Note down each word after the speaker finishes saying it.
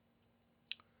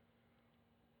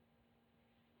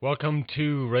Welcome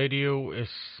to Radio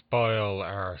Espoil,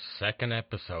 our second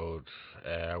episode.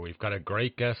 We've got a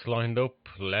great guest lined up.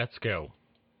 Let's go.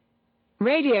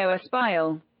 Radio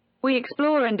Espoil. We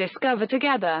explore and discover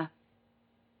together.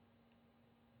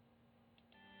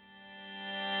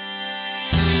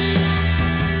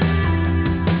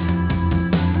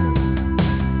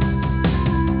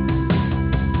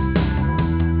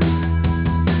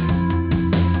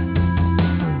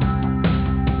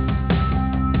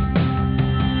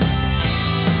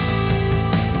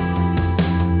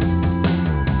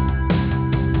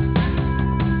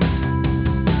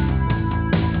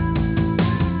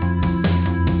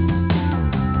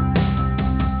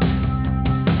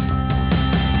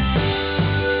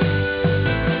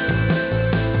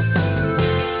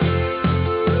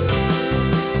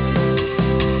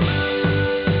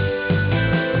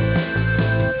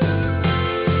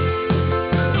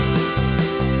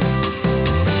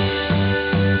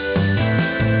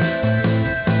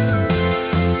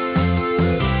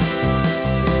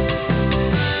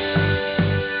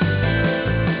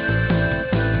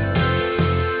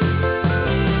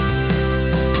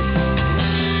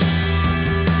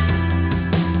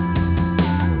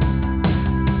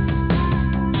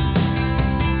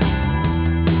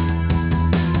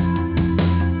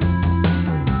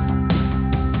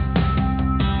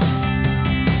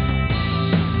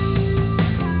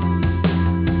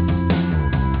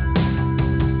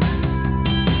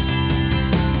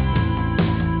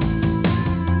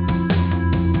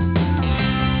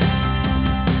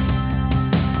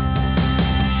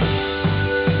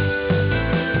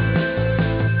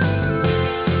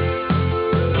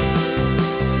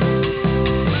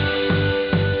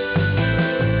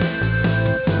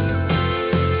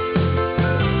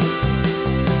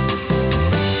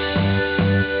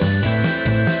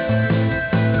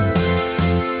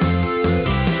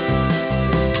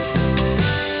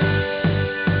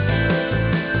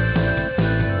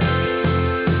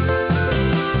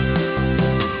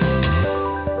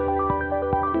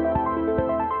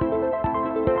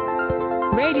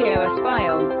 Radio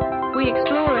Espoil. We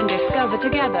explore and discover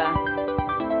together.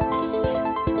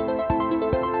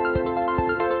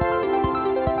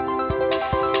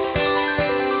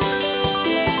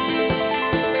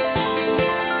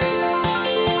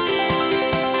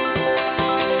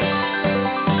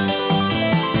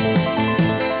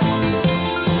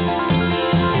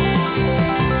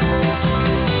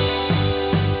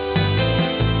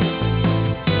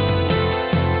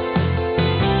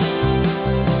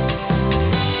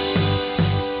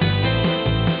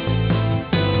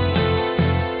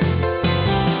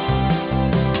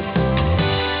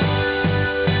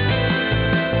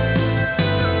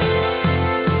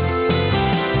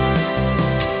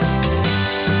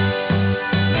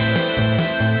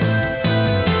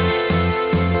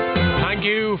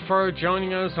 For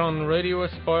joining us on Radio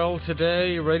Espoil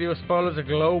today. Radio Espoil is a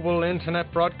global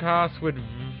internet broadcast with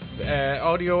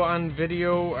audio and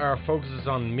video. Our focus is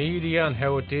on media and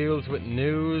how it deals with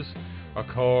news. Our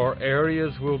core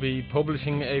areas will be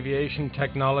publishing, aviation,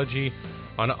 technology,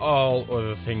 and all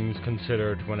other things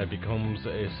considered when it becomes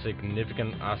a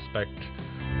significant aspect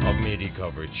of media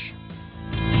coverage.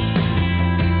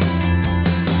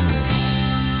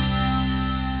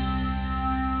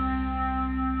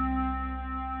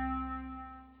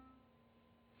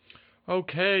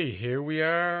 Okay, here we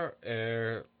are,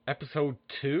 episode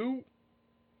 2,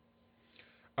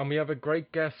 and we have a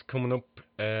great guest coming up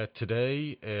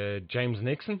today, James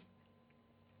Nixon.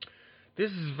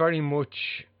 This is very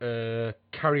much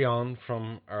carry on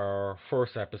from our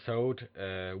first episode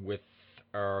with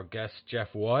our guest Jeff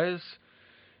Wise.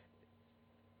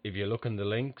 If you look in the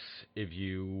links, if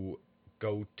you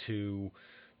go to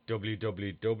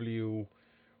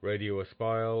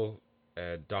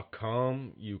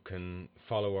www.radioespile.com, you can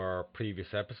follow our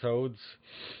previous episodes,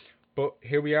 but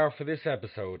here we are for this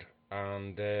episode.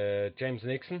 And James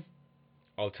Nixon,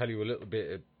 I'll tell you a little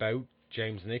bit about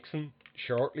James Nixon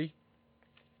shortly.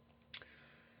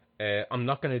 I'm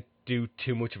not going to do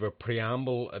too much of a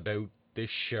preamble about this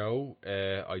show.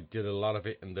 I did a lot of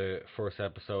it in the first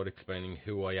episode, explaining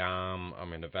who I am.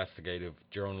 I'm an investigative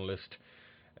journalist.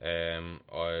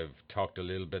 I've talked a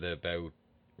little bit about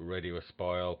Radio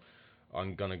Espoil.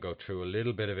 I'm going to go through a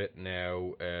little bit of it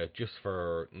now, just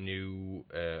for new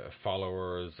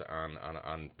followers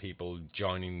and people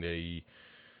joining the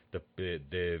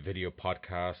video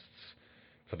podcasts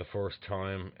for the first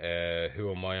time.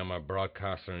 Who am I? I'm a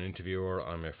broadcaster and interviewer.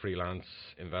 I'm a freelance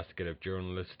investigative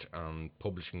journalist and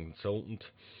publishing consultant.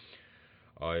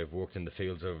 I've worked in the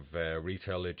fields of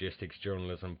retail, logistics,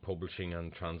 journalism, publishing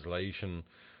and translation.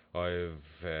 I've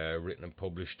written and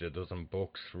published a dozen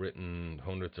books, written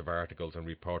hundreds of articles, and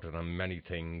reported on many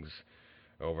things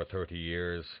over 30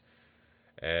 years.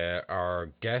 Our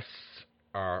guests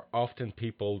are often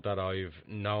people that I've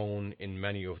known in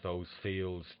many of those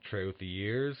fields throughout the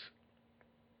years,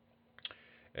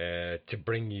 to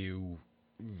bring you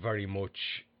very much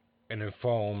an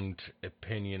informed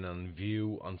opinion and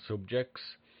view on subjects.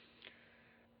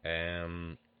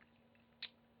 They're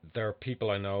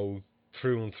people I know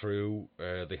through and through.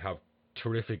 They have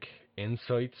terrific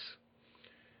insights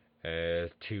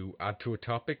to add to a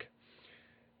topic.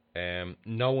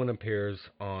 No one appears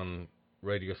on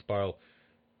Radio Spiral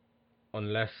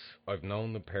unless I've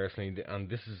known them personally, and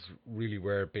this is really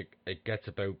where it gets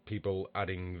about people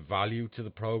adding value to the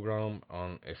program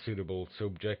on a suitable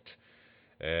subject.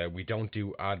 We don't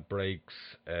do ad breaks.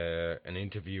 An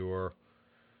interviewer,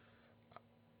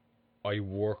 I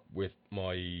work with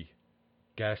my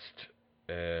guest.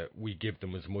 We give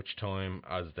them as much time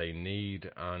as they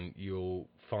need, and you'll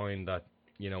find that,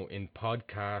 in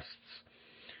podcasts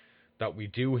that we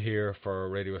do here for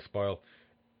Radio Spiral,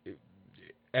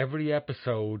 every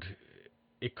episode,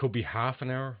 it could be half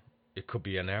an hour, it could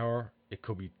be an hour, it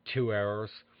could be 2 hours.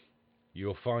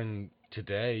 You'll find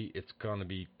today it's going to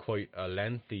be quite a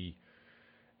lengthy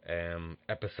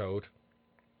episode,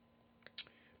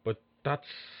 but that's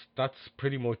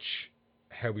pretty much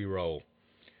how we roll.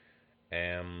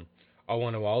 I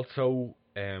want to also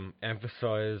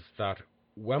emphasize that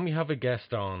when we have a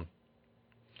guest on,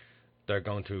 they're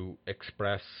going to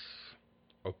express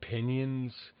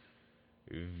opinions,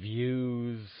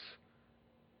 views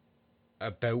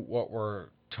about what we're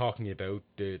talking about,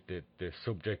 the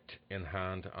subject in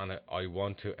hand, and I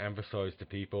want to emphasize to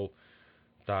people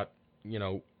that,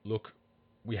 look,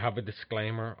 we have a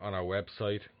disclaimer on our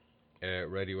website,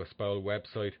 Radio Spiral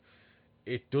website.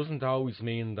 It doesn't always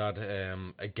mean that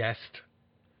a guest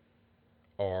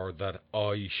or that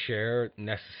I share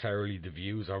necessarily the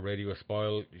views, or Radio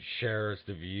Spiral shares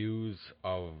the views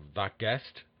of that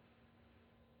guest.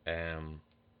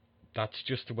 That's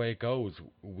just the way it goes.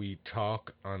 We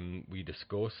talk and we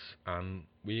discuss and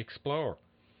we explore.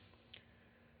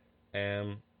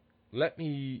 Let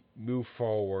me move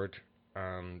forward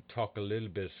and talk a little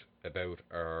bit about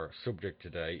our subject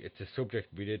today. It's a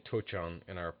subject we did touch on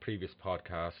in our previous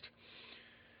podcast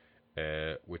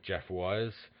with Jeff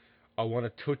Wise. I want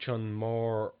to touch on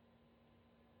more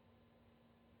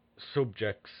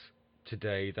subjects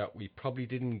today that we probably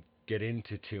didn't get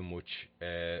into too much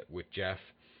with Jeff,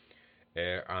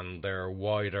 and their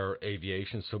wider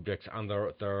aviation subjects, and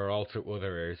there are also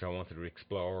other areas I wanted to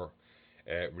explore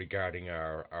regarding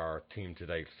our theme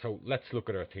today. So let's look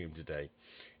at our theme today.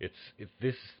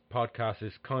 This podcast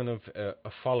is kind of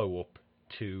a follow-up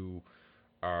to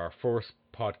our first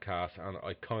podcast, and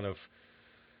I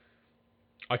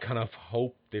kind of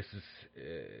hope this is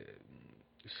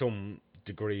some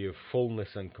degree of fullness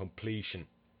and completion.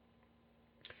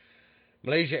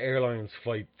 Malaysia Airlines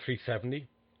Flight 370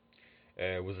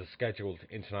 was a scheduled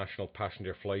international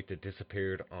passenger flight that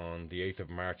disappeared on the 8th of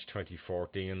March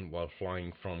 2014 while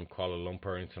flying from Kuala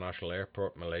Lumpur International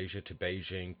Airport, Malaysia, to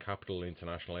Beijing Capital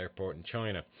International Airport in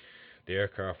China. The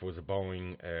aircraft was a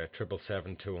Boeing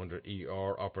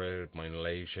 777-200ER operated by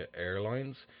Malaysia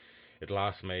Airlines. It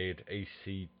last made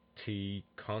ACT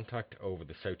contact over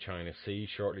the South China Sea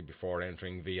shortly before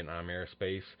entering Vietnam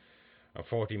airspace, and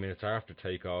 40 minutes after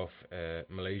takeoff,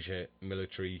 Malaysia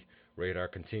military radar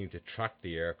continued to track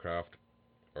the aircraft,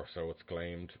 or so it's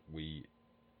claimed. We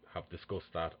have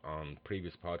discussed that on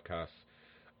previous podcasts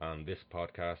and this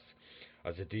podcast,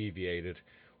 as it deviated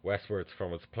westwards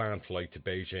from its planned flight to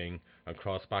Beijing and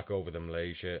crossed back over the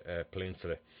Malaysia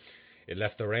peninsula. It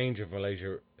left the range of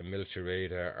Malaysia military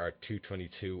radar at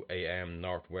 2:22 a.m.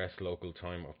 northwest local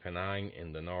time of Penang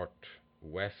in the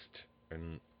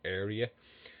northwestern area.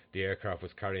 The aircraft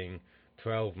was carrying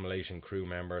 12 Malaysian crew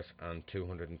members and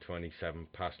 227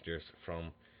 passengers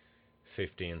from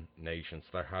 15 nations.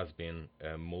 There has been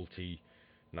a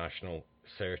multinational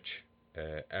search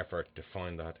effort to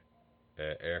find that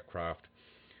aircraft.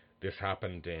 This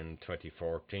happened in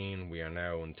 2014. We are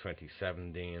now in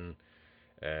 2017.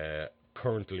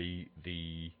 Currently,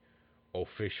 the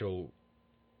official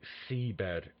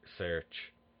seabed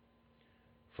search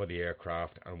for the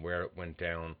aircraft and where it went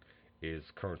down is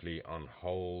currently on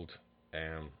hold.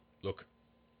 Look,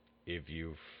 if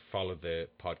you've followed the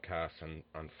podcast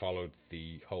and followed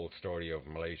the whole story of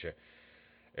Malaysia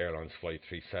Airlines Flight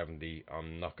 370,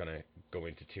 I'm not going to go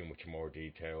into too much more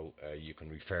detail. You can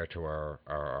refer to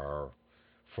our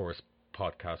first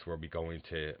podcast where we go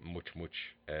into much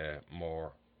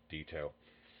more detail.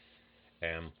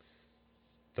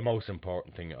 the most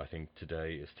important thing I think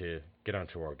today is to get on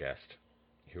to our guest,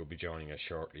 who will be joining us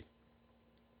shortly.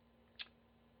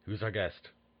 Who's our guest?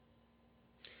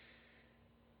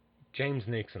 James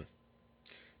Nixon.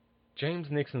 James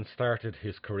Nixon started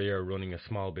his career running a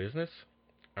small business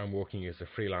and working as a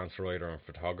freelance writer and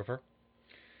photographer.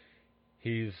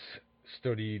 He's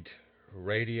studied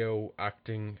radio,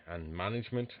 acting and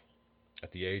management.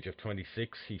 At the age of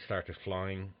 26, he started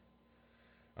flying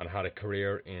and had a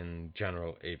career in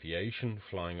general aviation,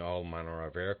 flying all manner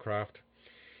of aircraft.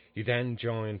 He then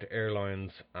joined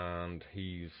airlines and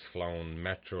he's flown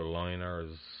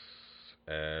Metroliners,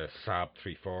 Saab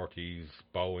 340s,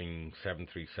 Boeing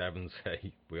 737s,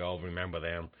 we all remember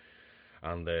them,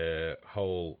 and the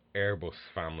whole Airbus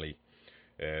family,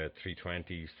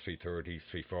 320s, 330s,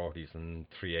 340s and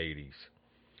 380s.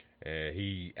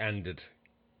 He ended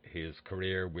his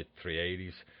career with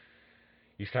 380s.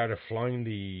 He started flying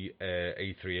the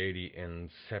A380 in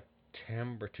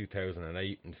September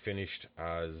 2008 and finished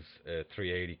as a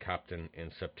 380 captain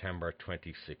in September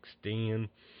 2016.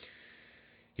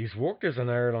 He's worked as an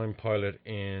airline pilot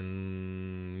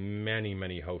in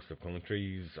many hosts of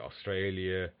countries: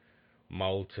 Australia,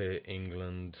 Malta,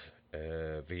 England,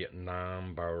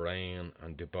 Vietnam, Bahrain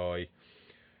and Dubai.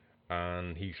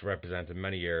 And he's represented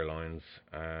many airlines,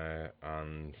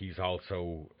 and he's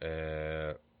also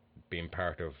been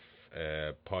part of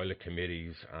pilot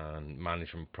committees and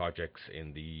management projects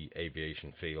in the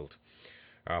aviation field.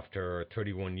 After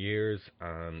 31 years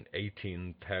and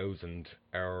 18,000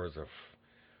 hours of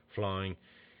flying,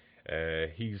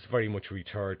 he's very much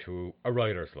retired to a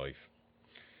writer's life.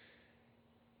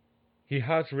 He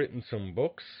has written some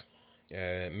books.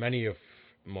 Many of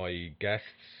my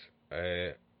guests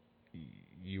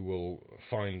you will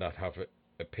find that have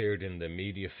appeared in the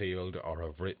media field or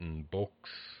have written books.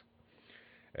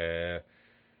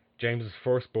 James's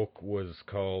first book was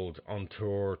called On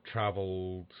Tour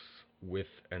Travels with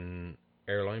an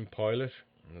Airline Pilot,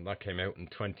 and that came out in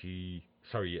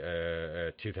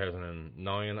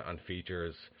 2009 and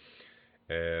features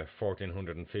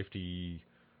 1,450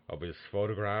 of his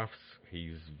photographs.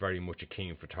 He's very much a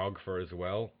keen photographer as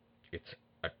well. It's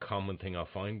a common thing I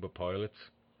find with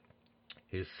pilots.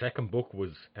 His second book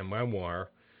was a memoir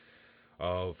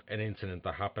of an incident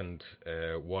that happened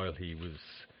while he was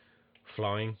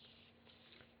flying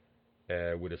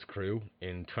with his crew.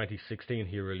 In 2016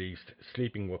 he released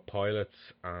Sleeping with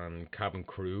Pilots and Cabin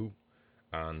Crew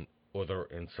and Other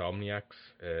Insomniacs,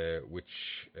 which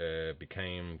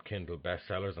became Kindle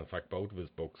bestsellers. In fact, both of his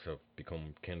books have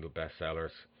become Kindle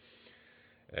bestsellers.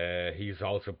 He's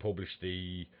also published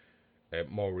the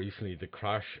more recently the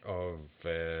crash of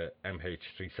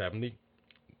MH370.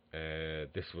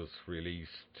 This was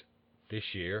released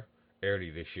early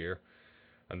this year,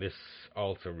 and this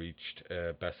also reached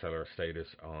bestseller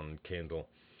status on Kindle.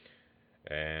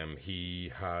 He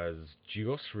has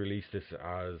just released this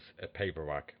as a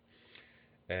paperback.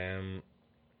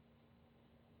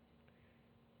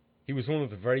 He was one of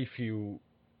the very few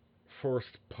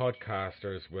first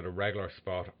podcasters with a regular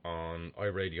spot on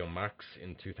iRadio Max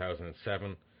in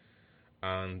 2007,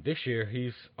 and this year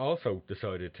he's also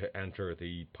decided to enter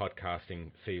the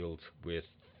podcasting field with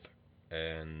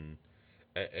a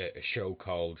show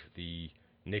called the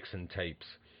Nixon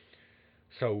Tapes.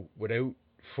 So without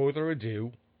further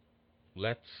ado,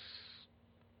 let's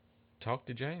talk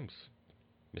to James,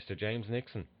 Mr. James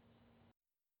Nixon.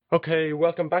 Okay,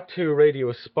 welcome back to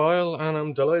Radio Spile, and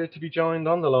I'm delighted to be joined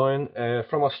on the line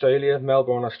from Australia,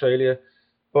 Melbourne, Australia,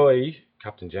 by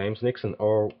Captain James Nixon,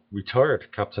 or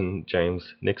retired Captain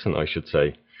James Nixon, I should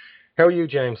say. How are you,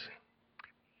 James?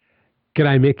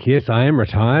 G'day, Mick. Yes, I am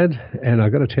retired, and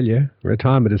I've got to tell you,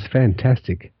 retirement is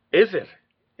fantastic. Is it?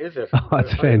 Is it? Oh,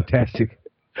 it's fantastic.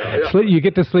 You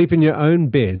get to sleep in your own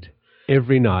bed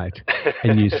every night,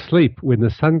 and you sleep when the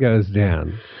sun goes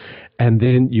down. And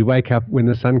then you wake up when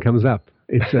the sun comes up.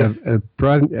 It's a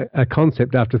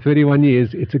concept after 31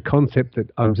 years. It's a concept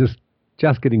that I'm just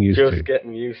getting used to. Just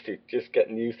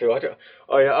getting used to.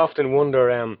 I often wonder,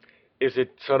 is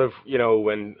it sort of,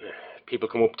 when people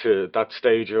come up to that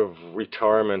stage of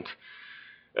retirement,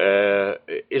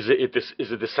 is it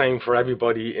the same for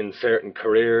everybody in certain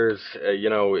careers?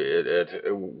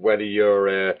 Whether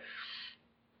you're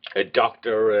a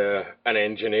doctor, an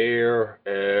engineer,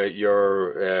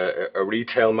 you're a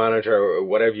retail manager, or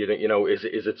whatever is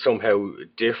it somehow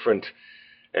different?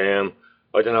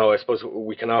 I don't know. I suppose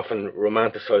we can often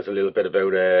romanticize a little bit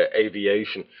about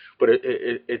aviation, but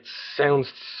it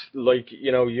sounds like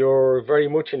you're very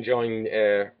much enjoying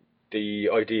the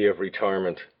idea of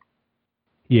retirement.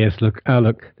 Yes, look,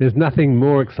 there's nothing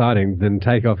more exciting than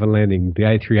takeoff and landing the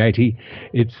A380.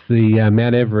 It's the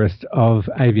Mount Everest of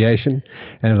aviation.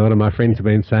 And a lot of my friends have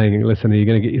been saying, listen, are you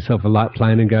going to get yourself a light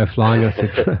plane and go flying? I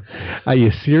said, are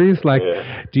you serious? Like,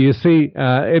 do you see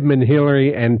Edmund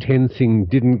Hillary and Tenzing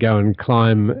didn't go and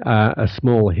climb a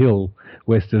small hill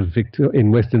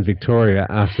in Western Victoria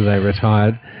after they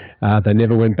retired? They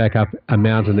never went back up a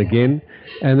mountain again.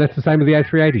 And that's the same with the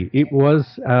A380. It was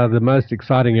the most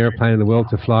exciting airplane in the world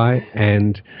to fly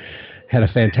and had a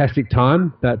fantastic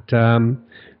time. But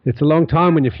it's a long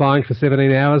time when you're flying for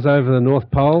 17 hours over the North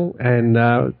Pole. And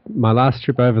my last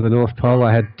trip over the North Pole,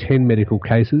 I had 10 medical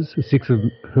cases, 6 of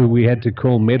who we had to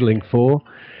call meddling for.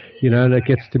 You know, and it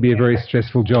gets to be a very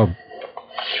stressful job.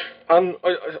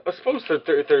 I suppose that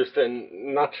there's the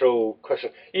natural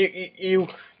question. You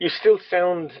still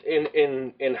sound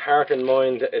in heart and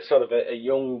mind as sort of a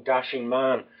young, dashing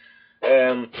man.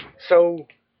 So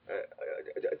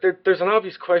there's an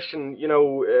obvious question. You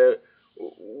know,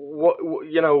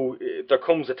 there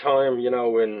comes a time,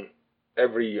 in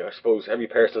every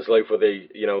person's life where they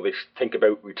think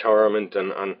about retirement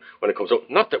and when it comes up.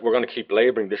 Not that we're going to keep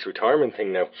labouring this retirement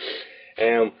thing now.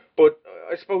 But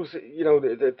I suppose,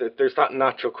 there's that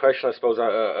natural question, I suppose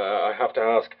I have to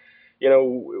ask.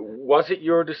 Was it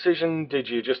your decision? Did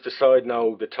you just decide,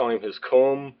 no, the time has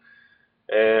come?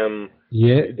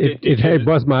 It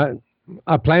was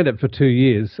I planned it for 2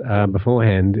 years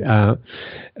beforehand. And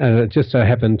it just so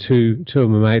happened two of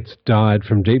my mates died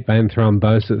from deep vein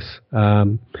thrombosis.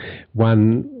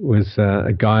 One was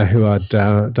a guy who I'd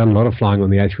done a lot of flying on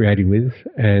the A380 with,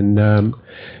 and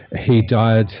he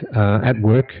died at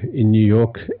work in New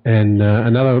York. And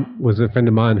another was a friend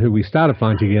of mine who we started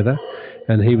flying together,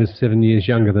 and he was 7 years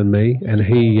younger than me, and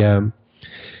he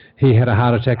had a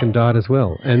heart attack and died as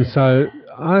well. And so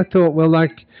I thought, well,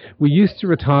 like, we used to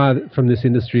retire from this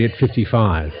industry at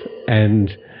 55, and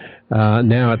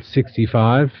now at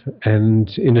 65, and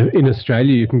in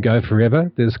Australia you can go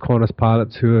forever. There's Qantas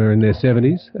pilots who are in their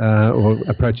 70s or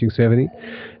approaching 70,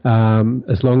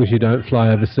 as long as you don't fly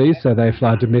overseas. So they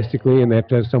fly domestically, and they have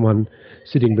to have someone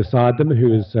sitting beside them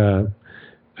who is,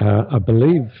 I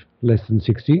believe, less than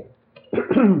 60.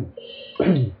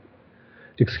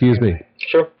 Excuse me.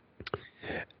 Sure.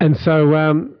 And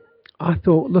so I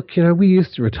thought, look, we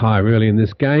used to retire early in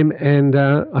this game, and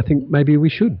I think maybe we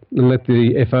should let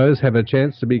the FOs have a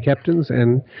chance to be captains.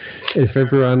 And if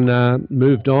everyone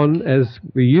moved on as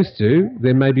we used to,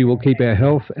 then maybe we'll keep our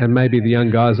health, and maybe the young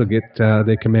guys will get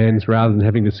their commands rather than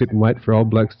having to sit and wait for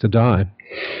old blokes to die.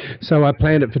 So I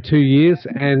planned it for 2 years,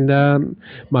 and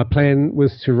my plan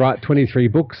was to write 23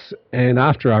 books. And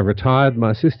after I retired,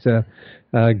 my sister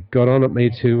got on at me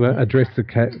to address the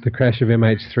crash of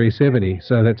MH370.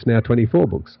 So that's now 24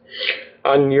 books.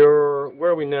 And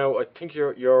where are we now? I think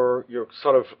you're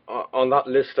sort of on that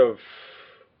list of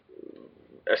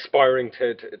aspiring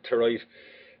to write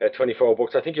 24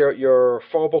 books. I think you're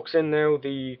 4 books in now.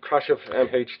 The crash of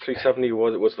MH370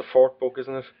 was the 4th book,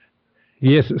 isn't it?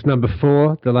 Yes, it's number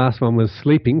 4. The last one was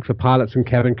Sleeping for Pilots and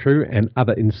Cabin Crew and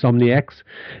Other Insomniacs.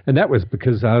 And that was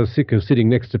because I was sick of sitting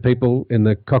next to people in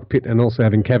the cockpit and also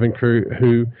having cabin crew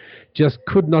who just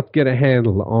could not get a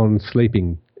handle on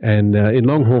sleeping. And in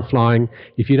long-haul flying,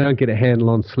 if you don't get a handle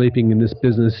on sleeping in this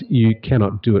business, you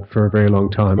cannot do it for a very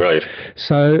long time. Right.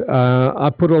 So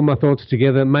I put all my thoughts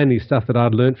together, mainly stuff that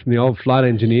I'd learned from the old flight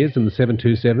engineers in the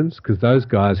 727s, because those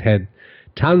guys had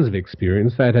tons of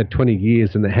experience. They'd had 20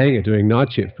 years in the hangar doing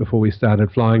night shift before we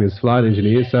started flying as flight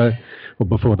engineers, or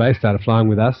before they started flying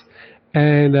with us.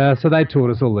 And so they taught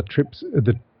us all the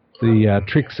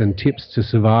tricks and tips to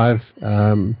survive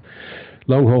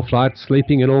long-haul flights,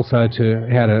 sleeping, and also to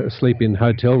how to sleep in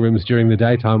hotel rooms during the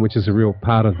daytime, which is a real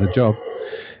part of the job.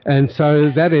 And so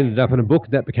that ended up in a book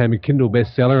that became a Kindle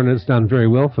bestseller, and it's done very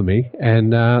well for me.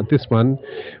 And this one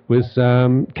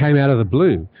came out of the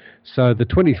blue. So the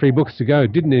 23 books to go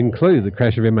didn't include the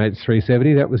crash of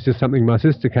MH370. That was just something my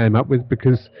sister came up with,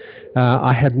 because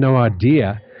I had no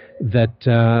idea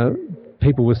that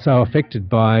people were so affected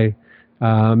by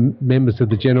members of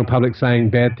the general public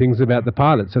saying bad things about the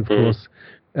pilots. Of course,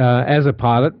 as a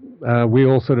pilot, we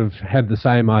all sort of have the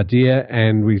same idea,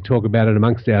 and we talk about it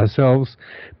amongst ourselves,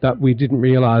 but we didn't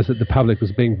realise that the public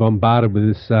was being bombarded with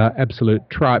this absolute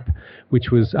tripe, which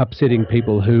was upsetting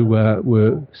people who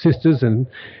were sisters and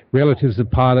relatives of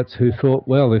pilots who thought,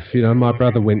 well, if my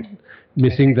brother went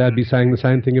missing, they'd be saying the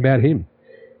same thing about him.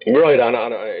 Right, and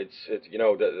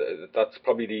that's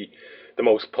probably the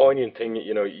most poignant thing.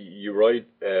 You write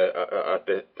at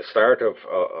the start of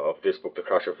this book, The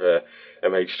Crash of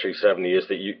MH370, is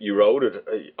that you wrote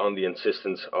it on the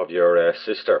insistence of your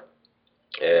sister,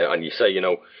 and you say,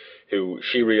 who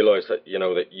she realised that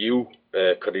that you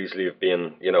could easily have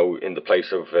been in the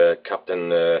place of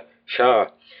Captain Shah,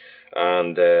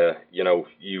 and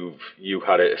you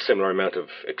had a similar amount of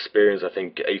experience. I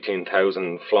think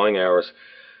 18,000 flying hours.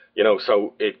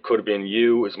 So it could have been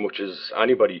you as much as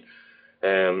anybody.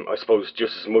 I suppose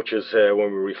just as much as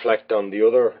when we reflect on the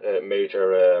other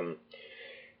major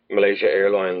Malaysia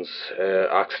Airlines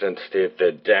accident,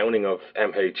 the downing of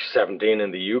MH17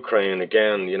 in the Ukraine.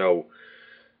 Again,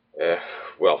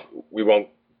 well, we won't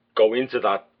go into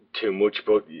that too much,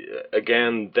 but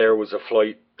again, there was a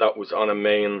flight that was on a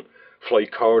main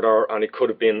flight corridor, and it could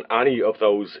have been any of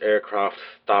those aircraft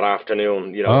that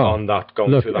afternoon, on that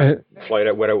going through that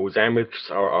flight, whether it was Emirates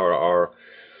or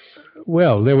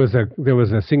well, there was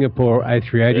a Singapore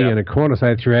A380 and a Qantas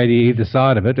A380 either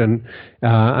side of it, and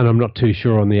I'm not too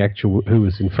sure on the actual who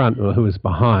was in front or who was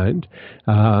behind.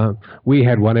 We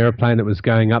had one aeroplane that was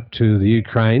going up to the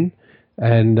Ukraine,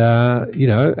 and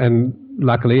and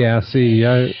luckily our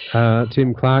CEO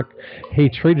Tim Clark, he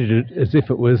treated it as if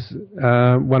it was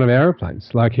one of our airplanes.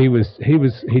 Like he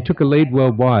took a lead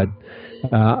worldwide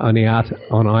on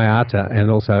IATA,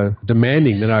 and also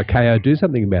demanding that ICAO do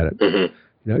something about it.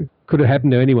 Mm-hmm. Could have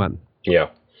happened to anyone.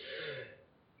 Yeah.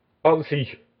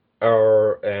 Obviously,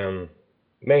 our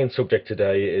main subject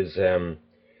today is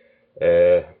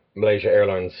Malaysia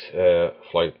Airlines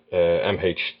flight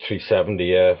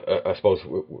MH370. I suppose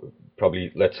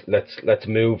probably let's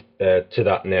move to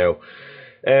that now.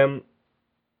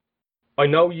 I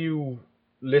know you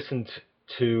listened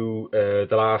to the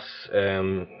last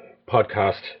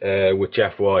podcast with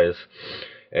Jeff Wise.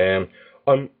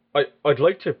 I'd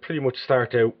like to pretty much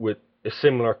start out with a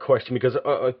similar question, because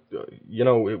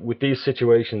with these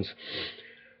situations,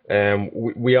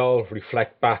 we all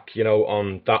reflect back,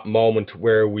 on that moment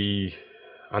where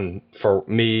and for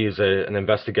me as an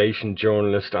investigation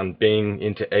journalist and being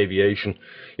into aviation,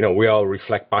 we all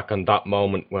reflect back on that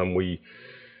moment when we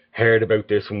heard about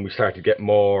this, when we started to get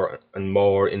more and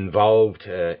more involved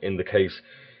in the case.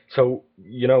 So,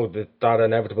 that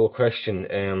inevitable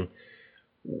question,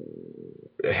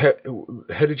 how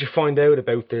did you find out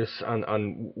about this, and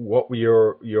what were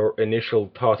your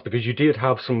initial thoughts? Because you did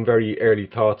have some very early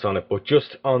thoughts on it, but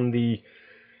just on the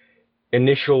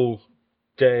initial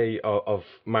day of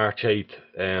March 8th,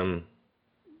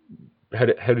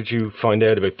 how did you find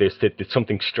out about this? Did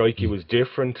something strike you as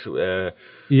different?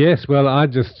 Yes, well, I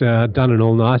just done an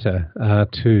all-nighter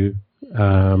to.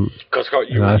 Because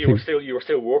you were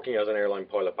still working as an airline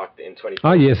pilot back in 2012.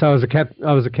 Oh yes, I was a captain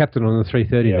on the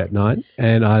 330 that night,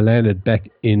 and I landed back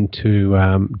into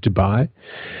Dubai,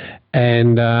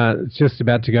 and just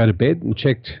about to go to bed, and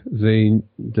checked the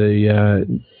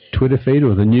Twitter feed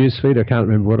or the news feed. I can't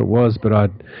remember what it was, but I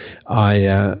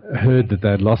heard that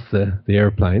they'd lost the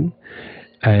airplane,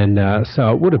 and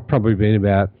so it would have probably been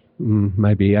about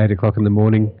maybe 8 o'clock in the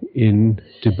morning in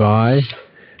Dubai.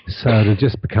 So it had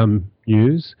just become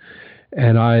news,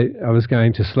 and I was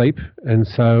going to sleep, and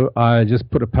so I just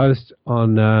put a post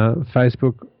on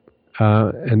Facebook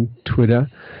and Twitter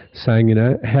saying,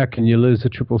 how can you lose a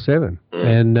 777?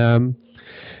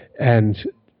 And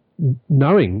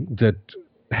knowing that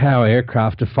how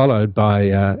aircraft are followed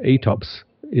by ETOPS,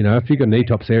 if you've got an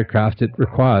ETOPS aircraft, it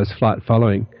requires flight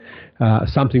following,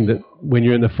 something that when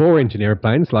you're in the 4-engine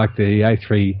airplanes like the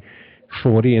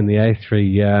A340 and the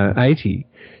A380,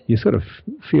 you sort of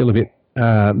feel a bit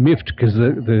miffed, because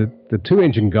the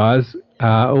 2-engine guys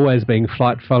are always being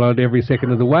flight followed every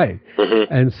second of the way.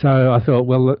 Mm-hmm. And so I thought,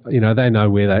 well, they know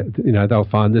where they'll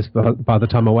find this by the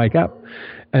time I wake up.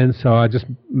 And so I just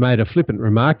made a flippant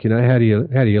remark, how do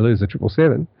you lose a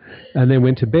 777? And then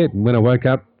went to bed. And when I woke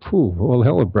up, all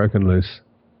hell had broken loose.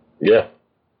 Yeah.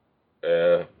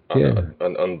 And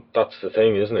that's the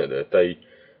thing, isn't it? That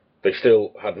they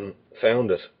still hadn't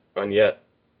found it, and yet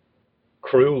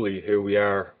cruelly, here we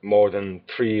are more than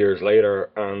 3 years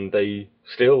later, and they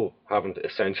still haven't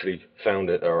essentially found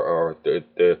it, or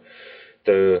the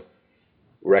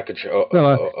wreckage of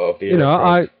the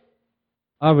aircraft.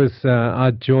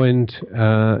 I joined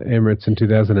Emirates in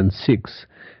 2006,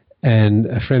 and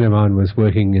a friend of mine was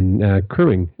working in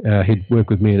crewing. He'd worked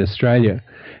with me in Australia,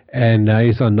 and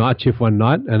he's on night shift one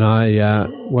night, and I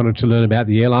wanted to learn about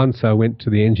the airline, so I went to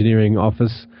the engineering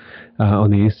office on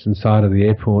the eastern side of the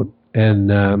airport, and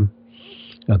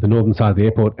the northern side of the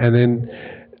airport, and then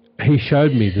he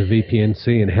showed me the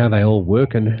VPNC and how they all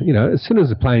work. And as soon as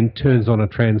the plane turns on a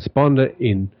transponder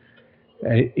in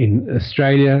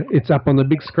Australia, it's up on the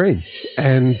big screen,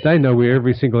 and they know where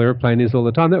every single airplane is all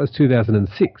the time. That was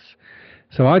 2006,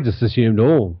 so I just assumed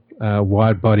all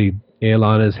wide-body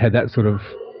airliners had that sort of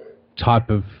type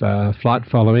of flight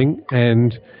following,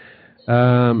 and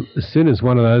as soon as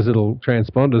one of those little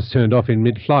transponders turned off in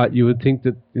mid-flight, you would think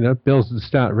that bells would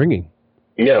start ringing.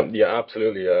 Yeah,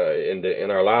 absolutely.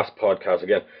 In our last podcast,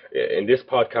 again, in this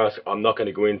podcast, I'm not going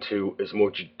to go into as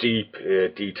much deep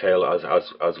detail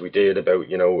as we did about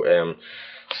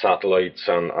satellites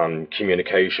and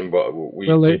communication, but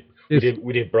we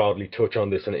did broadly touch on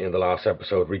this in the last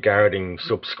episode regarding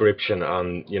subscription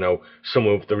and some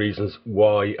of the reasons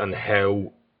why and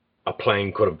how a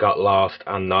plane could have got lost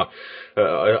and not.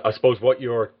 I suppose what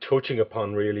you're touching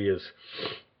upon really is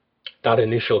that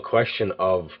initial question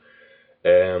of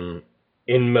in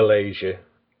Malaysia,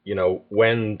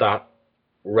 when that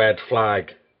red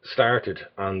flag started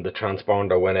and the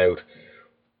transponder went out,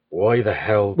 why the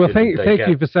hell? Well, thank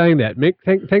you for saying that, Mick.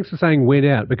 Thanks for saying went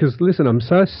out, because listen, I'm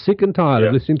so sick and tired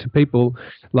of listening to people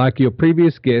like your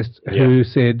previous guest who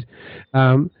said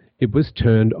it was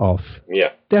turned off. Yeah,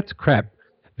 that's crap.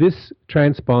 This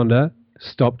transponder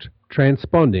stopped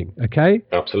transponding. Okay,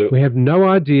 absolutely. We have no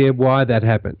idea why that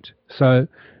happened. So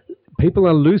people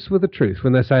are loose with the truth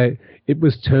when they say it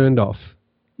was turned off.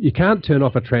 You can't turn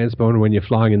off a transponder when you're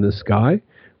flying in the sky.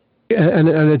 And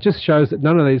it just shows that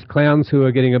none of these clowns who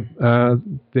are getting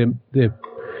the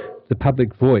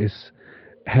public voice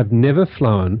have never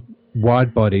flown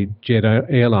wide-body jet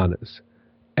airliners.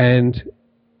 And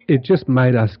it just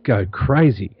made us go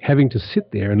crazy, having to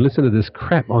sit there and listen to this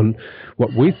crap on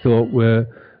what we thought were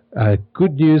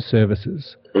good news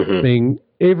services being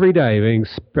every day being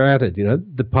sprouted.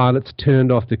 The pilots turned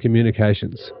off the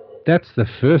communications. That's the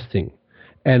first thing.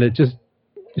 And it just,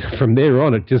 from there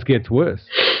on, it just gets worse.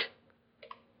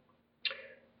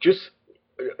 Just,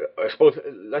 I suppose,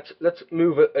 let's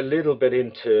move a little bit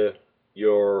into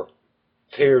your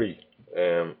theory.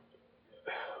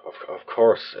 Of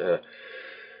course,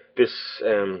 this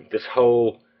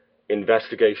whole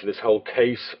investigation, this whole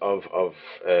case of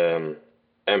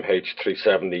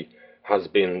MH370 has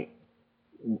been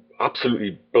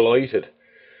absolutely blighted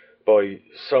by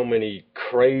so many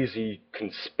crazy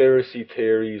conspiracy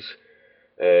theories.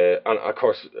 And of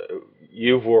course,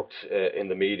 you've worked in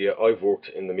the media, I've worked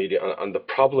in the media, and the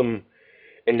problem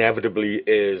inevitably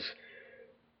is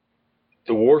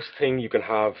the worst thing you can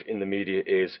have in the media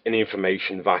is an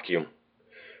information vacuum,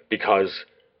 because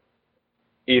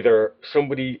either some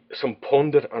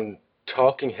pundit and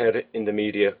talking head in the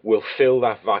media will fill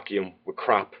that vacuum with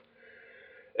crap,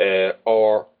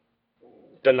 or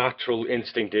the natural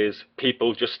instinct is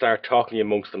people just start talking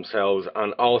amongst themselves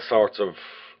and all sorts of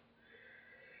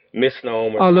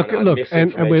misnomers and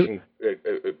misinformation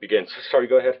begins. Sorry,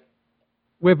 go ahead.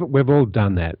 We've all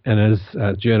done that, and as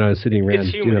journos sitting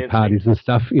around dinner parties and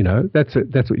stuff, that's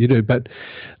what you do. But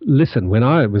listen, when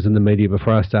I was in the media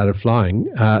before I started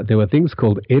flying, there were things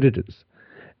called editors,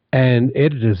 and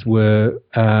editors were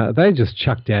they just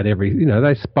chucked out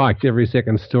they spiked every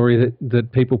second story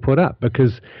that people put up,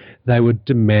 because they would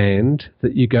demand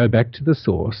that you go back to the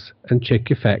source and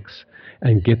check your facts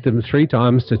and get them 3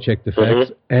 times to check the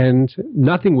facts, and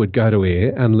nothing would go to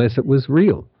air unless it was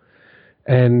real.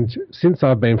 And since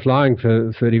I've been flying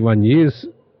for 31 years,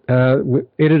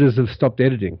 editors have stopped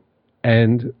editing,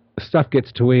 and stuff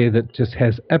gets to air that just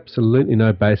has absolutely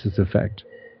no basis of fact.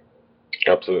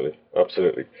 Absolutely.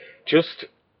 Just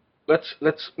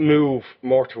let's move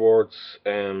more towards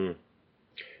the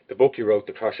book you wrote,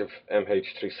 The Crash of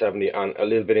MH370, and a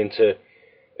little bit into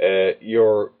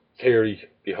your theory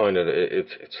behind it.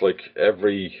 It's like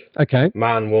every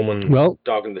man, woman,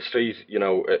 dog in the street,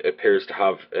 appears to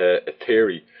have a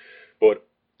theory. But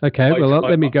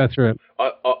let me go through it.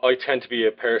 I tend to be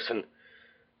a person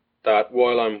that,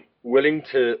 while I'm willing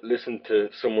to listen to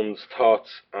someone's thoughts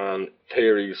and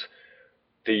theories,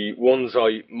 the ones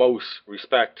I most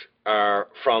respect are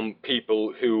from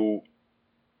people who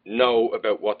know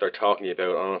about what they're talking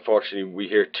about. And unfortunately, we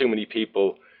hear too many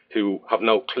people who have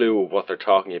no clue of what they're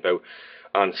talking about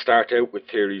and start out with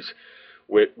theories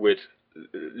with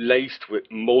laced with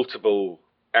multiple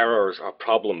errors or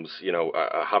problems.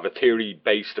 Have a theory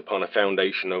based upon a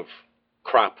foundation of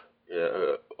crap,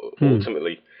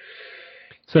 ultimately.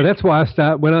 So that's why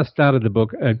when I started the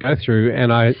book, go through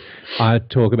and I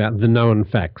talk about the known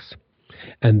facts.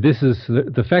 And this is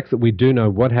the facts that we do know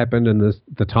what happened and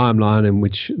the timeline in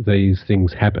which these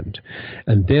things happened.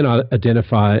 And then I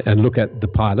identify and look at the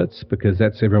pilots, because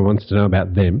that's everyone wants to know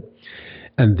about them.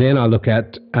 And then I look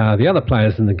at the other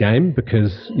players in the game,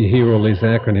 because you hear all these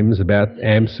acronyms about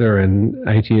AMSA and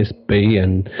ATSB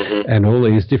and all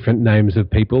these different names of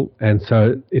people. And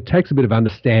so it takes a bit of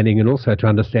understanding, and also to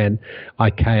understand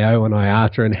ICAO and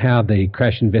IATA and how the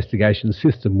crash investigation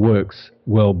system works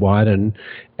worldwide,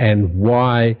 and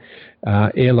why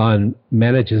airline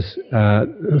managers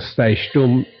stay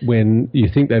stum when you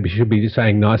think they should be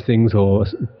saying nice things or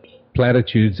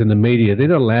platitudes in the media. They're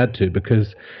not allowed to,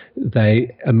 because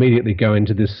they immediately go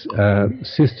into this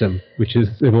system, which is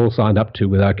they've all signed up to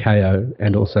with ICAO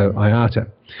and also IATA.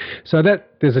 So that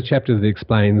there's a chapter that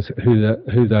explains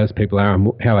who those people are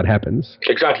and how it happens.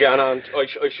 Exactly, and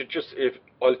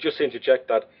I'll just interject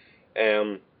that,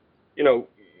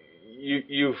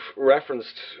 you've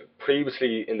referenced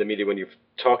previously in the media when you've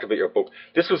talked about your book.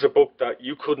 This was a book that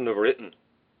you couldn't have written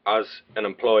as an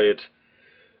employed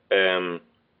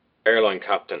airline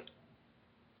captain.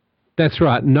 That's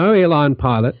right. No airline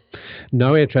pilot,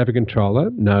 no air traffic controller,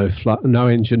 no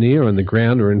engineer on the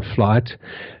ground or in flight,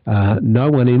 no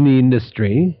one in the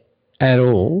industry at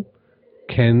all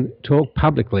can talk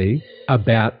publicly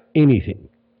about anything.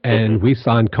 And we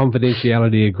signed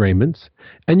confidentiality agreements.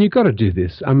 And you've got to do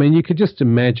this. I mean, you could just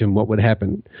imagine what would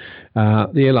happen.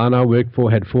 The airline I worked for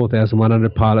had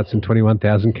 4,100 pilots and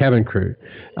 21,000 cabin crew.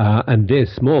 And they're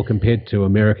small compared to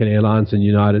American Airlines and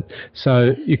United.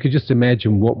 So you could just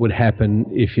imagine what would happen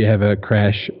if you have a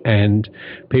crash and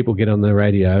people get on the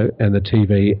radio and the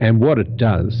TV, and what it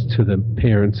does to the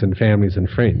parents and families and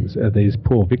friends of these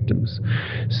poor victims.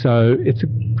 So it's a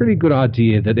pretty good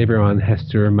idea that everyone has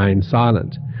to remain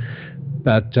silent.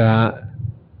 But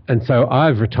and so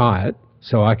I've retired,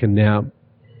 so I can now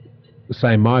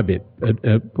say my bit.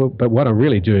 But what I'm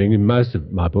really doing in most of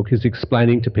my book is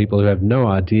explaining to people who have no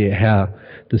idea how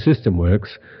the system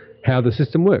works, how the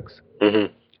system works.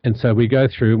 Mm-hmm. And so we go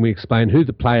through and we explain who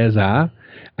the players are,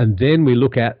 and then we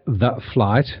look at the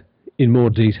flight in more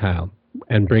detail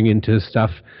and bring into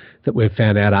stuff that we've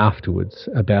found out afterwards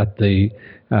about the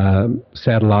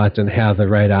satellite and how the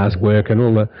radars work, and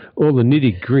all the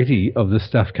nitty-gritty of the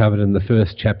stuff covered in the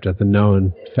first chapter, the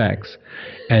known facts,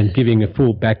 and giving a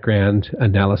full background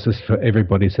analysis for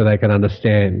everybody so they can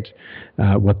understand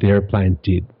what the airplane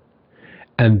did.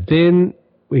 And then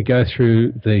we go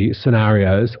through the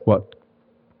scenarios, what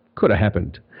could have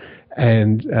happened.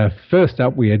 And first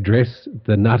up, we address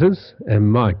the nutters, and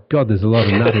my God, there's a lot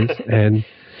of nutters, and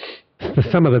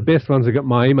some of the best ones have got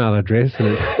my email address,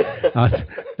 and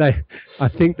I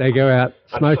think they go out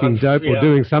smoking dope or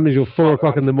doing something till 4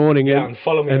 o'clock in the morning, and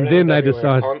then they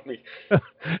decide,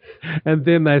 and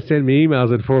then they send me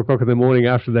emails at 4 o'clock in the morning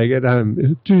after they get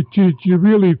home. Do you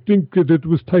really think that it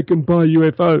was taken by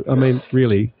UFO? I mean,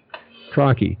 really,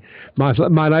 crikey.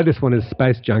 My latest one is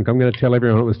space junk. I'm going to tell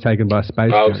everyone it was taken by space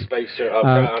junk. Space junk.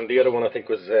 And the other one I think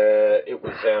was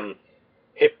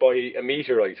hit by a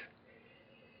meteorite.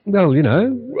 Well, you know,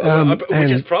 which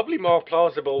is probably more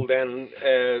plausible than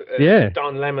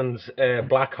Don Lemon's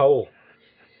black hole.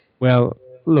 Well,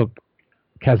 look,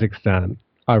 Kazakhstan.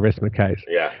 I rest my case.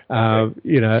 Yeah.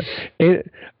 You know,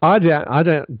 I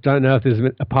don't know if there's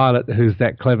a pilot who's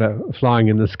that clever flying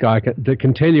in the sky that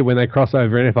can tell you when they cross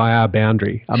over an FIR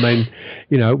boundary. I mean,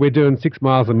 you know, we're doing 6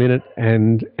 miles a minute,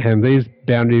 and these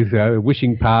boundaries are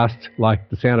wishing past like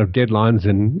the sound of deadlines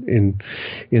in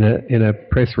a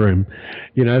press room.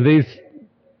 You know, these.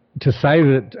 To say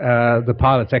that the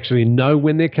pilots actually know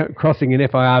when they're crossing an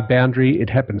FIR boundary, it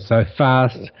happens so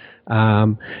fast.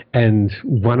 And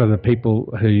one of the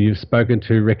people who you've spoken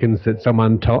to reckons that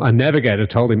a navigator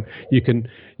told him, you can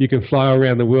fly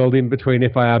around the world in between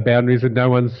FIR boundaries and no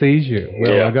one sees you.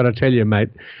 Well, yeah. I've got to tell you, mate,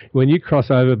 when you cross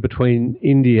over between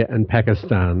India and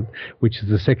Pakistan, which is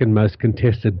the second most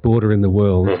contested border in the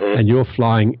world, and you're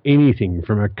flying anything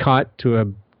from a kite to a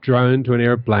drone to an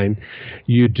airplane,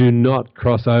 you do not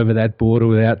cross over that border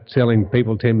without telling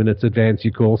people 10 minutes advance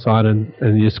your call sign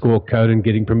and your score code and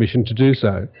getting permission to do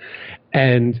so.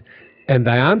 And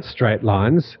they aren't straight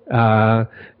lines,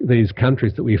 these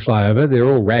countries that we fly over, they're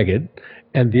all ragged,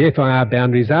 and the FIR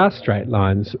boundaries are straight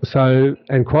lines. So,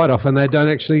 and quite often they don't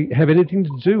actually have anything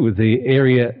to do with the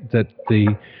area that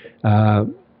the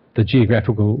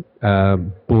geographical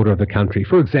border of the country.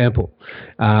 For example,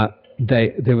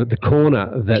 there were the corner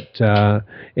that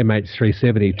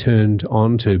MH370 turned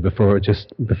onto before it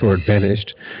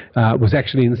vanished was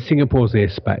actually in Singapore's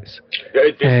airspace,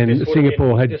 and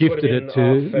Singapore had gifted it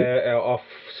to off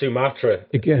Sumatra.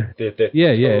 At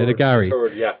Agari.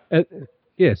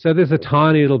 Yeah, so there's a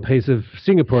tiny little piece of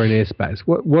Singaporean airspace.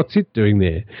 What's it doing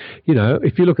there? You know,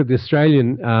 if you look at the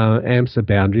Australian AMSA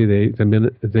boundary,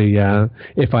 the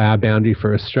FIR boundary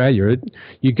for Australia,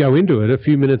 you go into it a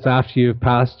few minutes after you've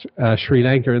passed Sri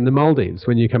Lanka and the Maldives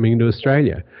when you're coming into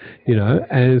Australia. You know,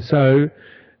 and so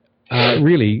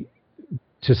really,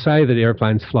 to say that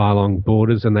airplanes fly along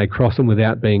borders and they cross them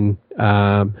without being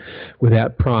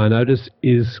without prior notice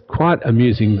is quite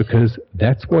amusing, because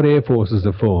that's what air forces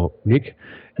are for, Nick.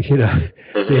 You know,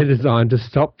 they're designed to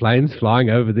stop planes flying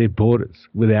over their borders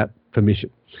without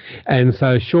permission. And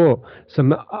so, sure,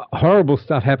 some horrible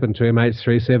stuff happened to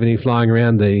MH370 flying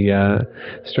around the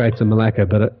Straits of Malacca,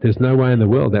 but there's no way in the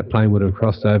world that plane would have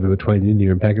crossed over between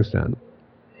India and Pakistan.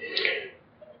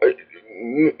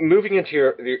 Moving into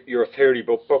your theory,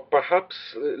 but perhaps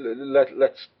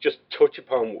let's just touch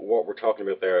upon what we're talking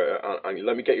about there, and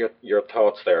let me get your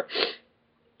thoughts there.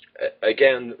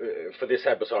 Again, for this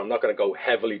episode, I'm not going to go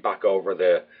heavily back over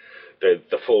the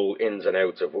full ins and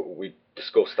outs of what we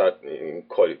discussed that in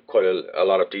quite a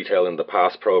lot of detail in the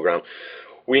past program.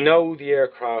 We know the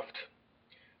aircraft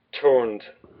turned,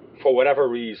 for whatever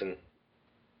reason,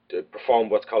 to perform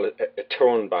what's called a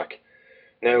turn back.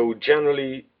 Now,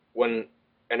 generally, when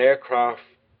an aircraft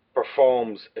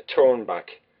performs a turn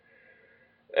back,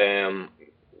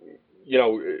 you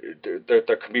know,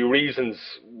 there can be reasons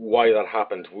why that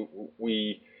happened.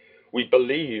 We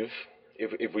believe,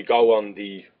 if we go on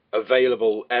the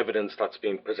available evidence that's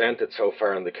been presented so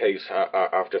far in the case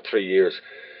after 3 years,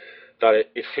 that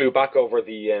it flew back over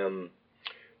the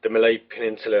Malay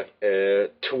Peninsula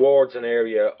towards an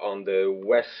area on the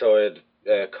west side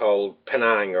called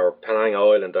Penang, or Penang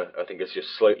Island. I think it's just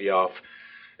slightly off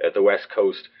the west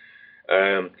coast.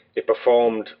 It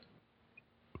performed,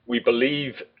 we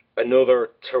believe,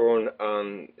 another turn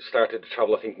and started to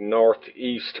travel, I think,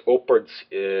 northeast upwards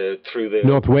through the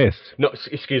northwest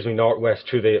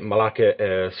through the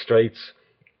Malacca Straits,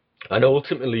 and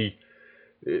ultimately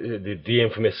the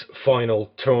infamous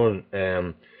final turn.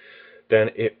 Then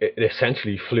it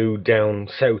essentially flew down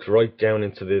south, right down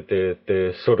into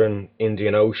the southern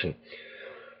Indian Ocean.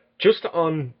 Just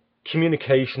on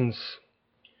communications,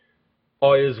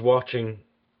 eyes watching,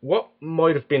 what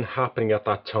might have been happening at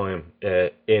that time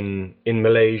in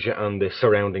Malaysia and the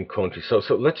surrounding countries? So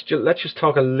let's just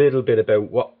talk a little bit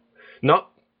about not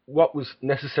what was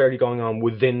necessarily going on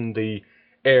within the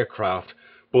aircraft,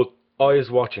 but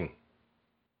eyes watching.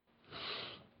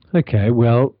 Okay,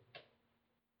 well,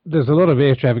 there's a lot of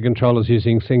air traffic controllers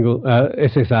using single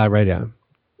SSR radar,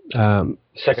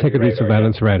 secondary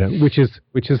surveillance radar, which is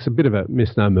a bit of a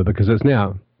misnomer, because it's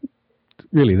now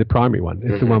really the primary one.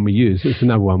 It's the one we use. It's the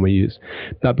number one we use.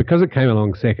 But because it came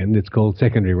along second, it's called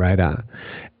secondary radar.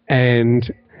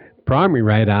 And primary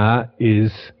radar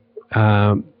is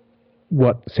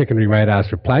what secondary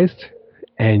radar's replaced.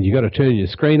 And you've got to turn your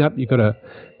screen up. You've got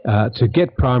to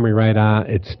get primary radar.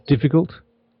 It's difficult,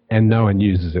 and no one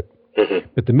uses it.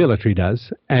 But the military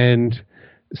does. And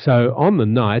so on the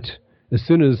night, as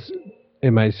soon as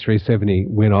MH370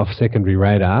 went off secondary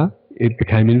radar, it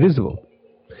became invisible.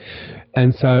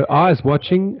 And so eyes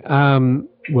watching,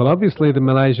 well, obviously the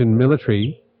Malaysian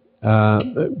military,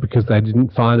 because they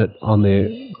didn't find it on their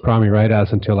primary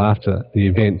radars until after the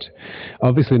event,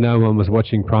 obviously no one was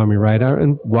watching primary radar,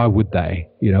 and why would they?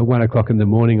 You know, 1 o'clock in the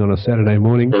morning on a Saturday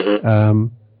morning,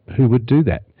 who would do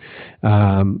that?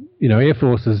 You know, Air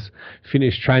Forces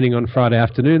finished training on Friday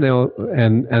afternoon,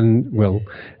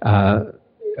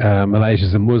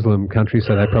 Malaysia's a Muslim country,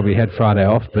 so they probably had Friday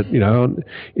off. But you know,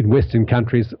 in Western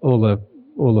countries, all the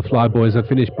flyboys are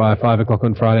finished by 5 o'clock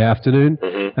on Friday afternoon,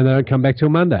 and they don't come back till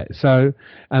Monday. So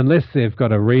unless they've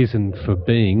got a reason for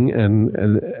being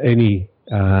and any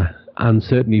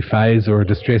uncertainty phase or a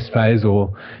distress phase,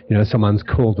 or you know, someone's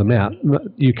called them out,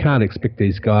 you can't expect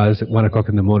these guys at 1 o'clock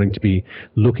in the morning to be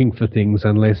looking for things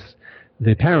unless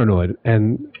they're paranoid.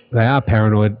 And they are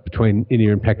paranoid between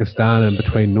India and Pakistan, and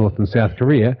between North and South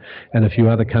Korea, and a few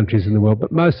other countries in the world.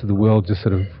 But most of the world just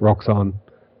sort of rocks on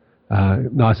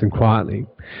nice and quietly.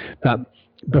 But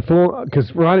before,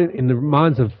 because right in the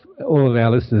minds of all of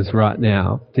our listeners right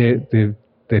now, they're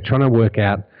trying to work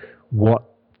out what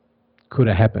could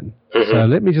have happened. So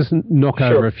let me just knock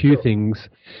over a few things.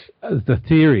 The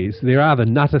theories, there are the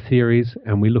nutter theories,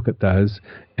 and we look at those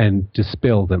and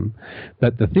dispel them.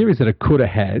 But the theories that it could have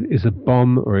had is a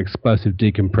bomb or explosive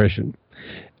decompression.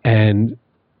 And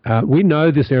we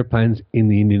know this airplane's in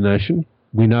the Indian Ocean.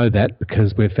 We know that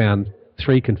because we've found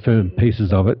 3 confirmed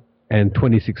pieces of it and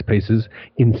 26 pieces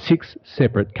in 6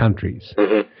 separate countries.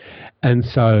 And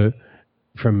so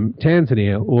from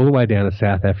Tanzania all the way down to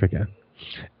South Africa.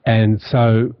 And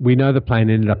so we know the plane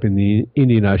ended up in the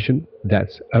Indian Ocean.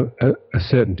 That's a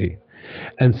certainty.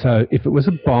 And so if it was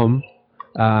a bomb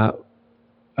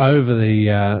over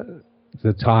the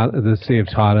Sea of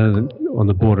Thailand on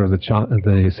the border of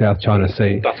the South China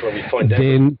Sea, that's where we find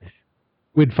then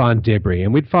we'd find debris.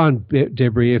 And we'd find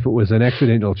debris if it was an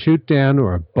accidental shoot down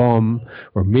or a bomb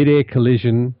or a mid-air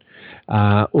collision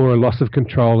or a loss of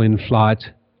control in flight.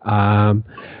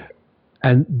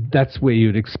 And that's where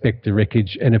you'd expect the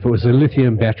wreckage. And if it was a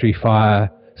lithium battery fire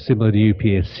similar to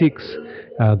UPS-6,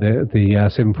 the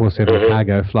 747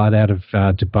 cargo flight out of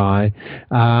Dubai,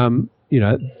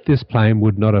 this plane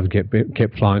would not have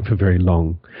kept flying for very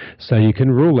long. So you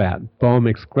can rule out bomb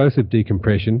explosive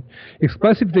decompression.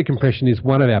 Explosive decompression is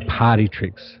one of our party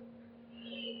tricks.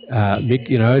 Mick,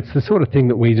 it's the sort of thing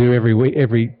that we do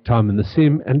every time in the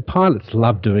sim, and pilots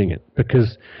love doing it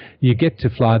because you get to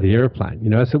fly the aeroplane.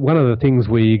 So one of the things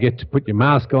where you get to put your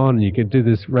mask on and you can do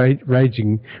this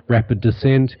raging rapid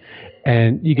descent,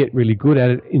 and you get really good at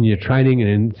it in your training. And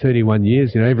in 31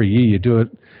 years, every year you do it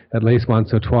at least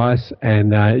once or twice,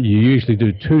 and you usually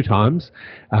do 2 times.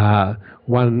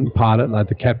 One pilot, like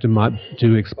the captain, might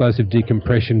do explosive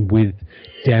decompression with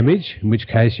damage, in which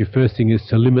case your first thing is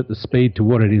to limit the speed to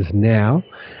what it is now,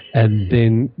 and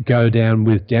then go down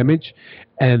with damage.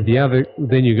 And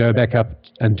then you go back up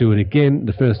and do it again.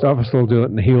 The first officer will do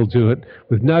it, and he'll do it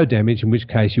with no damage, in which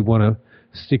case you want to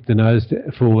stick the nose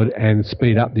forward and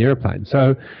speed up the aeroplane.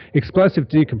 So explosive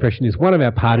decompression is one of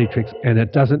our party tricks, and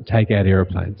it doesn't take out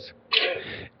aeroplanes.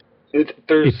 It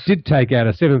did take out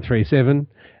a 737,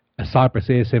 a Cypress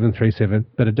Air 737,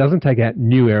 but it doesn't take out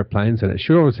new airplanes, and it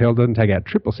sure as hell doesn't take out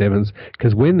 777s,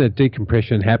 because when the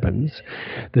decompression happens,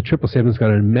 the 777's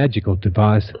got a magical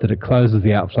device that it closes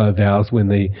the outflow valves when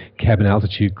the cabin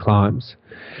altitude climbs.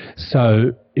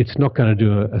 So it's not going to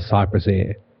do a Cypress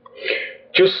Air.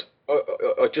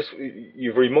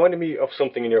 You've reminded me of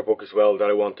something in your book as well that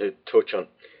I want to touch on,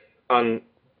 and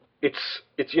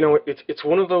it's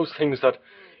one of those things that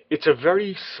it's a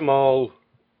very small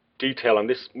detail, and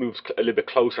this moves a little bit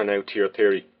closer now to your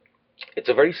theory. It's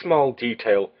a very small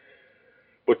detail,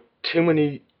 but too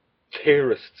many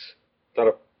theorists that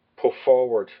have put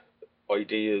forward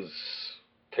ideas,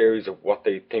 theories of what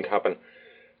they think happened,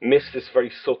 miss this very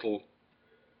subtle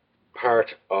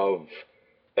part of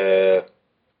a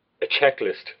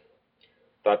checklist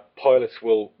that pilots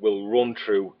will run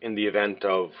through in the event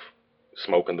of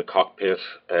smoke in the cockpit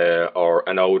or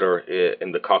an odor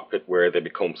in the cockpit where they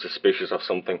become suspicious of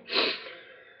something.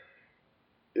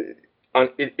 And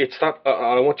it's that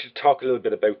I want you to talk a little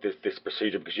bit about this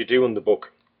procedure, because you do in the book.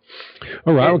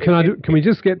 All right. Well, can we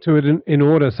just get to it in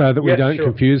order so that we don't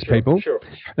confuse people? Sure.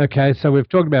 Okay. So we've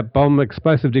talked about bomb,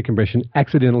 explosive decompression,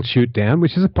 accidental shoot down,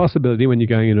 which is a possibility when you're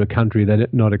going into a country that are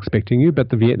not expecting you, but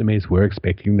the Vietnamese were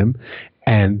expecting them,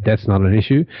 and that's not an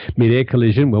issue. Mid-air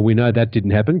collision, well, we know that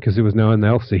didn't happen because there was no one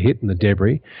else to hit in the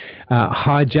debris.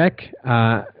 Hijack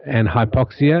and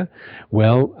hypoxia,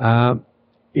 well,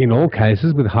 in all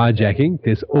cases with hijacking,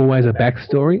 there's always a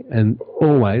backstory, and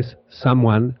always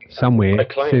someone somewhere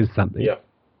says something. Yeah.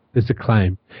 There's a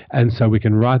claim. And so we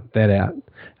can write that out.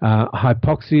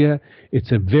 Hypoxia,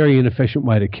 it's a very inefficient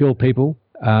way to kill people.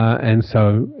 And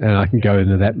I can go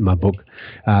into that in my book.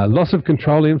 Loss of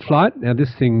control in flight. Now,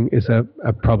 this thing is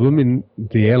a problem in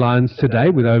the airlines today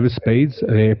with overspeeds,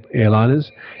 airliners,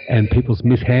 and people's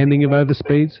mishandling of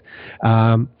overspeeds.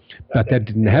 But that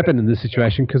didn't happen in this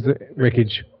situation because the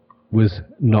wreckage was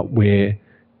not where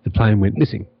the plane went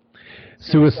missing.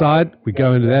 Suicide, we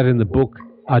go into that in the book.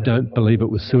 I don't believe it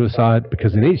was suicide,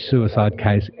 because in each suicide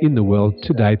case in the world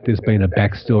to date, there's been a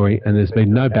backstory, and there's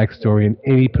been no backstory in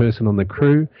any person on the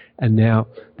crew, and now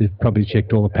they've probably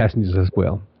checked all the passengers as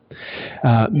well.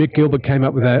 Mick Gilbert came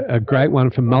up with a great one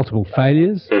for multiple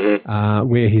failures,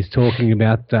 where he's talking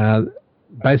about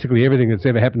basically everything that's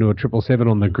ever happened to a 777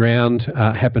 on the ground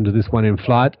happened to this one in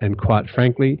flight. And quite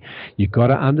frankly, you've got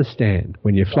to understand,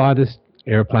 when you fly this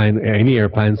airplane, any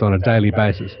airplanes on a daily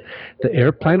basis, the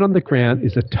airplane on the ground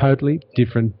is a totally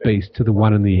different beast to the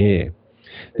one in the air.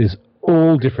 There's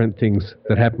all different things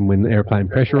that happen when the airplane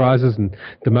pressurizes, and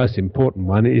the most important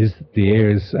one is the air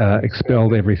is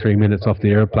expelled every 3 minutes off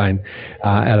the airplane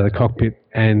out of the cockpit.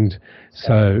 And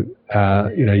so,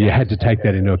 you had to take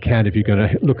that into account if you're going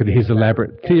to look at his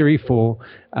elaborate theory for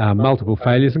multiple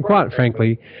failures. And quite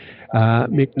frankly,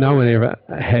 Mick, no one ever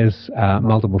has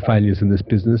multiple failures in this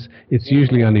business. It's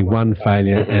usually only one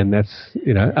failure, and that's,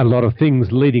 a lot of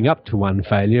things leading up to one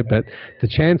failure, but the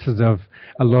chances of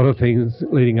a lot of things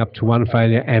leading up to one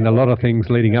failure and a lot of things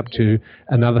leading up to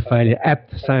another failure at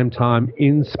the same time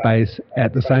in space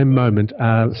at the same moment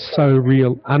are so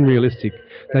unrealistic.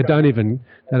 They don't even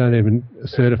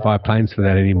certify planes for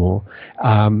that anymore,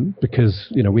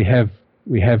 because we have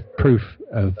proof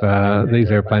of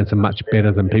these airplanes are much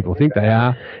better than people think they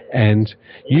are, and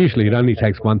usually it only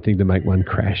takes one thing to make one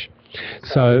crash.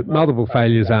 So multiple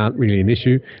failures aren't really an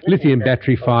issue. Lithium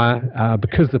battery fire,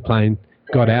 because the plane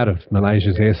got out of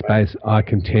Malaysia's airspace, I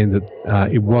contend that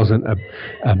it wasn't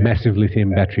a massive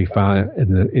lithium battery fire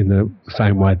in the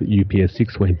same way that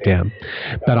UPS-6 went down.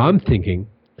 But I'm thinking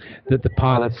that the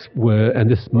pilots were, and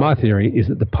this my theory is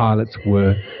that the pilots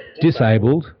were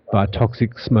disabled by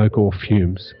toxic smoke or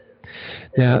fumes.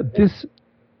 Now, this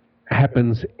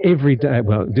happens every day.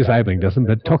 Well, disabling doesn't,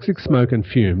 but toxic smoke and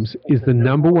fumes is the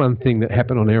number one thing that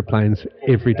happen on airplanes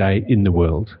every day in the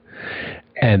world.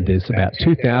 And there's about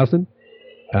 2,000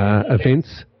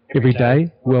 events every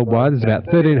day worldwide. There's about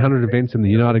 1,300 events in the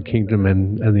United Kingdom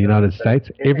and the United States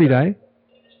every day,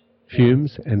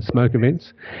 fumes and smoke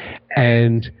events.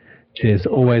 And there's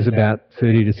always about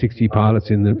 30 to 60 pilots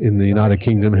in the United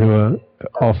Kingdom who are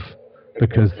off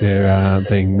because they're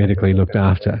being medically looked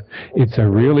after. It's a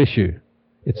real issue.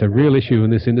 It's a real issue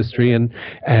in this industry,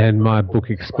 and my book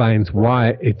explains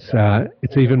why it's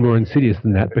even more insidious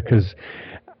than that, because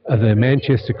the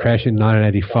Manchester crash in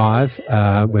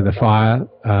 1985, with a fire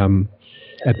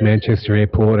at Manchester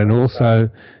Airport, and also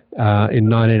in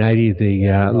 1980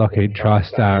 the Lockheed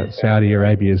TriStar at Saudi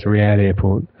Arabia's Riyadh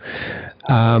Airport.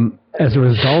 As a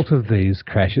result of these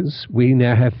crashes, we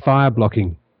now have fire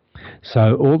blocking.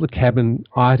 So all the cabin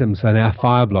items are now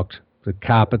fire blocked. The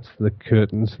carpets, the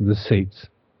curtains, the seats.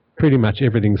 Pretty much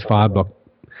everything's fire blocked.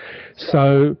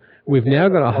 So we've now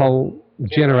got a whole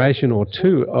generation or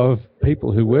two of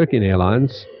people who work in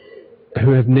airlines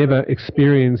who have never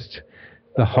experienced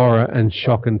the horror and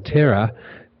shock and terror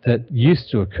that used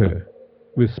to occur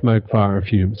with smoke, fire and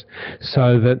fumes.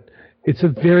 So that it's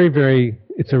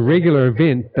it's a regular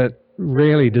event, but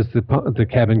rarely does the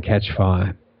cabin catch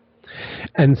fire.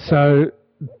 And so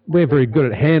we're very good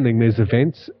at handling these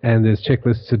events, and there's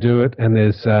checklists to do it, and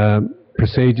there's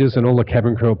procedures, and all the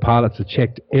cabin crew pilots are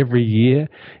checked every year,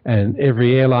 and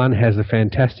every airline has a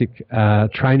fantastic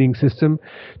training system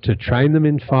to train them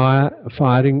in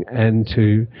firefighting and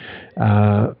to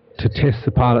test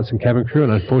the pilots and cabin crew.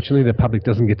 And unfortunately the public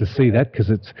doesn't get to see that,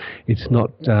 because it's not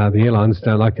the airlines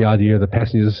don't like the idea of the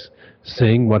passengers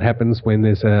seeing what happens when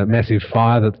there's a massive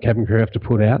fire that the cabin crew have to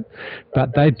put out.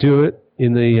 But they do it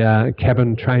in the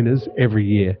cabin trainers every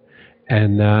year,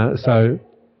 and so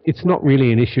it's not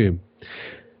really an issue.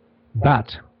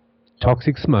 But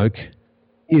toxic smoke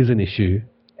is an issue,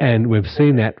 and we've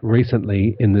seen that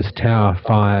recently in this tower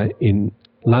fire in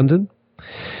London.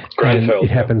 Grenfell, and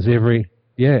it happens every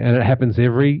 2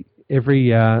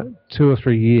 or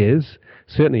 3 years.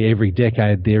 Certainly every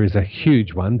decade there is a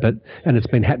huge one, and it's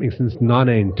been happening since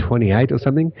 1928 or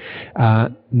something.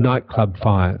 Nightclub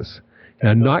fires.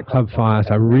 Nightclub fires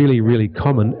are really, really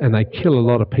common, and they kill a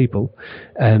lot of people.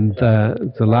 And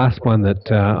the last one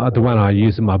the one I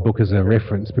use in my book as a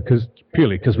reference,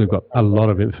 purely because we've got a lot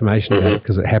of information about it,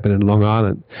 because it happened in Long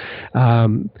Island,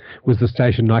 was the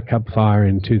Station nightclub fire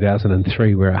in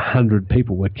 2003, where 100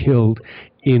 people were killed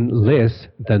in less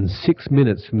than 6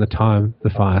 minutes from the time the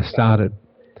fire started.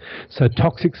 So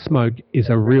toxic smoke is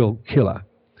a real killer,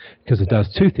 because it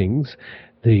does two things.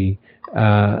 The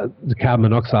carbon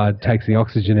monoxide takes the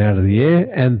oxygen out of the air,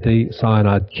 and the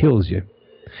cyanide kills you.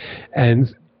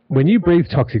 And when you breathe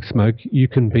toxic smoke, you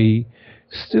can be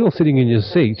still sitting in your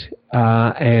seat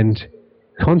and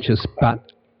conscious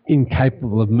but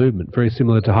incapable of movement, very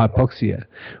similar to hypoxia,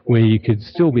 where you could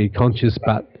still be conscious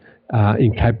but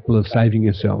incapable of saving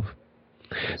yourself.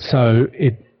 So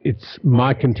it's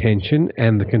my contention,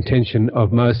 and the contention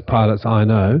of most pilots I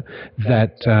know,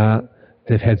 that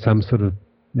they've had some sort of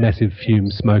massive fume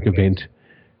smoke event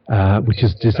which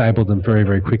has disabled them very,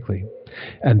 very quickly.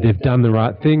 And they've done the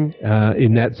right thing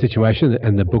in that situation,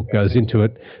 and the book goes into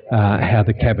it, how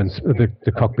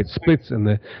the cockpit splits, and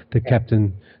the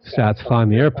captain starts flying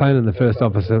the airplane, and the first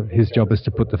officer, his job is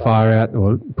to put the fire out,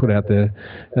 or put out the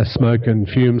smoke and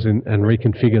fumes, and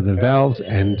reconfigure the valves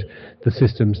and the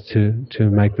systems to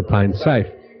make the plane safe.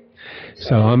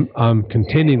 So I'm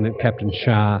contending that Captain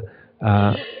Shah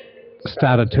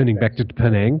started turning back to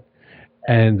Penang,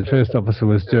 and the first officer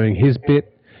was doing his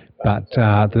bit, but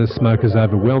the smoke has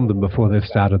overwhelmed them before they've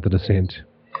started the descent.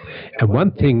 And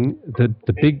one thing, the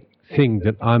big thing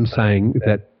that I'm saying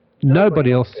that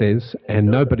nobody else says and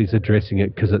nobody's addressing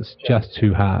it because it's just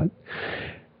too hard.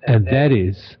 And that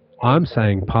is, I'm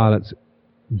saying pilots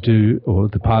do, or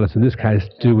the pilots in this case,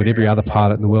 do what every other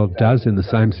pilot in the world does in the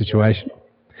same situation.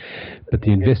 But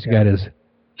the investigators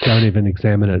don't even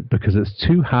examine it because it's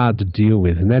too hard to deal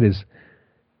with. And that is,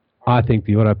 I think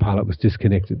the autopilot was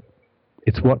disconnected.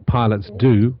 It's what pilots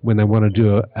do when they want to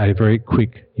do a very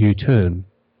quick U-turn.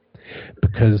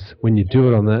 Because when you do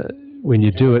it on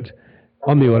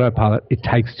the autopilot, it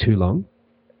takes too long.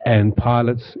 And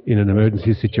pilots in an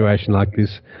emergency situation like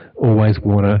this always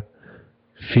want to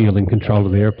feel in control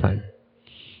of the airplane.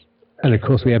 And of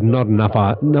course, we have not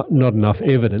enough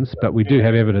evidence, but we do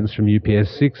have evidence from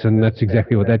UPS 6, and that's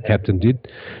exactly what that captain did.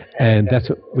 And that's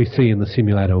what we see in the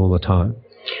simulator all the time.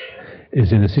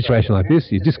 Is in a situation like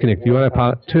this, you disconnect the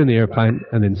autopilot, turn the airplane,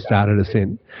 and then start a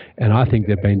descent. And I think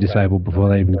they've been disabled before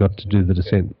they even got to do the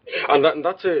descent. And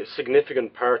that's a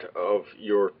significant part of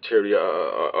your theory.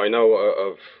 I know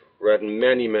I've read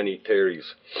many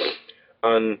theories.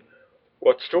 And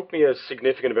what struck me as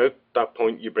significant about that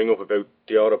point you bring up about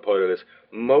the autopilot is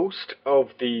most of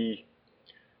the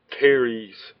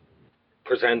theories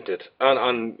presented,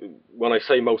 and when I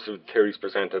say most of the theories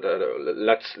presented,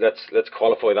 let's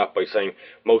qualify that by saying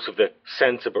most of the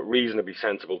reasonably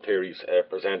sensible theories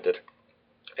presented.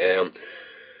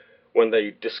 When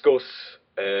they discuss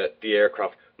the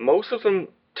aircraft, most of them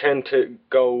tend to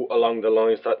go along the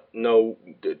lines that no,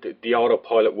 the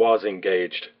autopilot was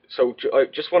engaged. So I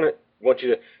just want you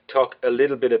to talk a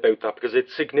little bit about that, because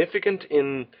it's significant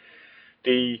in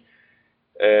the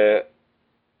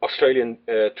Australian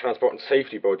Transport and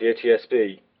Safety Board, the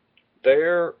ATSB.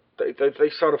 They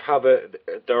sort of have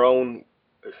their own,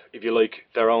 if you like,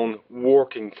 their own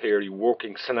working theory,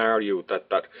 working scenario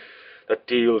that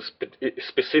deals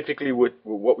specifically with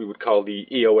what we would call the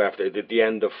EOF, the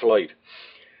end of flight.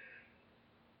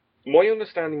 My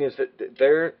understanding is that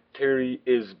their theory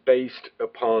is based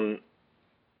upon,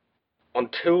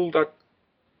 until that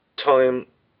time,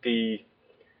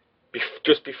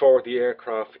 just before the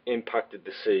aircraft impacted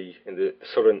the sea in the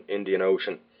southern Indian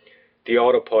Ocean, the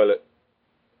autopilot,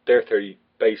 their theory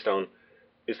based on,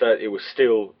 is that it was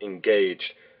still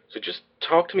engaged. So just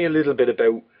talk to me a little bit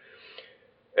about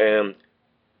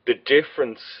the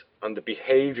difference and the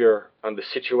behaviour and the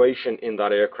situation in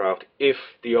that aircraft if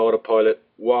the autopilot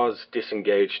was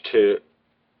disengaged to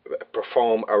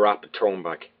perform a rapid turn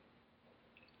back.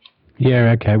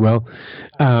 Yeah, okay, well,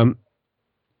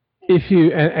 if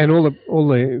you, and all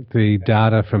the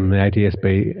data from the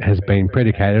ATSB has been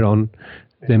predicated on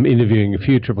them interviewing a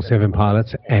few 777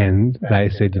 pilots, and they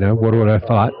said, what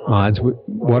auto-flight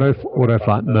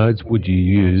modes would you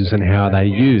use and how are they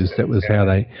used? That was how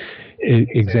they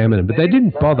examined them. But they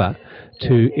didn't bother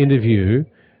to interview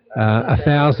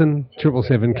 1,000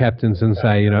 777 captains and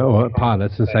say, or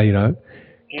pilots and say,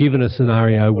 given a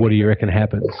scenario, what do you reckon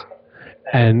happens?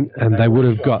 And they would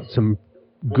have got some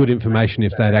good information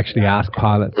if they'd actually asked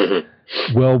pilots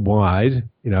worldwide,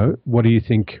 what do you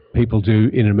think people do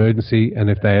in an emergency? And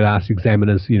if they had asked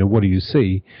examiners, what do you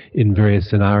see in various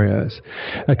scenarios?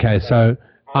 Okay, so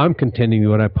I'm contending the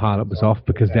autopilot was off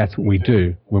because that's what we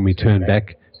do when we turn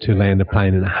back to land a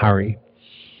plane in a hurry.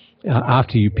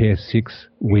 After UPS 6,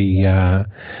 we,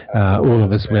 all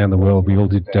of us around the world, we all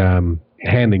did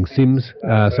handling sims.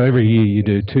 So every year you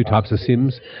do two types of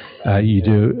sims. You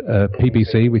do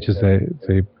PPC, which is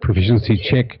the proficiency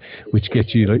check, which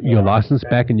gets you your license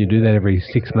back, and you do that every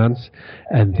 6 months.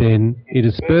 And then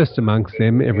interspersed amongst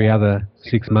them, every other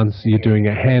 6 months, you're doing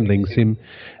a handling sim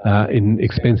in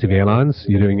expensive airlines.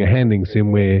 You're doing a handling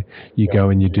sim where you go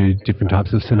and you do different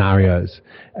types of scenarios.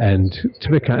 And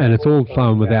it's all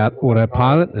flown without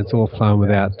autopilot. It's all flown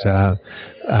without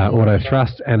auto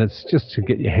thrust, and it's just to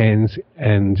get your hands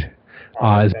and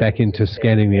eyes back into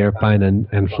scanning the airplane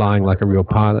and flying like a real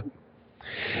pilot.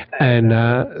 And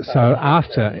so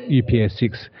after UPS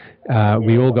 6,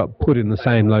 we all got put in the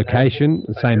same location,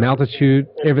 the same altitude,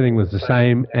 everything was the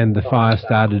same, and the fire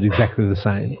started exactly the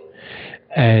same.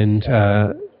 And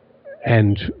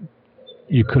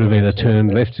you could have either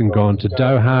turned left and gone to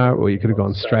Doha, or you could have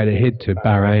gone straight ahead to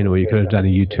Bahrain, or you could have done a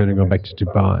U-turn and gone back to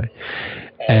Dubai.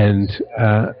 And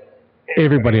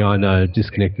everybody I know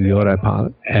disconnected the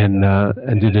autopilot and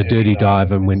did a dirty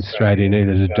dive and went straight in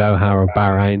either to Doha or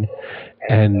Bahrain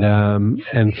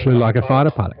and flew like a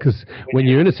fighter pilot. Because when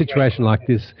you're in a situation like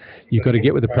this, you've got to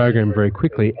get with the program very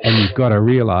quickly, and you've got to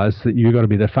realise that you've got to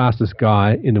be the fastest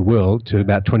guy in the world to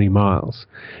about 20 miles,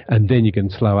 and then you can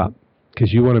slow up.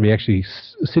 Because you want to be actually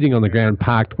sitting on the ground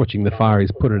parked watching the fireys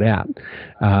put it out,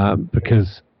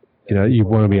 because you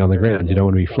want to be on the ground, you don't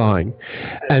want to be flying.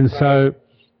 And so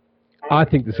I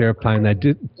think this airplane, they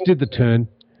did the turn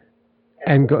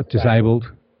and got disabled,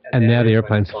 and now the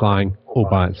airplane's flying all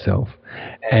by itself.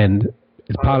 And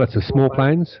the pilots of small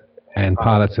planes and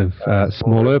pilots of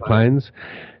smaller planes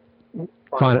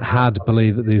find it hard to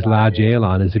believe that these large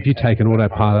airliners, if you take an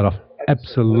autopilot off,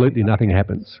 absolutely nothing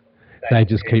happens. They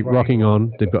just keep rocking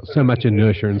on. They've got so much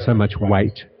inertia and so much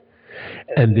weight,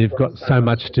 and they've got so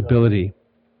much stability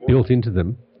built into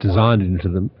them, designed into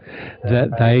them,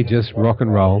 that they just rock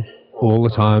and roll all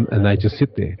the time, and they just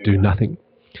sit there, do nothing.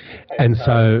 And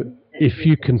so if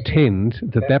you contend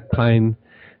that that plane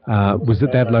was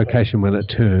at that location when it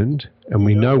turned, and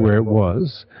we know where it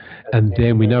was, and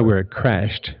then we know where it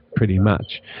crashed, pretty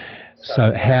much.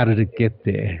 So how did it get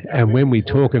there? And when we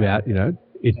talk about,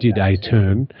 it did a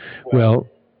turn, well,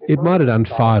 it might have done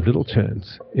 5 little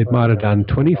turns. It might have done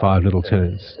 25 little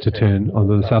turns to turn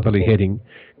onto the southerly heading,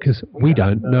 because we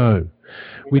don't know.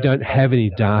 We don't have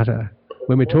any data.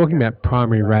 When we're talking about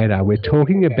primary radar, we're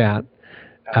talking about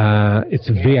it's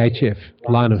a VHF,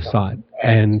 line of sight.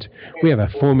 And we have a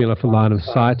formula for line of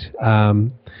sight,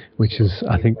 which is,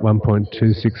 I think,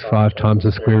 1.265 times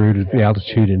the square root of the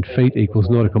altitude in feet equals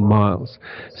nautical miles.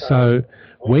 So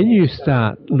when you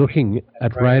start looking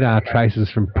at radar traces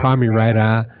from primary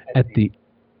radar at the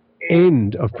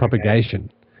end of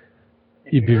propagation,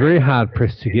 you'd be very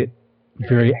hard-pressed to get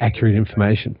very accurate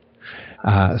information.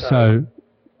 So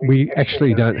we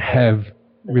actually don't have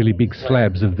really big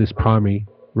slabs of this primary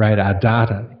radar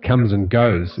data. It comes and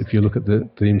goes if you look at the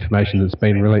information that's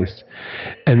been released.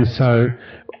 And so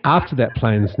after that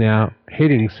plane's now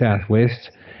heading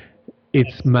southwest,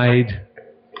 it's made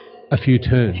a few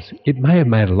turns. It may have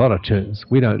made a lot of turns.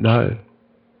 We don't know.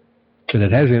 But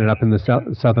it has ended up in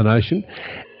the Southern Ocean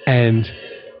and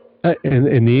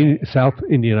in the South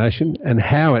Indian Ocean, and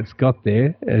how it's got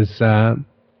there is...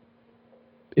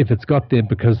 if it's got there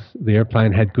because the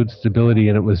airplane had good stability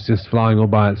and it was just flying all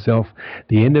by itself,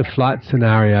 the end-of-flight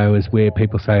scenario is where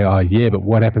people say, oh, yeah, but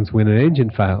what happens when an engine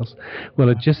fails? Well,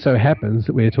 it just so happens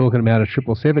that we're talking about a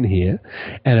 777 here,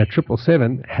 and a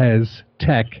 777 has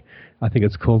TAC, I think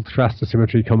it's called thrust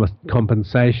asymmetry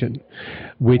compensation,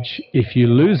 which if you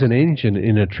lose an engine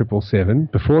in a 777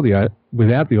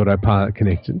 without the autopilot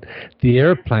connected, the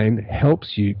airplane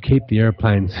helps you keep the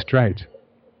airplane straight.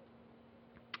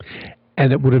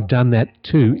 And it would have done that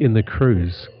too in the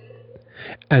cruise.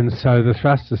 And so the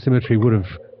thrust asymmetry would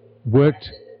have worked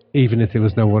even if there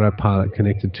was no autopilot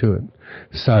connected to it.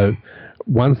 So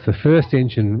once the first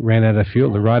engine ran out of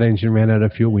fuel, the right engine ran out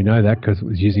of fuel, we know that because it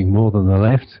was using more than the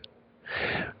left,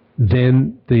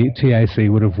 then the TAC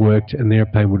would have worked and the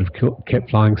airplane would have kept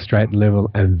flying straight and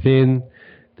level, and then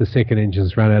the second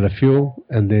engine's run out of fuel,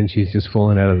 and then she's just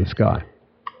fallen out of the sky.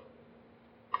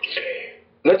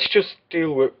 Let's just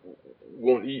deal with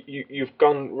one. You've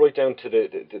gone right down to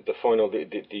the final, the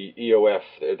EOF,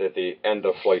 the end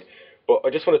of flight. But I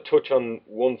just want to touch on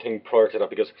one thing prior to that,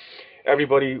 because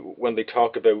everybody, when they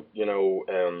talk about,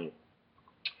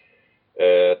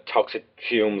 toxic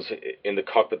fumes in the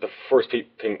cockpit, the first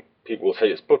thing people will say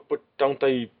is, but don't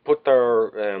they put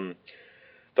their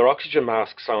oxygen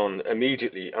masks on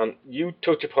immediately? And you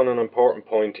touch upon an important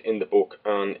point in the book,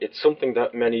 and it's something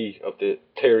that many of the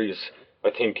theories,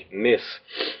 I think, miss.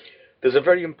 There's a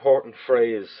very important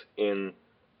phrase in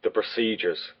the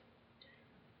procedures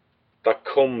that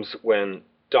comes when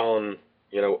don,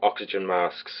 oxygen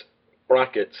masks,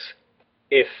 brackets,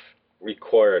 if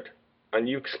required. And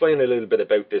you explain a little bit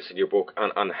about this in your book,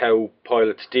 and how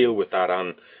pilots deal with that,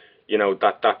 and,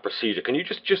 that procedure. Can you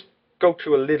just go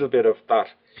through a little bit of that?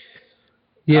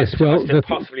 Yes, well...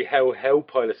 possibly how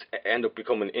pilots end up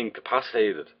becoming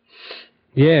incapacitated.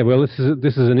 Yeah, well, this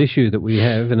is an issue that we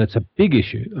have, and it's a big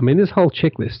issue. I mean, this whole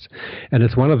checklist, and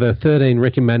it's one of the 13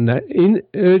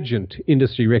 urgent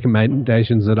industry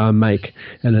recommendations that I make,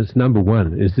 and it's number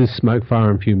 1, is this smoke, fire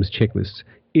and fumes checklist.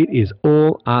 It is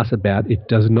all arse about. It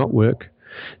does not work.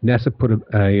 NASA put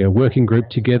a working group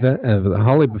together, a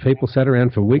whole heap of people sat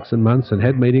around for weeks and months and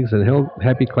had meetings and held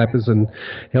happy clappers and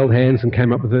held hands and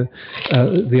came up with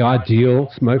the ideal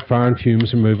smoke, fire and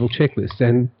fumes removal checklist.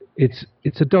 And it's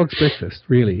a dog's breakfast,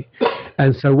 really.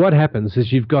 And so what happens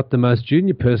is you've got the most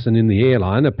junior person in the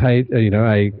airline, a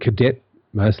cadet,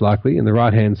 most likely, in the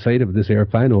right-hand seat of this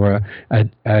airplane, or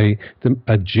a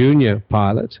junior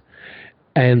pilot,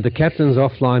 and the captain's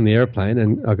off flying the airplane.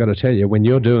 And I've got to tell you, when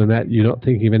you're doing that, you're not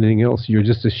thinking of anything else. You're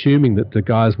just assuming that the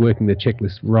guy's working the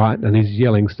checklist right, and he's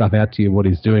yelling stuff out to you what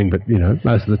he's doing. But,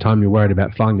 most of the time you're worried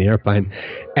about flying the airplane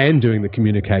and doing the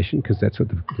communication, because that's what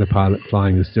the pilot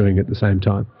flying is doing at the same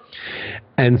time.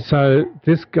 And so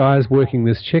this guy's working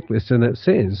this checklist, and it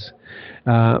says,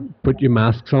 put your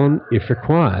masks on if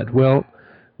required. Well,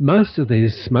 most of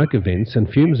these smoke events and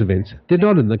fumes events, they're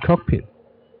not in the cockpit.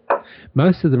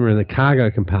 Most of them are in the cargo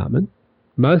compartment.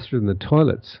 Most are in the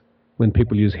toilets when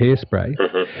people use hairspray.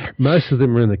 Most of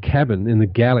them are in the cabin, in the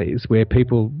galleys, where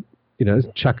people,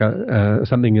 chuck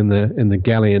something in the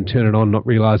galley and turn it on, not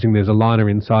realising there's a liner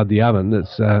inside the oven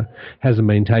that hasn't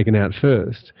been taken out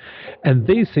first. And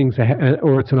these things,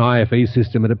 or it's an IFE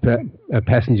system at a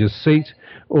passenger's seat,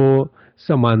 or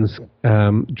someone's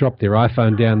dropped their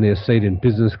iPhone down their seat in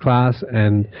business class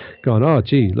and gone, oh,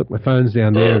 gee, look, my phone's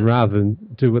down there, and rather than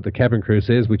do what the cabin crew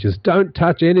says, which is don't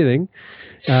touch anything,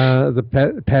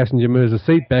 the passenger moves the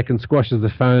seat back and squashes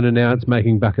the phone, and now it's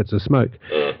making buckets of smoke.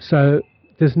 So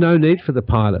there's no need for the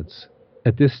pilots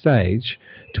at this stage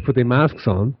to put their masks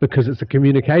on because it's a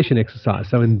communication exercise.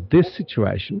 So in this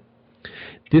situation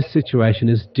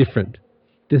is different.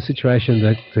 This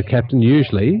situation, the captain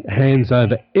usually hands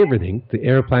over everything, the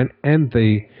aeroplane and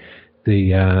the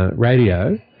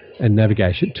radio and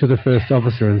navigation, to the first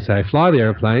officer and say, fly the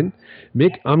aeroplane.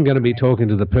 Mick, I'm going to be talking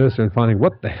to the purser and finding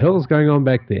what the hell's going on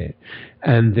back there.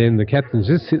 And then the captain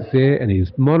just sits there and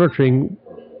he's monitoring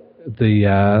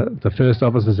the first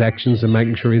officer's actions and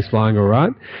making sure he's flying all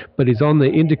right. But he's on the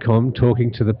intercom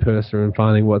talking to the purser and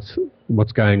finding what's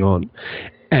going on.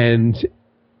 And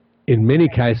in many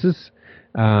cases,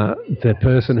 the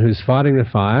person who's fighting the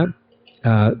fire,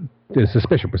 there's a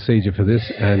special procedure for this,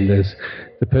 and there's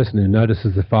the person who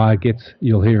notices the fire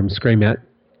you'll hear him scream out,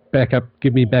 back up,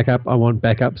 give me backup, I want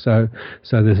backup. So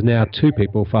there's now two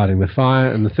people fighting the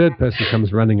fire, and the third person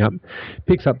comes running up,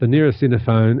 picks up the nearest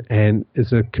interphone, and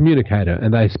is a communicator,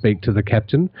 and they speak to the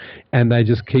captain, and they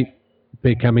just keep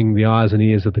becoming the eyes and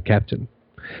ears of the captain.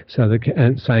 So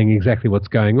they're saying exactly what's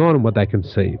going on and what they can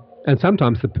see. And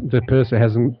sometimes the purser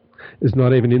is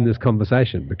not even in this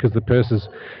conversation because the purser's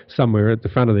somewhere at the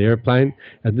front of the airplane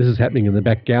and this is happening in the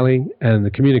back galley and the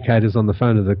communicator's on the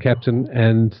phone to the captain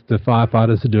and the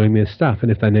firefighters are doing their stuff. And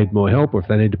if they need more help or if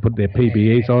they need to put their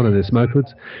PBEs on and their smoke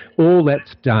hoods, all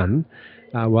that's done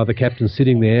while the captain's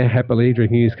sitting there happily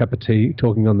drinking his cup of tea,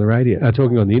 talking on the radio,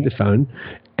 talking on the interphone,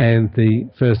 and the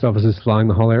first officer's flying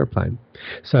the whole airplane.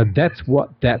 So that's what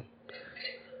that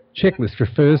checklist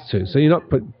refers to. So you don't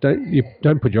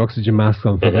put your oxygen mask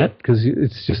on for that because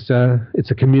it's just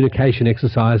it's a communication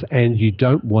exercise, and you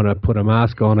don't want to put a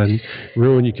mask on and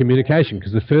ruin your communication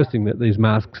because the first thing that these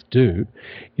masks do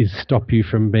is stop you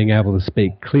from being able to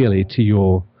speak clearly to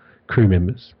your crew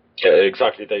members. Yeah,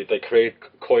 exactly. They create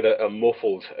quite a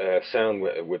muffled sound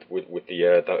with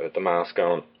the mask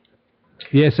on.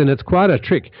 Yes, and it's quite a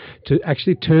trick to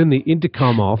actually turn the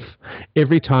intercom off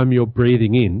every time you're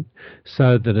breathing in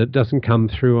so that it doesn't come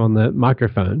through on the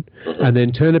microphone, and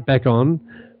then turn it back on,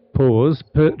 pause,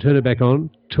 turn it back on,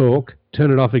 talk,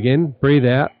 turn it off again, breathe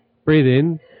out, breathe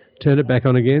in, turn it back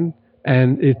on again,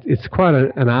 and it's quite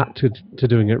an art to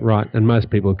doing it right, and most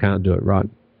people can't do it right.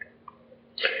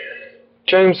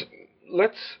 James,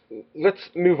 let's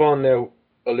move on now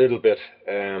a little bit.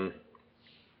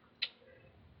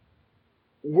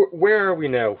 Where are we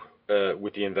now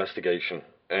with the investigation?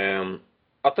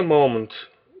 At the moment,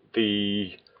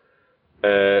 the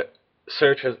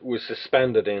search was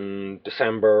suspended in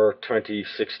December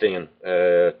 2016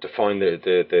 to find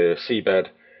the seabed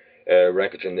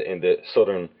wreckage in the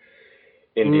southern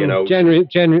Indian Ocean.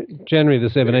 January the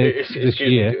 17th this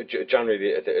year.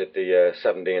 January the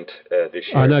 17th this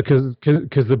year. I know,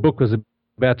 because the book was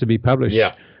about to be published.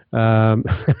 Yeah.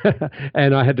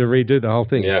 And I had to redo the whole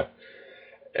thing. Yeah.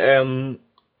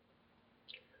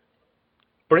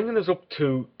 Bringing us up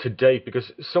to date,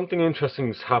 because something interesting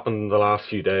has happened in the last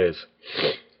few days.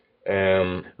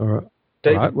 All right.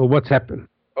 Well, what's happened?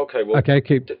 Okay. Well. Okay.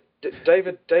 Keep.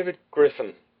 David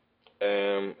Griffin,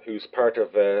 who's part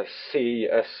of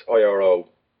CSIRO,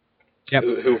 yep,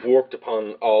 who've worked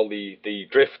upon all the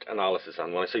drift analysis,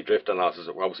 and when I say drift analysis,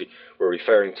 obviously we're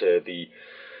referring to the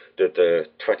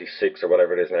 26 or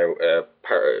whatever it is now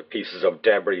pieces of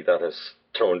debris that has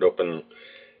turned up and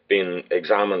been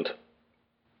examined.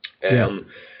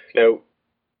 Now,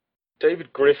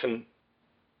 David Griffin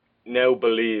now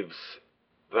believes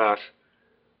that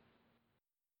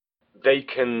they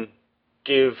can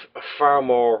give a far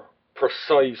more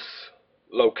precise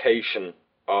location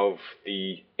of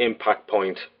the impact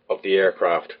point of the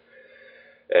aircraft.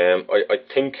 I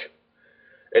think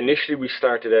initially we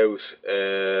started out,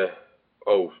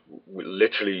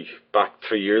 literally back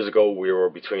 3 years ago, we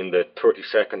were between the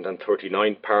 32nd and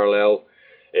 39th parallel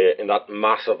in that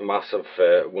massive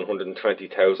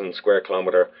 120,000 square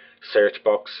kilometre search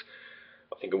box.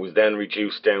 I think it was then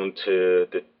reduced down to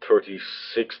the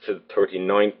 36th to the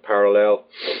 39th parallel.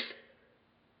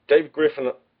 David Griffin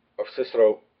of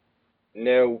CSIRO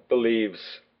now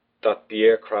believes that the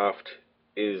aircraft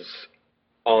is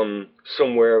on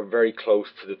somewhere very close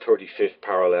to the 35th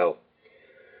parallel.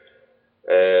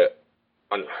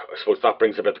 And I suppose that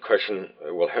brings about the question,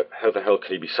 well, how the hell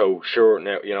can he be so sure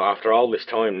now? After all this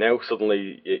time, now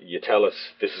suddenly you tell us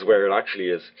this is where it actually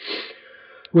is.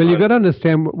 Well, you've got to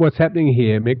understand what's happening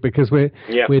here, Mick, because we're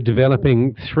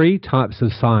developing 3 types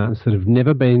of science that have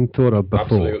never been thought of before.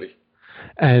 Absolutely.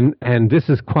 And this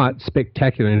is quite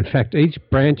spectacular. In fact, each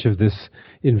branch of this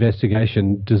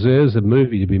investigation deserves a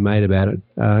movie to be made about it,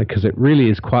 because it really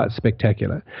is quite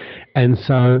spectacular. And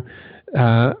so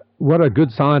what a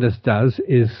good scientist does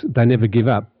is they never give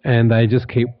up, and they just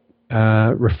keep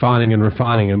refining and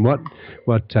refining. And what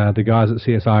the guys at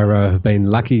CSIRO have been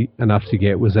lucky enough to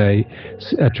get was a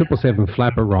 777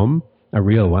 flapper ROM, a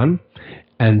real one,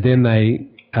 and then they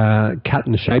cut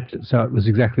and shaped it so it was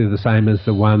exactly the same as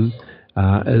the one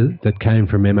that came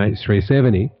from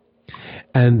MH370.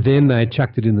 And then they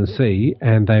chucked it in the sea,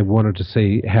 and they wanted to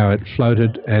see how it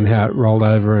floated and how it rolled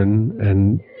over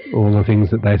and all the things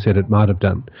that they said it might have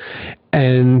done.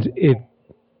 And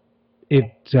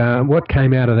what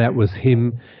came out of that was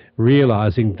him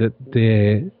realising that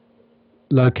their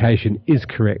location is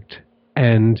correct.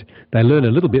 And they learned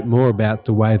a little bit more about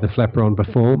the way the flaperon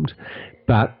performed,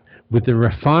 but with the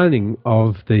refining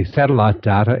of the satellite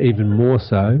data even more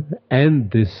so,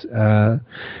 and this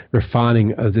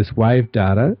refining of this wave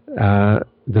data,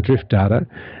 the drift data,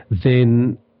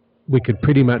 then we could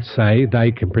pretty much say,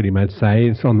 they can pretty much say,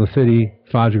 it's on the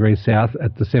 35 degrees south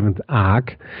at the 7th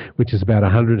arc, which is about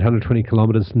 120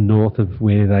 kilometres north of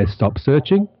where they stopped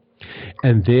searching.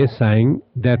 And they're saying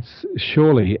that's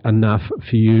surely enough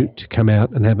for you to come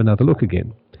out and have another look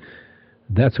again.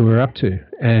 That's what we're up to.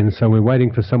 And so we're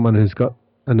waiting for someone who's got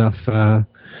enough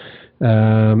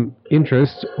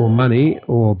interest or money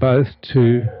or both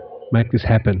to make this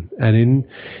happen. And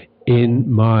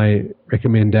in my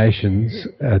recommendations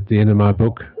at the end of my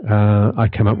book, I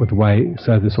come up with a way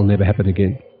so this will never happen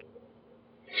again.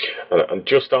 And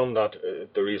just on that,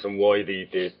 the reason why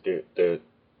the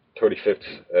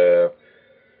 35th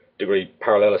degree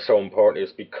parallel is so important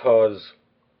is because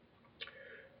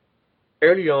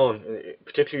early on,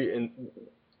 particularly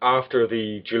after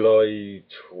the July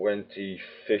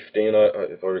 2015,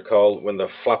 if I recall, when the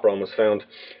flaperon was found,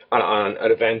 and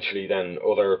eventually then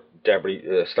other debris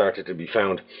started to be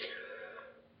found,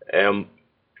 there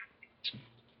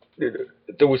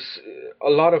was a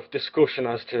lot of discussion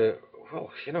as to,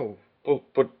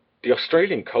 but the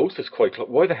Australian coast is quite close.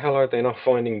 Why the hell are they not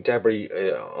finding debris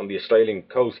on the Australian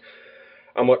coast?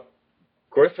 And what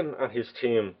Griffin and his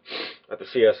team at the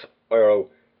CSIRO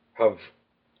have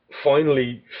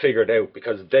finally figured out,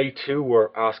 because they too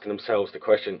were asking themselves the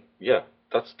question,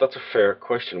 that's a fair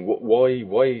question.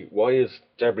 Why is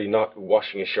debris not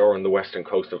washing ashore on the western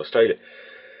coast of Australia?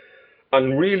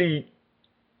 And really,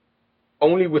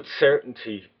 only with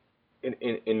certainty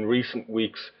in recent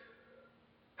weeks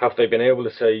have they been able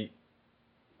to say,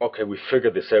 okay, we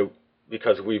figured this out,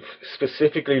 because we've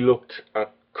specifically looked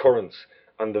at currents,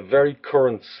 and the very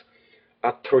currents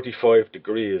at 35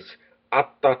 degrees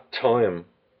at that time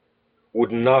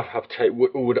would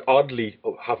oddly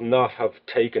have not have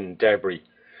taken debris,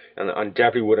 and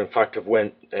debris would in fact have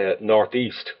went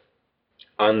northeast.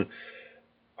 And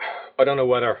I don't know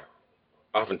whether,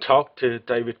 I haven't talked to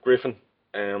David Griffin,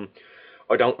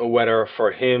 I don't know whether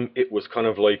for him it was kind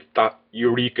of like that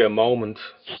eureka moment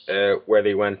where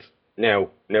they went, now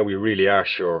we really are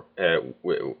sure,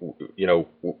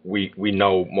 we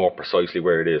know more precisely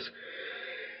where it is.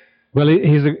 Well,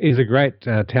 he's a great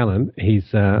talent.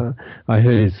 I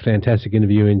heard his fantastic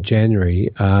interview in January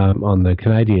on the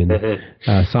Canadian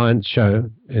science show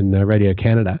in Radio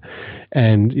Canada,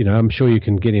 and I'm sure you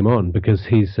can get him on because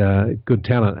he's good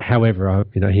talent. However,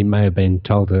 he may have been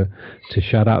told to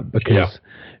shut up because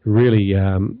really,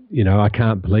 I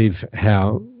can't believe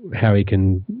how he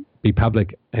can be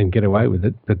public and get away with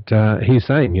it. But he's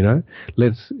saying,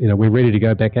 we're ready to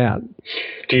go back out.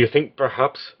 Do you think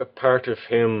perhaps a part of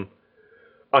him?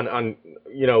 And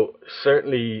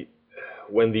certainly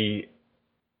when the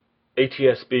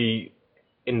ATSB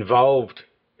involved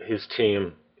his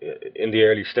team in the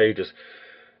early stages,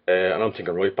 and I'm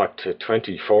thinking right back to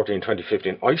 2014,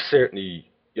 2015, I certainly,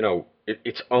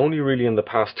 it's only really in the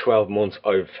past 12 months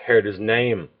I've heard his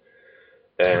name.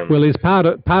 Well, he's part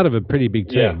of a pretty big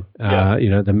team.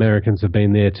 The Americans have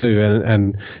been there too,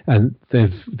 and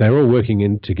they're all working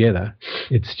in together.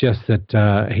 It's just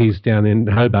that he's down in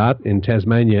Hobart in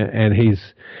Tasmania, and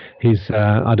he's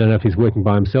I don't know if he's working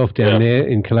by himself down there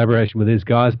in collaboration with these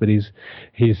guys, but he's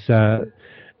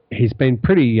been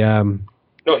pretty.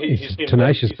 He's a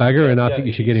tenacious bugger, and I think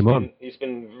you should get him on. He's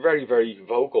been very, very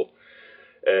vocal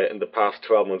in the past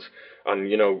 12 months.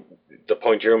 And, the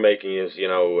point you're making is,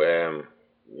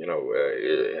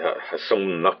 has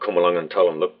someone not come along and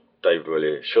told him, look, Dave, will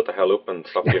you shut the hell up and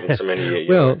stop giving so many...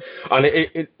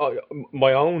 And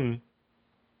my own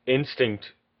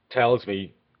instinct tells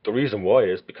me the reason why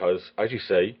is because, as you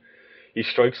say, he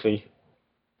strikes me,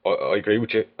 I agree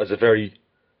with you, as a very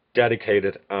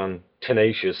dedicated and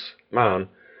tenacious man,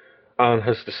 and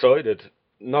has decided,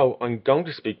 no, I'm going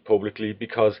to speak publicly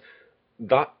because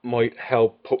that might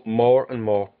help put more and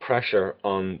more pressure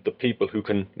on the people who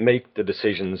can make the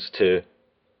decisions to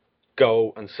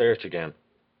go and search again.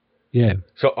 Yeah.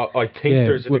 So I think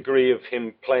there's a degree of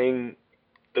him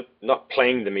not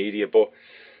playing the media, but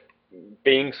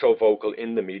being so vocal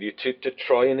in the media to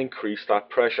try and increase that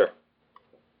pressure.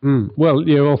 Well,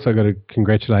 you also got to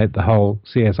congratulate the whole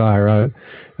CSIRO,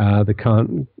 the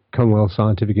Commonwealth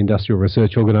Scientific Industrial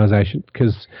Research Organisation,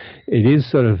 because it is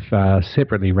sort of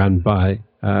separately run by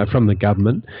from the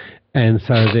government, and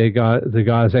so the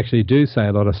guys actually do say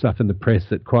a lot of stuff in the press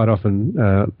that quite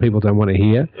often people don't want to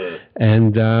hear,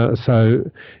 and so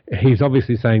he's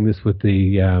obviously saying this with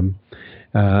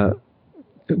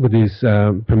his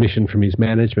permission from his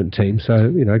management team.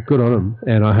 So, good on them,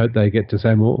 and I hope they get to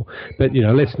say more. But,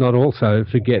 let's not also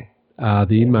forget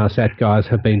the Inmarsat guys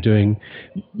have been doing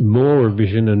more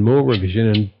revision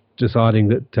and deciding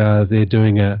that they're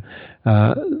doing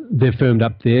they've firmed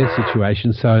up their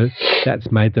situation. So that's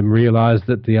made them realise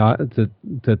that the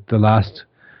last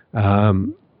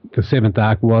the seventh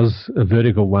arc was a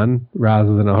vertical one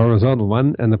rather than a horizontal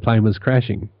one, and the plane was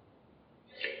crashing.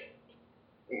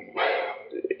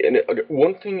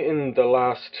 One thing in the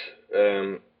last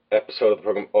episode of the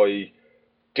program I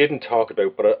didn't talk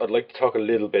about, but I'd like to talk a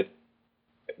little bit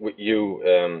with you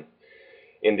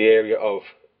in the area of,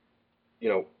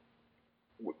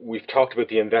 we've talked about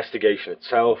the investigation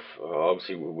itself.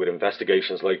 Obviously, with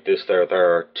investigations like this, there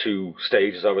are two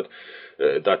stages of it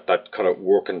that kind of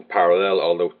work in parallel,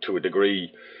 although to a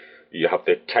degree. You have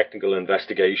the technical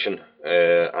investigation,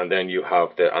 and then you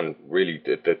have and really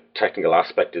the technical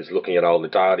aspect is looking at all the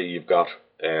data you've got.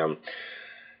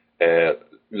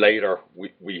 Later,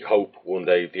 we hope one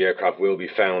day the aircraft will be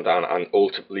found, and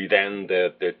ultimately then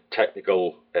the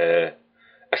technical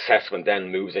assessment then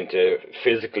moves into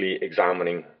physically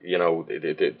examining,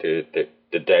 the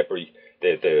debris,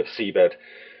 the seabed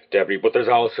debris. But there's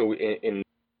also in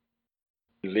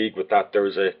league with that,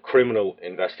 there's a criminal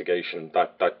investigation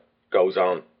that goes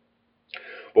on.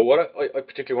 But what I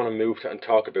particularly want to move to and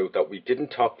talk about that we didn't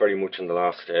talk very much in the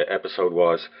last episode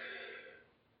was,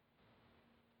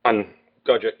 and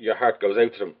God, your heart goes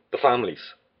out to them, the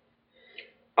families,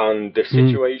 and the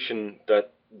situation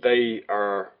that they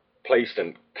are placed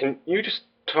in. Can you just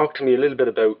talk to me a little bit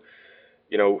about,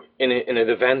 in an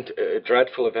event, a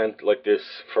dreadful event like this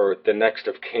for the next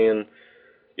of kin,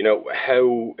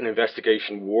 how an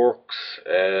investigation works,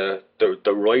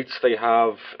 the rights they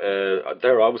have.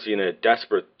 They're obviously in a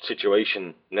desperate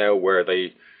situation now where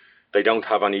they don't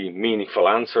have any meaningful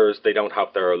answers. They don't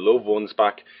have their loved ones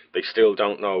back. They still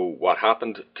don't know what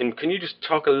happened. Can you just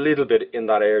talk a little bit in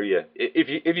that area, if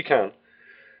you can?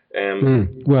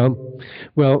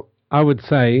 Well, I would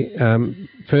say,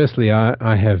 firstly,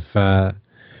 I have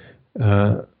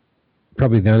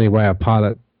probably the only way a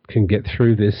pilot can get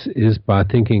through this is by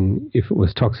thinking if it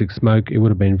was toxic smoke, it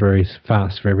would have been very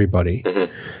fast for everybody.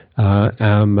 Our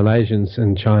Malaysians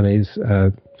and Chinese,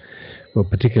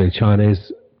 particularly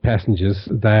Chinese passengers,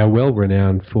 they are well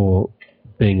renowned for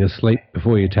being asleep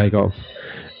before you take off.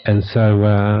 And so,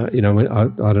 I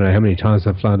don't know how many times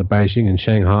I've flown to Beijing and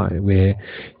Shanghai where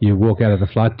you walk out of the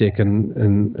flight deck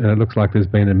and it looks like there's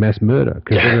been a mass murder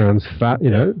because everyone's,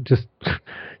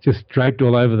 just dragged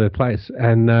all over the place.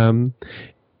 And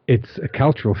it's a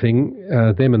cultural thing,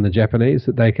 them and the Japanese,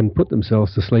 that they can put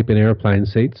themselves to sleep in aeroplane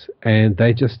seats and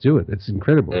they just do it. It's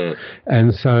incredible.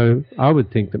 And so I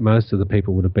would think that most of the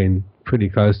people would have been pretty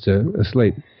close to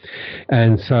asleep.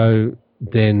 And so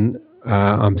then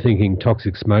I'm thinking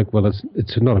toxic smoke, well,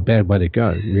 it's not a bad way to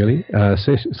go, really,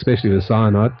 especially with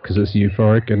cyanide because it's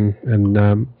euphoric and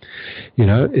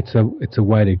it's a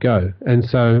way to go. And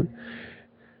so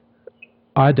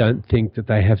I don't think that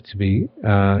they have to be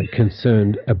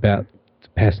concerned about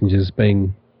passengers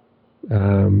being,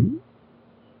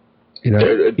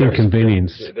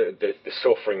 inconvenienced. The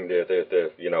suffering,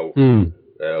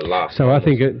 last. So I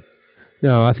think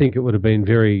it would have been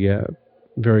very,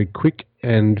 very quick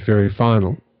and very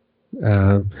final.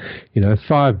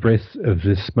 5 breaths of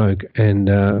this smoke, and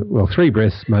 3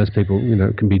 breaths, most people,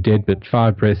 can be dead, but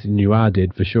 5 breaths and you are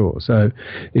dead for sure. So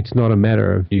it's not a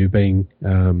matter of you being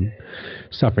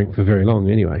suffering for very long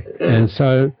anyway. And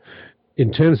so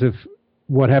in terms of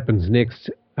what happens next,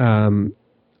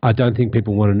 I don't think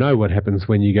people want to know what happens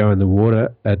when you go in the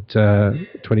water at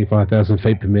 25,000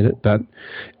 feet per minute. But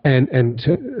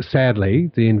sadly,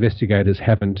 the investigators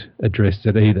haven't addressed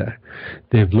it either.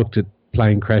 They've looked at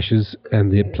plane crashes,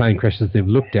 and the plane crashes they've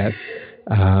looked at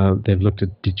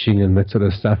ditching and that sort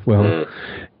of stuff. Well,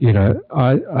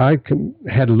 I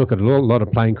had a look at a lot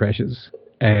of plane crashes,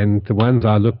 and the ones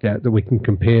I looked at that we can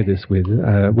compare this with,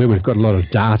 where we've got a lot of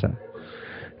data.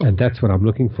 And that's what I'm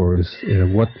looking for is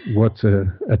what's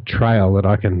a trail that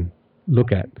I can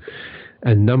look at.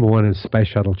 And number 1 is Space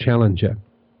Shuttle Challenger.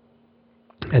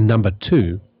 And number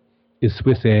 2 is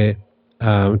Swissair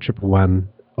 111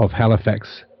 of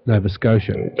Halifax, Nova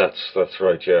Scotia. That's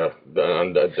right, yeah.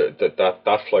 And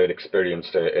that flight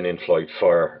experienced an in-flight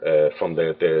fire from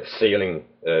the sealing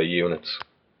units.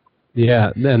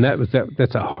 Yeah, and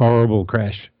that's a horrible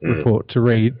crash report to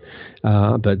read,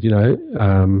 but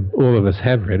all of us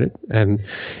have read it, and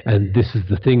this is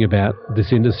the thing about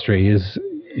this industry is,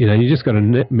 you just got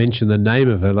to mention the name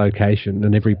of a location,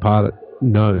 and every pilot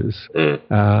knows.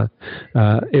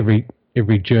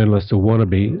 Every journalist or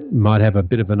wannabe might have a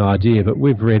bit of an idea, but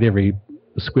we've read every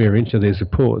square inch of these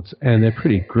reports, and they're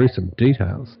pretty gruesome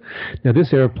details. Now,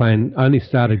 this aeroplane only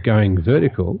started going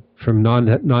vertical from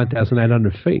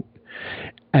 9,800 feet.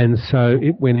 And so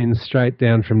it went in straight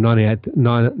down from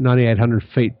 9,800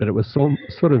 feet, but it was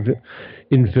sort of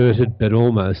inverted, but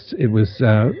almost. It was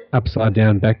upside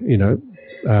down back,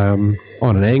 on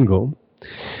an angle.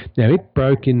 Now, it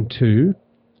broke into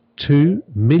 2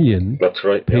 million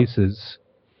pieces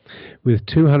with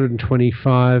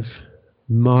 225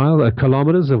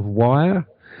 kilometres of wire,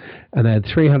 and they had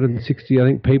 360, I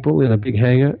think, people in a big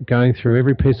hangar going through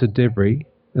every piece of debris,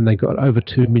 and they got over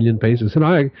 2 million pieces. And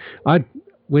I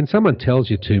when someone tells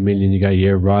you 2 million, you go,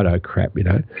 yeah, righto, crap,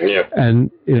 Yeah. And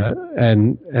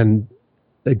and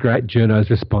the great journo's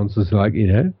response is like,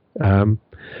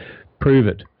 prove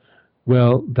it.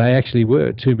 Well, they actually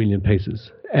were 2 million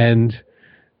pieces, and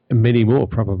many more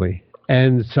probably.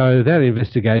 And so that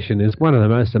investigation is one of the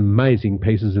most amazing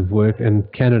pieces of work, and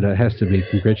Canada has to be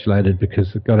congratulated,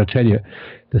 because I've got to tell you,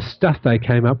 the stuff they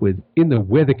came up with in the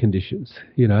weather conditions,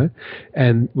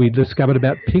 and we discovered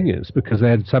about pingers, because they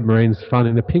had submarines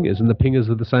finding the pingers, and the pingers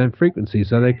were the same frequency,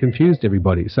 so they confused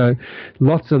everybody. So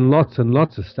lots and lots and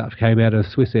lots of stuff came out of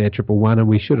Swissair 111, and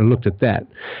we should have looked at that,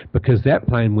 because that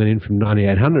plane went in from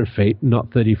 9,800 feet,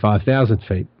 not 35,000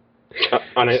 feet.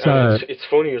 And it's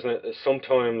funny, isn't it?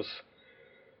 Sometimes,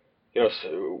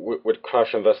 with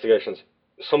crash investigations,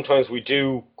 sometimes we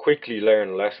do quickly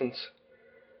learn lessons.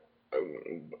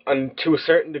 And to a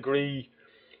certain degree,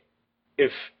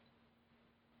 if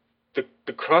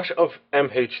the crash of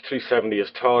MH370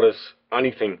 has taught us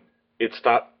anything, it's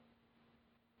that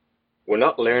we're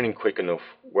not learning quick enough.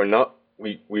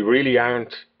 We really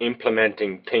aren't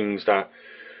implementing things that,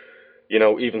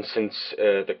 even since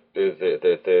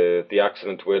the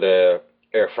accident with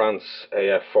Air France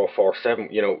AF447,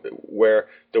 where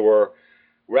there were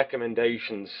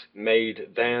recommendations made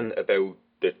then about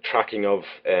the tracking of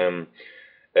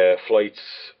flights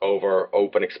over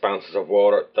open expanses of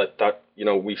water that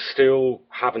we still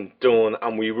haven't done,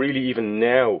 and we really, even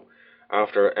now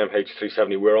after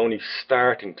MH370, we're only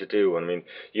starting to do. I mean,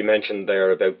 you mentioned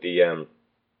there about the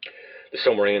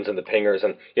submarines and the pingers,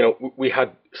 and we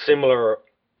had similar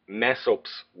mess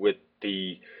ups with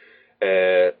the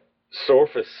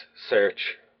surface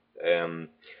search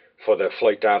for the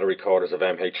flight data recorders of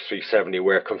MH370,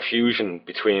 where confusion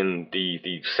between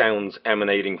the sounds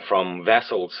emanating from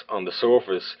vessels on the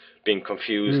surface being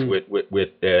confused with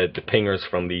the pingers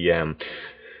from the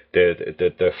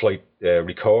flight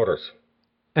recorders.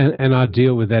 And I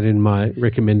deal with that in my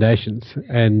recommendations.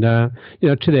 And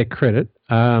to their credit,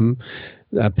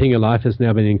 pinger life has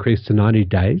now been increased to 90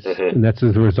 days, and that's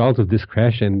as a result of this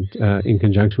crash, and in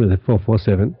conjunction with the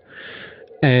 447.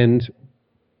 And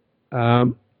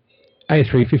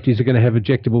A350s are going to have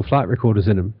ejectable flight recorders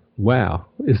in them. Wow,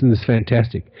 isn't this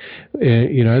fantastic?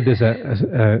 There's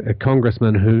a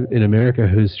congressman in America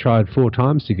who's tried 4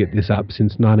 times to get this up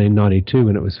since 1992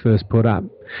 when it was first put up.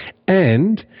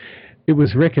 And it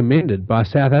was recommended by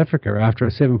South Africa after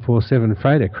a 747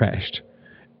 freighter crashed.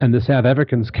 And the South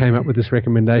Africans came up with this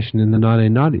recommendation in the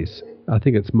 1990s. I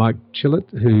think it's Mike Chillett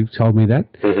who told me that.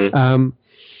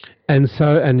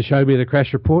 And showed me the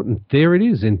crash report, and there it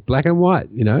is in black and white,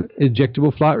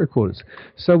 ejectable flight recorders.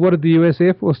 So what did the US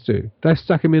Air Force do? They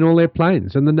stuck them in all their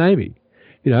planes, and the Navy,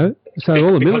 So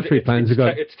all the military planes have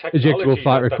got ejectable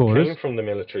flight recorders. That came from the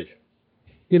military.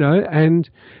 And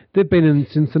they've been in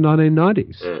since the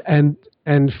 1990s.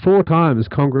 And 4 times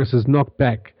Congress has knocked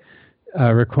back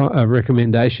a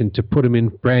recommendation to put them in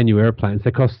brand new airplanes.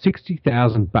 They cost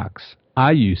 $60,000.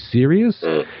 Are you serious?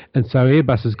 And so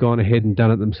Airbus has gone ahead and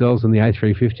done it themselves in the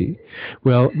A350.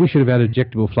 Well, we should have had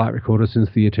ejectable flight recorders since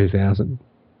the year 2000.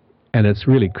 And it's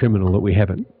really criminal that we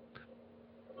haven't.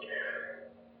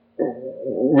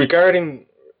 Regarding,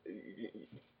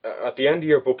 at the end of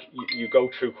your book, you go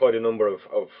through quite a number of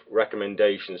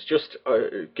recommendations. Just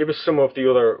give us some of the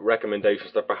other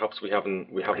recommendations that perhaps we haven't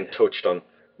touched on.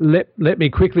 Let me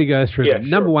quickly go through them. Sure.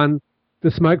 Number 1,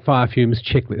 the smoke fire fumes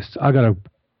checklist. I got a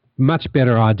much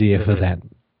better idea for that.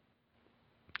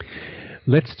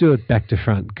 Let's do it back to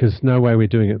front, because the way we're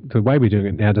doing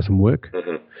it now doesn't work.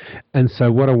 And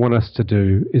so what I want us to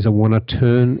do is I want to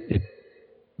turn it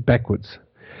backwards.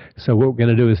 So what we're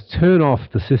going to do is turn off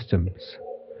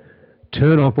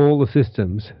all the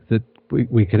systems that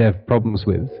we could have problems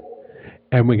with,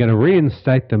 and we're going to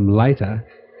reinstate them later,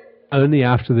 only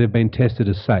after they've been tested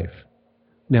as safe.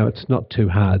 Now, it's not too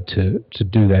hard to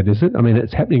do that, is it? I mean,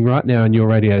 it's happening right now in your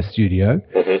radio studio.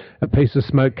 A piece of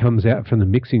smoke comes out from the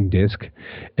mixing desk,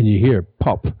 and you hear it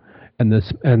pop, and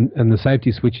the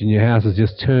safety switch in your house has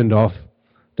just turned off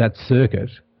that circuit.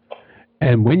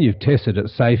 And when you've tested it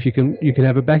safe, you can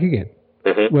have it back again.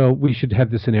 Well, we should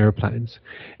have this in aeroplanes,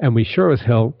 and we sure as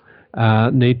hell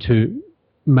need to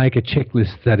make a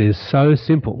checklist that is so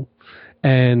simple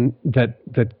and that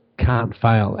can't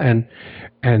fail.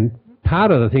 And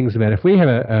part of the things about if we have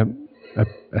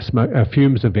a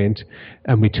fumes event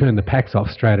and we turn the packs off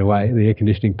straight away, the air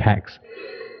conditioning packs,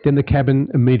 then the cabin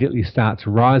immediately starts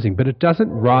rising. But it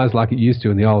doesn't rise like it used to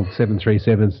in the old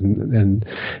 737s and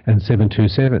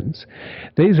 727s.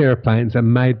 These airplanes are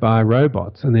made by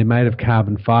robots, and they're made of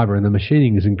carbon fibre, and the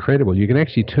machining is incredible. You can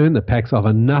actually turn the packs off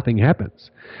and nothing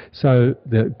happens. So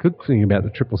the good thing about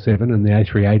the 777 and the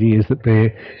A380 is that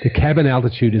the cabin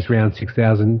altitude is around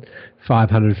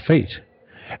 6,500 feet.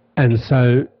 And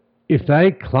so if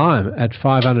they climb at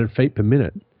 500 feet per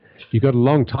minute, you've got a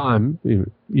long time.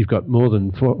 You've got more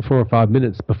than 4 or 5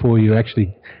 minutes before you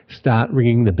actually start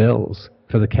ringing the bells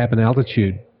for the cabin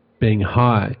altitude being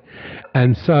high.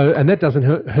 And that doesn't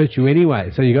hurt you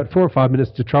anyway. So you've got 4 or 5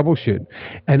 minutes to troubleshoot.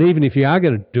 And even if you are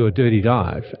going to do a dirty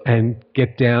dive and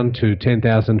get down to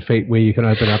 10,000 feet where you can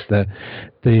open up the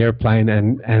airplane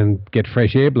and get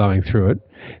fresh air blowing through it,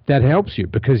 that helps you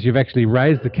because you've actually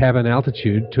raised the cabin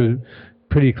altitude to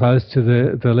pretty close to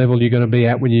the level you're going to be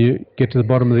at when you get to the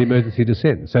bottom of the emergency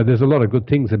descent. So there's a lot of good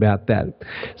things about that.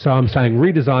 So I'm saying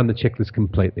redesign the checklist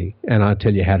completely, and I'll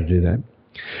tell you how to do that.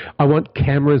 I want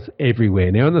cameras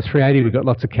everywhere. Now, on the 380, we've got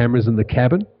lots of cameras in the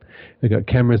cabin. We've got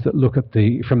cameras that look at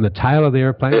from the tail of the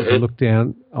airplane, to look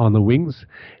down on the wings.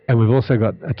 And we've also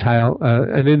got a tail,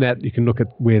 and in that you can look at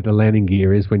where the landing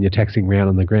gear is when you're taxiing around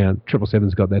on the ground.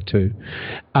 777's got that too.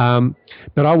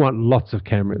 But I want lots of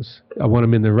cameras. I want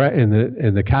them in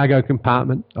the cargo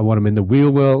compartment. I want them in the wheel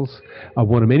wells. I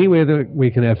want them anywhere that we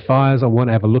can have fires. I want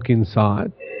to have a look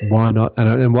inside. Why not?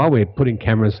 And while we're putting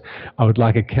cameras, I would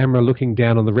like a camera looking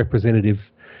down on the representative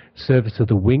surface of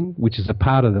the wing, which is a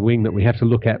part of the wing that we have to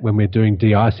look at when we're doing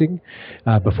de-icing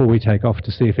before we take off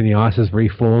to see if any ice has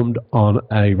reformed on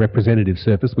a representative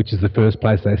surface, which is the first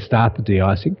place they start the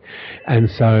de-icing. And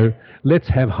so let's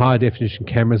have high-definition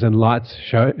cameras and lights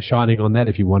shining on that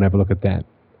if you want to have a look at that.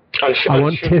 I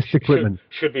want test equipment.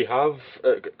 Should we have,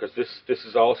 because this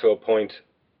is also a point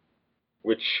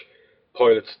which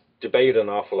pilots debate an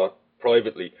awful lot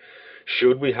privately,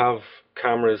 should we have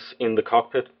cameras in the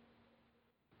cockpit?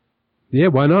 Yeah,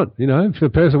 why not? If the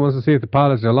person wants to see if the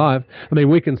pilot's alive, I mean,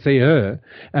 we can see her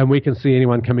and we can see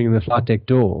anyone coming in the flight deck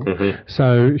door.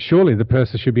 So surely the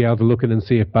person should be able to look in and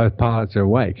see if both pilots are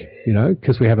awake,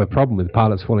 because we have a problem with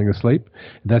pilots falling asleep.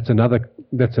 That's another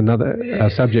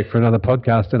subject for another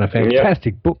podcast and a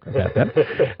fantastic book about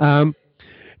that.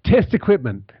 Test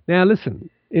equipment. Now, listen,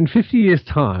 in 50 years'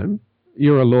 time,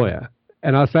 you're a lawyer.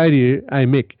 And I say to you, hey,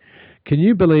 Mick, can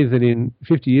you believe that in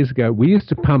 50 years ago, we used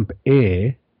to pump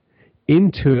air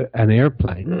into an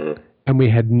airplane, and we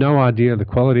had no idea of the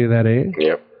quality of that air.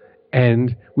 Yep.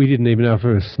 And we didn't even know if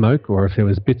it was smoke or if there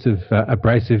was bits of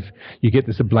abrasive. You get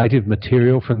this ablative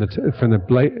material from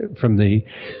the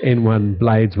N1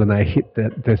 blades when they hit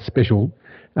the special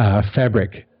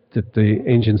fabric that the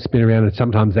engines spin around, and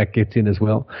sometimes that gets in as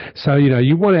well. So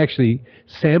you want to actually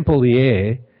sample the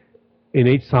air in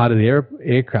each side of the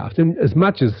aircraft, and as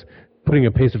much as putting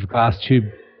a piece of glass tube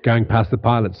going past the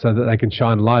pilots so that they can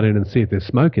shine light in and see if there's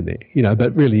smoke in there,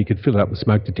 but really you could fill it up with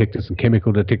smoke detectors and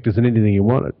chemical detectors and anything you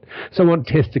wanted. So I want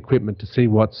test equipment to see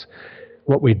what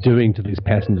we're doing to these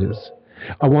passengers.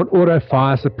 I want auto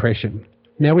fire suppression.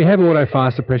 Now we have auto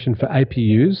fire suppression for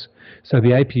APUs, so the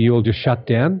APU will just shut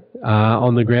down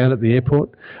on the ground at the airport.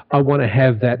 I want to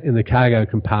have that in the cargo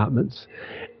compartments.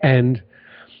 And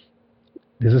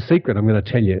there's a secret I'm going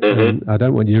to tell you, and I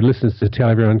don't want your listeners to tell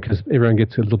everyone because everyone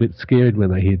gets a little bit scared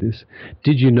when they hear this.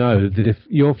 Did you know that if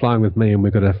you're flying with me and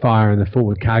we've got a fire in the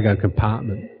forward cargo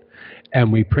compartment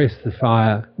and we press the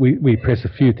fire, we press a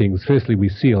few things. Firstly, we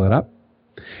seal it up,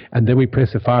 and then we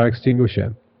press a fire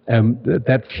extinguisher.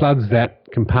 That floods that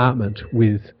compartment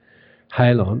with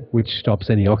halon, which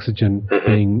stops any oxygen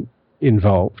being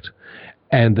involved,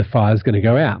 and the fire's going to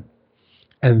go out.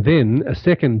 And then a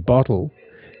second bottle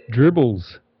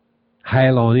dribbles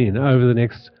halon in over the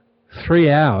next 3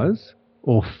 hours,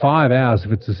 or 5 hours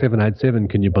if it's a 787,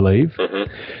 can you believe,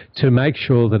 to make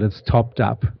sure that it's topped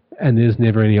up and there's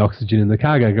never any oxygen in the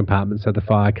cargo compartment, so the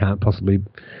fire can't possibly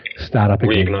start up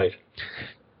again. Reignite.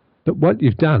 But what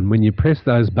you've done when you press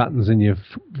those buttons and you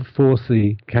force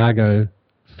the cargo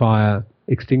fire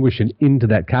extinguisher into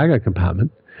that cargo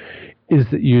compartment is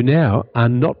that you now are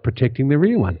not protecting the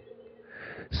rear one.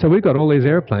 So we've got all these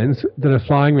airplanes that are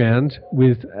flying around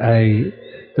with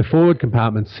the forward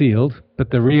compartment sealed,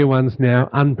 but the rear one's now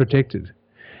unprotected.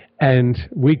 And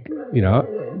we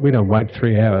don't wait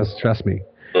 3 hours, trust me.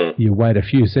 You wait a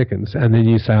few seconds and then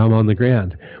you say, I'm on the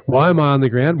ground. Why am I on the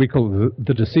ground? We call it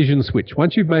the decision switch.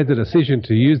 Once you've made the decision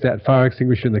to use that fire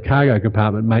extinguisher in the cargo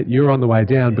compartment, mate, you're on the way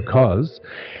down because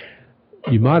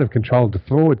you might have controlled the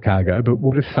forward cargo, but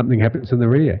what if something happens in the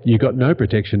rear? You've got no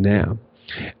protection now.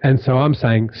 And so I'm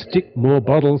saying stick more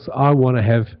bottles. I want to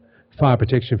have fire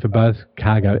protection for both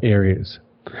cargo areas.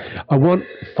 I want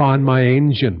Find My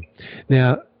Engine.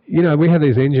 Now, we have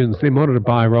these engines, they're monitored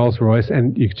by Rolls-Royce,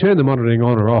 and you can turn the monitoring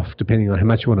on or off depending on how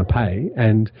much you want to pay.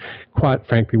 And quite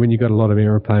frankly, when you've got a lot of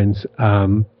aeroplanes,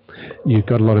 you've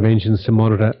got a lot of engines to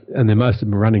monitor, and most of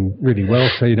them are running really well,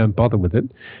 so you don't bother with it.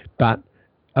 But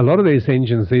a lot of these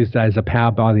engines these days are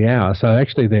powered by the hour. So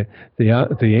actually the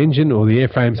engine or the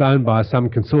airframe's owned by some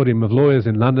consortium of lawyers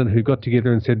in London who got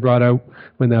together and said, righto,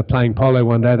 when they were playing polo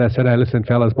one day, they said, hey, listen,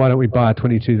 fellas, why don't we buy a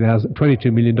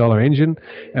 $22 million engine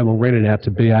and we'll rent it out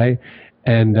to BA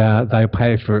and they'll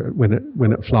pay for it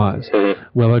when it flies.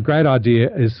 Well, a great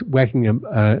idea is whacking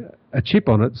a chip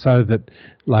on it so that,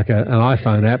 like an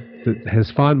iPhone app that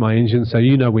has Find My Engine, so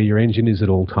you know where your engine is at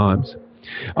all times.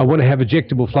 I want to have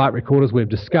ejectable flight recorders. We've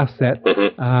discussed that,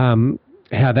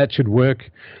 how that should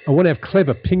work. I want to have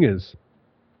clever pingers.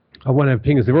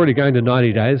 They're already going to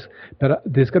 90 days, but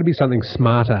there's got to be something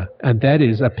smarter, and that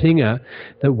is a pinger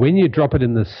that when you drop it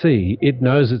in the sea, it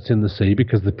knows it's in the sea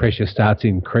because the pressure starts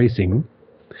increasing.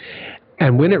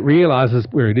 And when it realises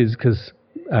where it is, because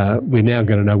we're now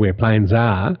going to know where planes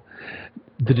are,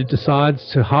 that it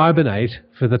decides to hibernate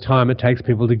for the time it takes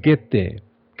people to get there.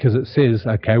 Because it says,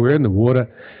 okay, we're in the water.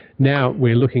 Now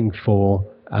we're looking for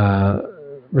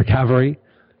recovery.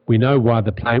 We know where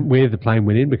the plane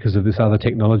went in because of this other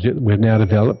technology that we've now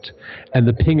developed. And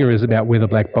the pinger is about where the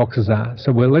black boxes are.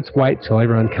 So let's wait till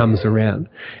everyone comes around.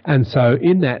 And so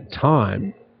in that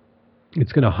time,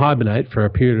 it's going to hibernate for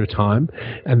a period of time.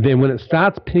 And then when it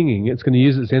starts pinging, it's going to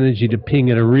use its energy to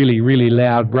ping at a really, really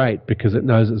loud rate because it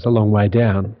knows it's a long way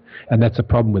down. And that's a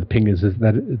problem with pingers, is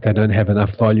that they don't have enough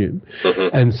volume.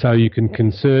 And so you can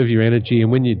conserve your energy,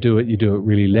 and when you do it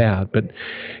really loud. But,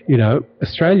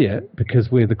 Australia,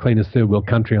 because we're the cleanest third world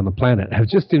country on the planet, have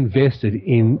just invested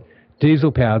in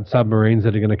diesel-powered submarines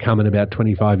that are going to come in about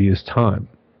 25 years' time.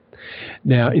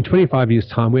 Now, in 25 years'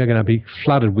 time, we are going to be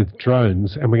flooded with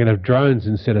drones, and we're going to have drones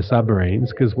instead of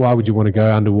submarines, because why would you want to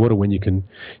go underwater when you can,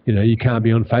 you can't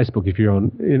be on Facebook if you're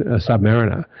on a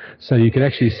Submariner. So you could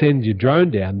actually send your drone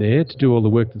down there to do all the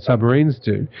work that submarines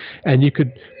do, and you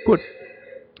could put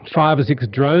 5 or 6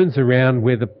 drones around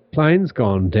where the plane's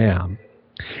gone down,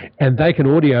 and they can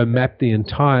audio map the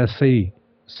entire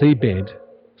seabed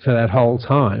for that whole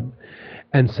time.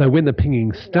 And so when the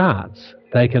pinging starts,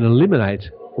 they can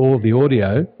eliminate all the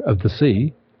audio of the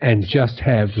sea and just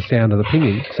have the sound of the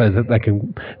pinging so that they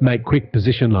can make quick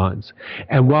position lines.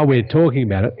 And while we're talking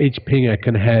about it, each pinger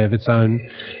can have its own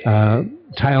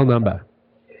tail number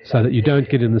so that you don't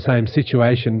get in the same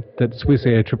situation that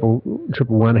Swissair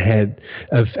 111 had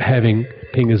of having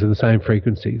pingers of the same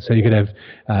frequency. So you could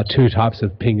have 2 types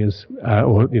of pingers,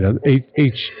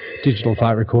 each digital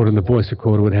flight recorder and the voice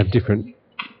recorder would have different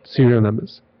serial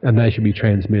numbers, and they should be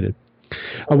transmitted.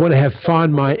 I want to have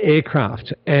Find My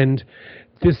Aircraft, and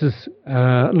this is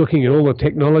looking at all the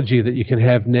technology that you can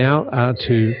have now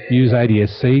to use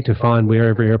ADS-C to find where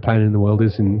every airplane in the world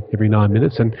is in every 9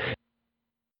 minutes. And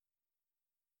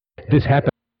this happens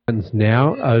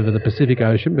now over the Pacific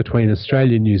Ocean between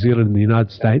Australia, New Zealand and the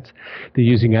United States. They're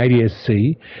using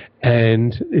ADS-C,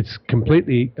 and it's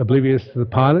completely oblivious to the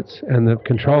pilots, and the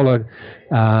controller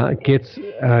gets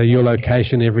your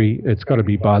location it's got to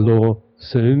be by law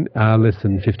soon, less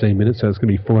than 15 minutes, so it's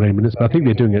going to be 14 minutes, but I think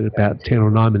they're doing it about 10 or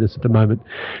 9 minutes at the moment.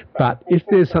 But if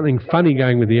there's something funny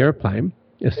going with the airplane,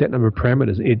 a set number of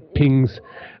parameters, it pings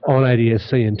on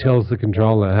ADS-C and tells the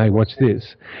controller, hey, watch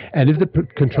this. And if the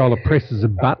controller presses a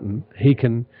button, he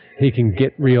can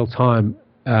get real-time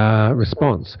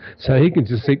response. So he can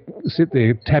just sit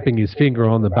there tapping his finger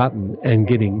on the button and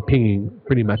pinging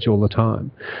pretty much all the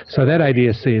time. So that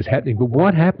ADS-C is happening. But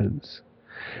what happens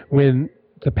when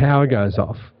the power goes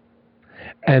off?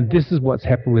 And this is what's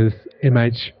happened with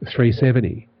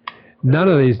MH370. None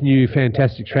of these new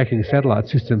fantastic tracking satellite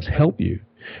systems help you,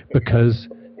 because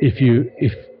if you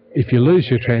lose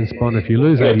your transponder, if you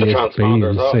lose ADS-B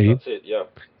and C,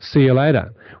 see you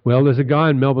later. Well, there's a guy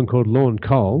in Melbourne called Lorne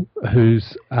Cole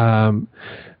who's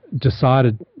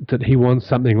decided that he wants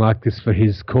something like this for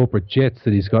his corporate jets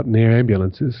that he's got in air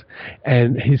ambulances,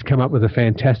 and he's come up with a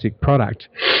fantastic product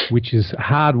which is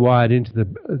hardwired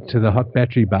into the hot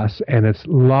battery bus, and it's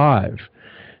live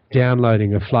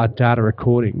downloading a flight data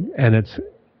recording, and it's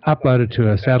uploaded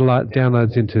to a satellite,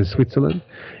 downloads into Switzerland,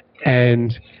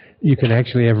 and you can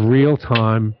actually have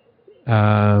real-time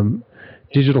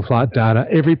digital flight data.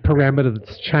 Every parameter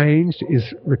that's changed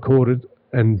is recorded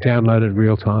and downloaded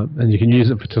real time, and you can use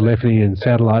it for telephony and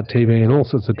satellite TV and all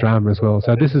sorts of drama as well.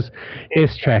 So this is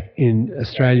S-Track in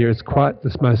Australia. It's quite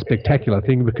the most spectacular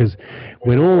thing, because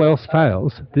when all else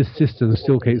fails, this system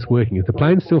still keeps working. If the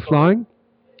plane's still flying,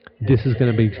 this is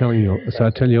going to be telling you. So I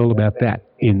tell you all about that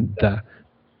in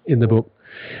the book.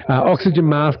 Oxygen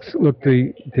masks. Look,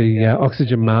 the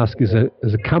oxygen mask is a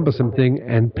cumbersome thing,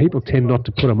 and people tend not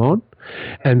to put them on.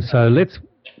 And so let's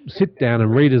sit down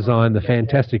and redesign the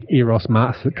fantastic Eros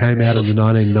masks that came out in the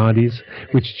 1990s,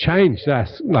 which changed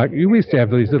us. Like, we used to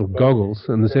have these little goggles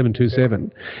in the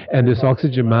 727, and this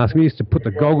oxygen mask, we used to put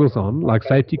the goggles on, like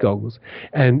safety goggles,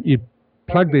 and you'd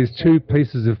plug these two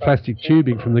pieces of plastic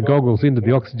tubing from the goggles into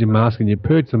the oxygen mask, and you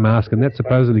purge the mask, and that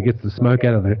supposedly gets the smoke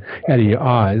out of your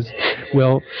eyes.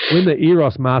 Well, when the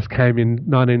Eros mask came in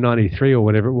 1993 or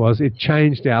whatever it was, it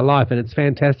changed our life, and it's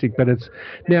fantastic. But it's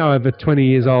now over 20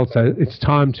 years old, so it's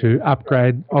time to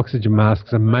upgrade oxygen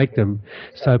masks and make them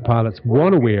so pilots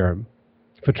want to wear them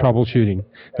for troubleshooting.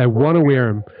 They want to wear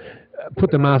them,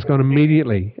 put the mask on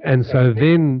immediately, and so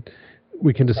then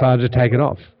we can decide to take it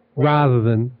off, rather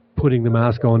than putting the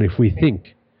mask on if we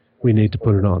think we need to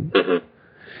put it on.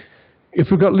 If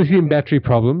we've got lithium battery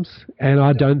problems, and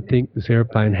I don't think this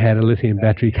airplane had a lithium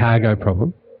battery cargo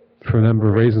problem, for a number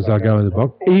of reasons I go in the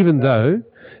book, even though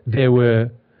there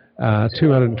were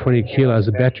 220 kilos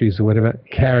of batteries or whatever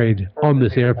carried on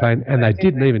this airplane, and they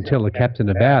didn't even tell the captain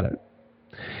about it.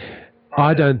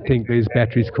 I don't think these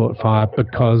batteries caught fire,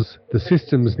 because the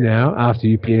systems now, after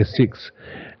UPS 6,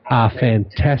 are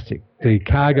fantastic. The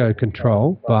cargo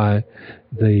control by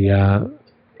the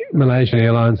Malaysian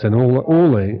Airlines and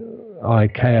all the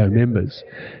ICAO members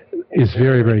is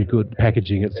very, very good,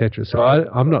 packaging, etc. So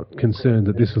I'm not concerned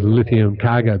that this is a lithium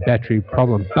cargo battery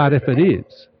problem. But if it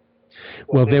is,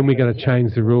 well, then we're going to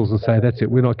change the rules and say, that's it,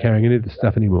 we're not carrying any of this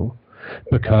stuff anymore.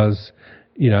 Because,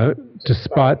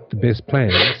 despite the best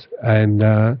plans, and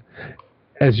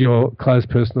as your close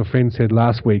personal friend said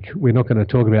last week, we're not going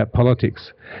to talk about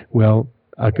politics. Well,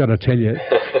 I've got to tell you,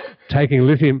 taking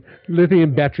lithium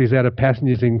batteries out of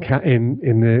passengers in the cabin,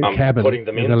 in the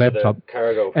laptop,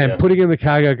 putting in the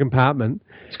cargo compartment.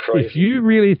 It's crazy. If you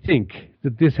really think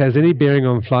that this has any bearing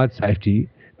on flight safety,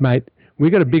 mate,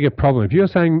 we've got a bigger problem. If you're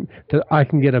saying that I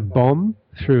can get a bomb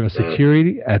through a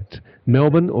security at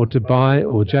Melbourne or Dubai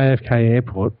or JFK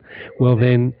Airport, well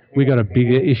then we've got a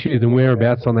bigger issue than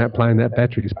whereabouts on that plane that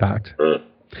battery is parked.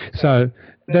 So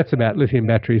that's about lithium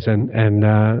batteries,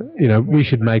 and we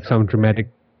should make some dramatic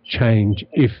change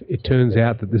if it turns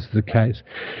out that this is the case.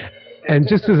 And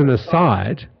just as an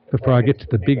aside, before I get to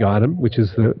the big item, which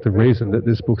is the reason that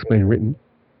this book's been written,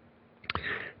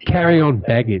 carry-on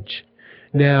baggage.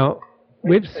 Now,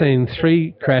 we've seen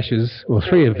 3 crashes or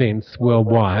 3 events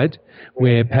worldwide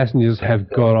where passengers have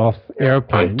got off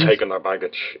aeroplanes and taken their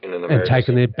baggage in an emergency. And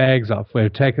taken their bags off.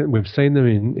 We've seen them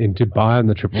in Dubai on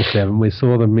the 777. We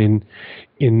saw them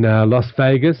in Las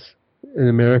Vegas in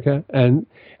America, and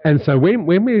so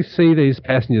when we see these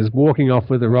passengers walking off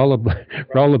with a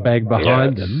roller bag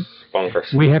behind them,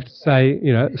 bonkers. We have to say,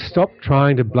 stop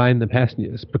trying to blame the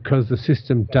passengers because the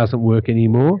system doesn't work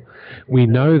anymore. We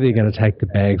know they're going to take the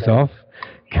bags off.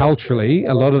 Culturally,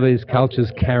 a lot of these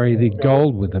cultures carry the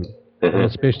gold with them, and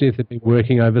especially if they've been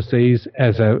working overseas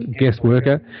as a guest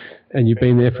worker and you've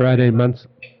been there for 18 months.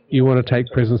 You want to take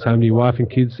presents home to your wife and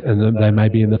kids, and they may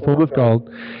be in the form of gold.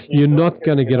 You're not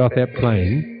going to get off that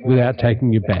plane without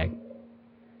taking your bag.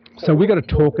 So we've got to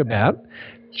talk about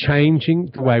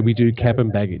changing the way we do cabin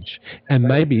baggage. And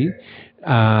maybe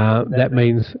that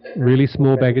means really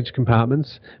small baggage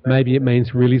compartments. Maybe it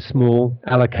means really small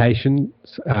allocations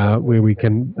where we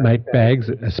can make bags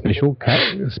a special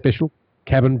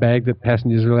cabin bag that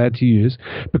passengers are allowed to use,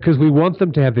 because we want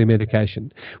them to have their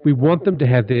medication. We want them to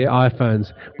have their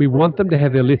iPhones. We want them to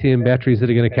have their lithium batteries that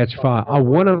are going to catch fire. I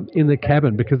want them in the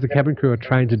cabin because the cabin crew are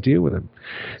trained to deal with them.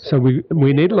 So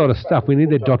we need a lot of stuff. We need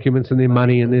their documents and their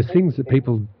money, and there's things that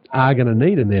people are going to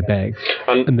need in their bags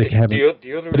in the cabin.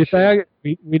 But if they are,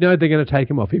 we know they're going to take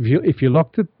them off. If you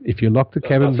lock the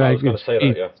cabin bag,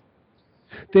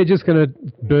 they're just going to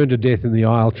burn to death in the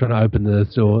aisle trying to open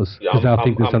those doors because they'll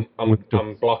think there's something with the door.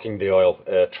 I'm blocking the aisle,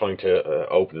 trying to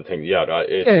open the thing.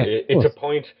 It's a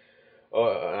point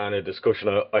and a discussion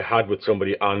I had with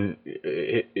somebody, and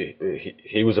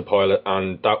he was a pilot,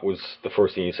 and that was the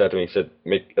first thing he said to me. He said,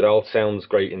 "Mick, it all sounds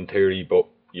great in theory, but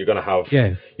you're going to have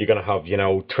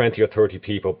 20 or 30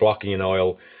 people blocking an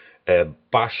aisle,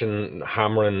 bashing,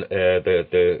 hammering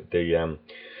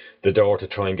the door to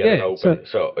try and get it open,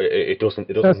 so it doesn't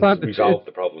resolve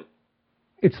the problem."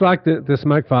 It's like the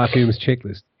smoke fire fumes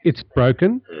checklist. It's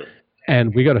broken,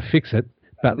 and we got to fix it.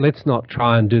 But let's not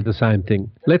try and do the same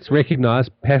thing. Let's recognise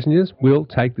passengers will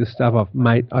take this stuff off,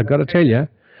 mate. I got to tell you,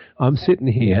 I'm sitting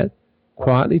here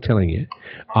quietly telling you,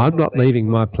 I'm not leaving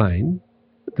my plane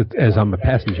as I'm a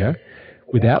passenger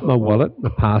without my wallet,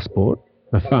 my passport,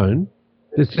 my phone.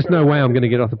 There's just no way I'm going to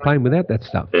get off the plane without that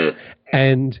stuff.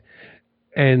 And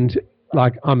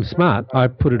like, I'm smart. I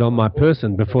put it on my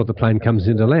person before the plane comes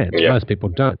into land. Yeah. Most people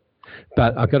don't.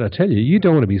 But I've got to tell you, you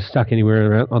don't want to be stuck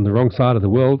anywhere around on the wrong side of the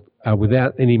world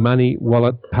without any money,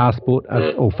 wallet, passport,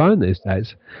 or phone these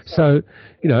days. So,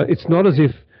 it's not as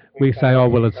if we say, oh,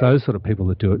 well, it's those sort of people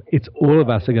that do it. It's all of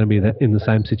us are going to be in the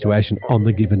same situation on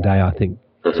the given day, I think.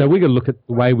 So we've got to look at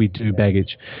the way we do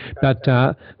baggage. But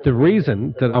the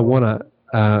reason that I want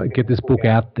to get this book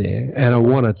out there and I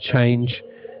want to change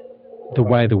the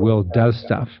way the world does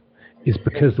stuff is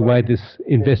because the way this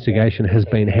investigation has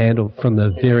been handled from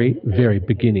the very, very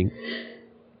beginning.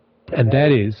 And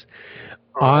that is,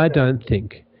 I don't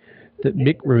think that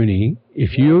Mick Rooney,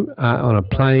 if you are on a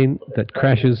plane that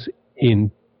crashes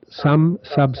in some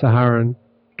sub-Saharan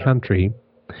country,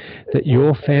 that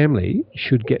your family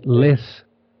should get less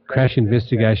crash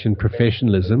investigation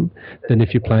professionalism than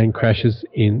if your plane crashes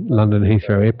in London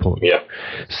Heathrow Airport. Yeah.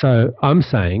 So I'm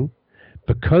saying,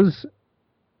 because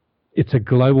it's a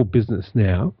global business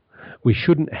now, we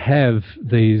shouldn't have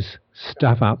these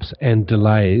stuff-ups and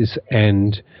delays,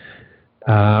 and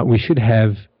we should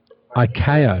have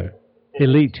ICAO,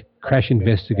 elite crash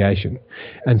investigation.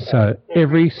 And so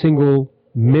every single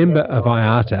member of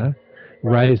IATA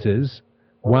raises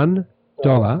 $1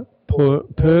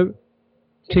 per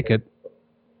ticket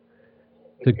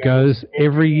that goes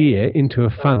every year into a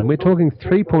fund. We're talking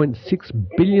 $3.6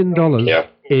 billion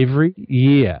every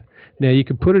year. Now, you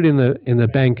could put it in the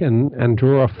bank and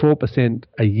draw 4%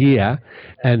 a year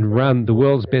and run the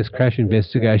world's best crash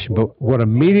investigation, but what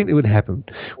immediately would happen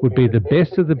would be the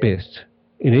best of the best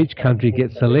in each country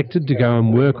get selected to go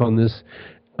and work on this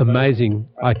amazing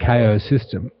ICAO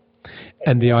system.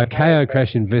 And the ICAO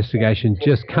crash investigation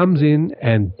just comes in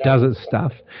and does its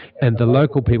stuff, and the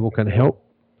local people can help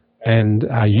and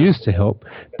are used to help,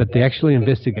 but the actual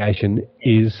investigation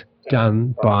is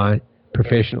done by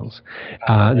professionals.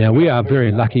 Now, we are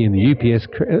very lucky in the UPS,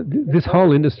 this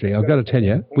whole industry. I've got to tell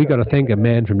you, we've got to thank a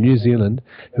man from New Zealand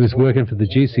who was working for the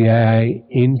GCAA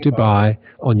in Dubai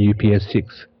on UPS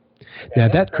 6. Now,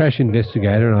 that crash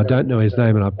investigator, and I don't know his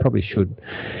name and I probably should,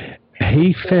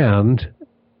 he found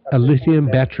a lithium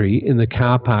battery in the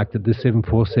car park that the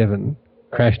 747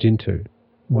 crashed into.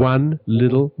 One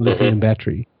little lithium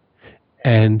battery.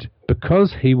 And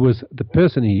because he was the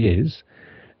person he is,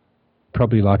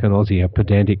 probably like an Aussie, a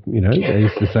pedantic, they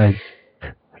used to say,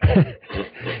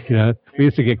 we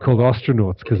used to get called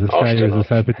astronauts because Australians are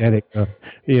so pedantic. But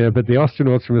the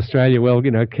astronauts from Australia, well,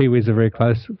 Kiwis are very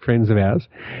close friends of ours.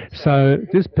 So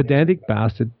this pedantic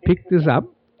bastard picked this up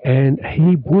and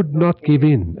he would not give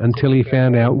in until he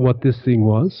found out what this thing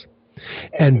was.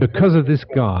 And because of this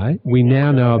guy, we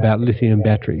now know about lithium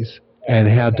batteries and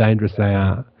how dangerous they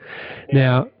are.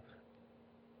 Now,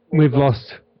 we've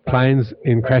lost planes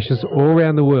in crashes all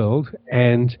around the world,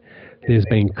 and there's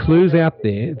been clues out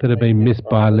there that have been missed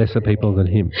by lesser people than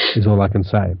him, is all I can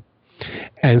say.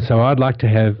 And so I'd like to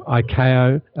have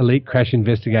ICAO elite crash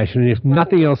investigation, and if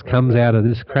nothing else comes out of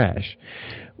this crash,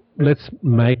 let's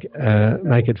make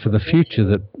it for the future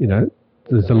that, you know,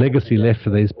 there's a legacy left for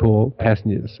these poor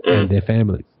passengers and their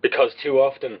families. Because too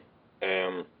often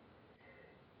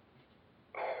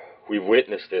we've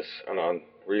witnessed this, and I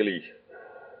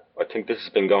think this has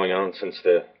been going on since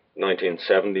the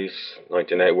 1970s,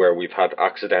 1980, where we've had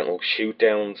accidental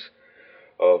shoot-downs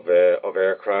of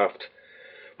aircraft.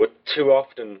 But too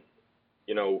often,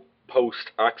 you know,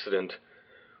 post-accident,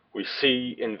 we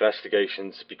see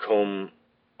investigations become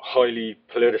highly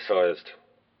politicised,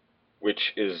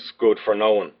 which is good for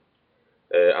no one,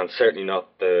 and certainly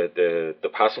not the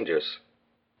passengers.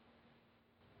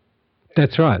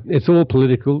 That's right. It's all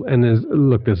political, and there's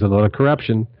a lot of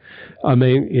corruption. I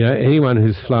mean, you know, anyone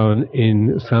who's flown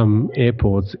in some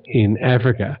airports in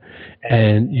Africa,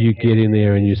 and you get in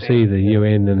there and you see the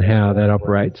UN and how that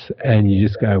operates, and you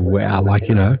just go, wow, like,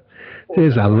 you know,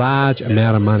 there's a large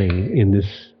amount of money in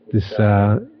this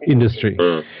industry,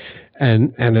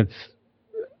 and it's,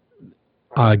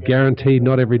 I guarantee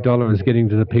not every dollar is getting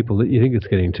to the people that you think it's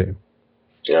getting to.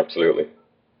 Yeah, absolutely.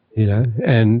 You know,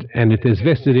 and if there's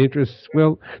vested interests,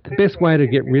 well, the best way to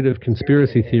get rid of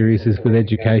conspiracy theories is with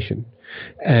education.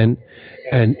 And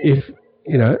if,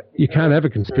 you know, you can't have a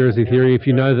conspiracy theory if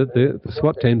you know that the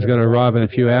SWAT team's going to arrive in a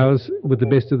few hours with the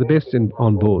best of the best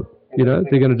on board. You know,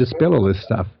 they're going to dispel all this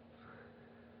stuff.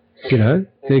 You know,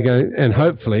 they're going, and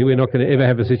hopefully we're not going to ever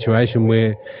have a situation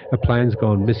where a plane's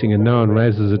gone missing and no one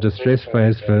raises a distress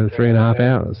flag for 3.5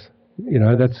 hours. You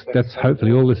know, that's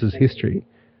hopefully all this is history.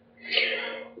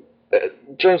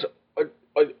 James,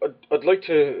 I'd like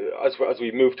to, as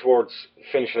we move towards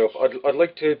finishing up, I'd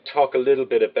like to talk a little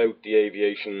bit about the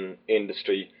aviation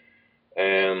industry,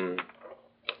 the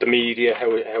media,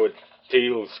 how it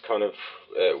deals kind of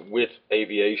with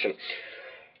aviation.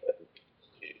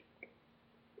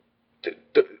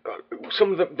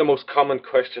 Some of the most common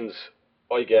questions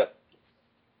I get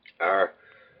are,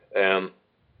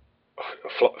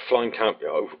 flying can't.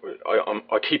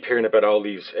 I keep hearing about all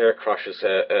these air crashes.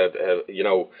 You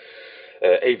know,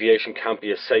 aviation can't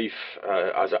be as safe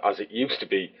as it used to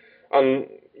be, and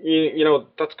you know,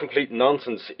 that's complete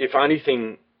nonsense. If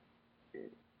anything,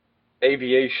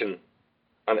 aviation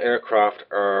and aircraft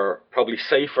are probably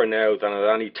safer now than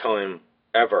at any time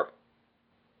ever.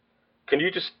 Can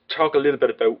you just talk a little bit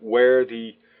about where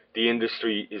the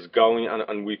industry is going,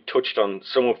 and we touched on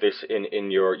some of this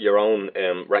in your own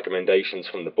recommendations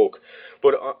from the book,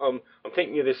 but I'm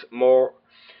thinking of this more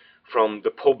from the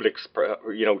public's,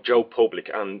 you know, Joe Public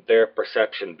and their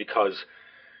perception, because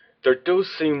there does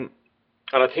seem,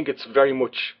 and I think it's very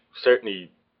much certainly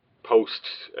post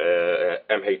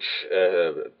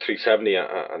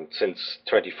MH370 and since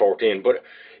 2014, but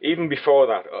even before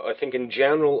that, I think in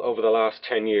general over the last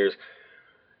 10 years,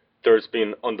 there's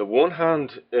been, on the one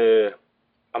hand, a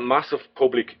massive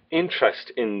public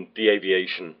interest in the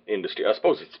aviation industry. I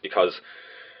suppose it's because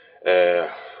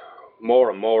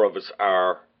more and more of us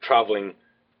are travelling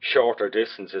shorter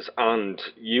distances and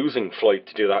using flight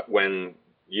to do that, when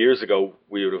years ago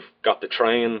we would have got the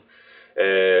train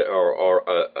or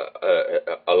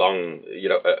a long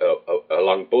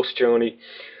bus journey.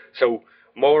 So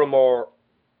more and more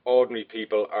ordinary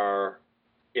people are,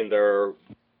 in their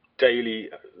daily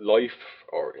life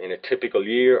or in a typical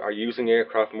year, are using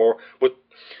aircraft more, but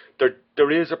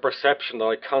there is a perception that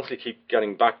I constantly keep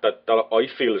getting back that I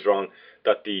feel is wrong,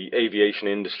 that the aviation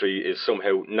industry is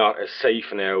somehow not as safe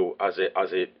now as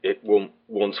it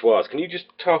once was. Can you just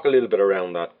talk a little bit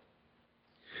around that?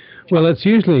 Well, it's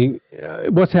usually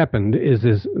what's happened is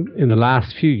in the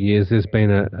last few years there's been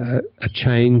a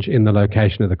change in the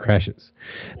location of the crashes.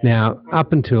 Now,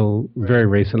 up until very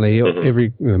recently, every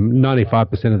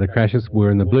 95% of the crashes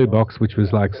were in the blue box, which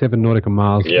was like 7 nautical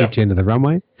miles each end of the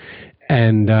runway,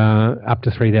 and up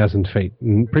to 3,000 feet.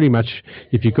 And pretty much,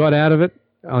 if you got out of it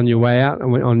on your way out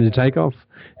and on your takeoff,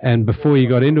 and before you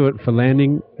got into it for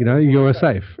landing, you know, you were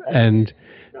safe. And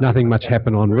nothing much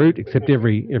happened en route, except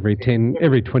every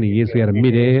 20 years we had a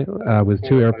mid-air with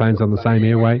 2 airplanes on the same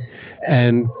airway,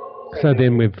 and so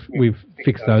then we've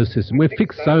fixed those systems. We've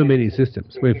fixed so many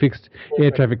systems. We've fixed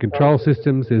air traffic control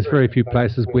systems. There's very few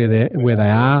places where they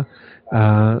are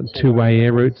two-way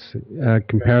air routes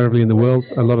comparatively in the world.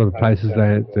 A lot of the places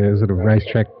they're sort of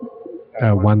racetrack.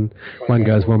 One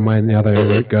goes one way and the other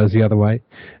route goes the other way.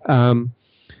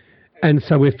 And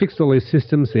so we've fixed all these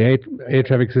systems. The air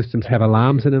traffic systems have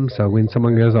alarms in them, so when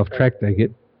someone goes off track, they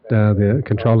get the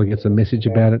controller gets a message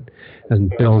about it,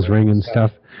 and bells ring and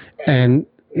stuff. And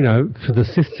for the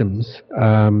systems,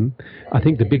 I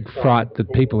think the big fright that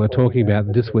people are talking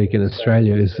about this week in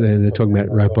Australia is they're talking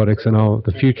about robotics and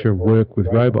the future of work with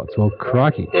robots. Well,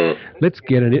 crikey, let's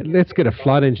get a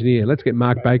flight engineer. Let's get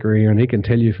Mark Baker here, and he can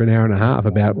tell you for an hour and a half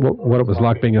about what it was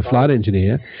like being a flight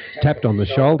engineer. Tapped on the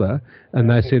shoulder, and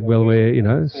they said, "Well,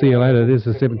 see you later. There's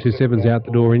the 727's out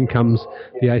the door. In comes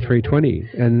the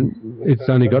A320, and it's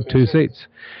only got 2 seats."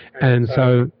 And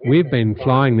so we've been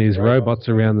flying these robots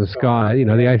around the sky.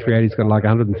 The A380's got like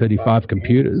 135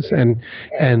 computers, and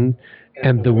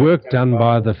the work done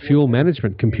by the fuel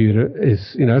management computer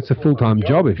is, it's a full-time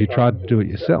job if you tried to do it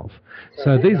yourself.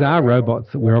 So these are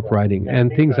robots that we're operating,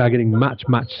 and things are getting much,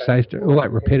 much safer. All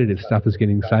that repetitive stuff is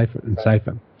getting safer and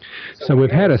safer. So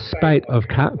we've had a spate of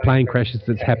plane crashes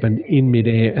that's happened in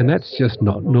midair, and that's just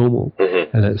not normal.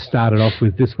 And it started off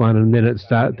with this one, and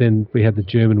then we had the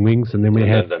German wings, and then we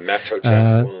had the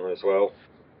Metrojet one as well.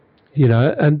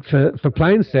 And for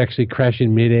planes to actually crash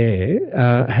in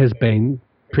midair has been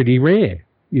pretty rare.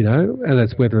 And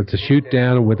that's whether it's a shoot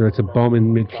down or whether it's a bomb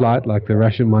in mid-flight, like the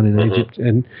Russian one in Egypt,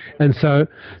 and so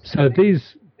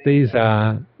these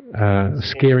are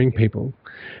scaring people,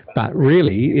 but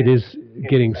really it is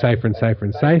getting safer and safer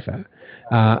and safer.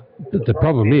 But the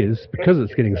problem is, because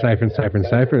it's getting safer and safer and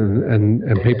safer, and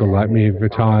people like me have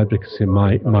retired because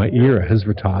my era has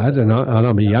retired, and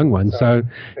I'm a young one. So,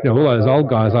 all those old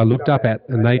guys I looked up at,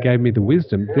 and they gave me the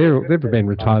wisdom. They've been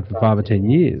retired for 5 or 10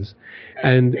 years,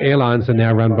 and airlines are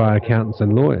now run by accountants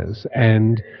and lawyers,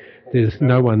 and there's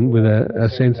no one with a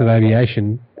sense of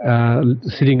aviation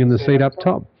sitting in the seat up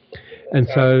top, and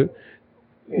so.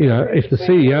 If the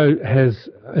CEO has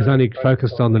only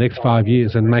focused on the next 5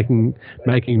 years and making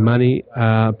money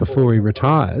before he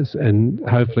retires, and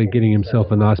hopefully getting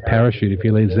himself a nice parachute if he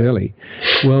leaves early,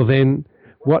 well then,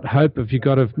 what hope have you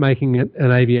got of making it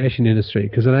an aviation industry?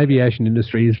 Because an aviation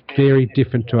industry is very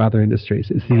different to other industries.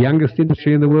 It's the youngest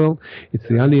industry in the world. It's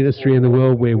the only industry in the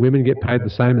world where women get paid the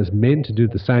same as men to do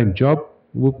the same job.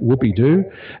 Whoopie-doo.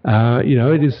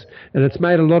 It is, and it's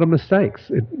made a lot of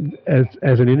mistakes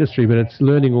as an industry, but it's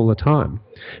learning all the time.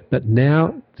 But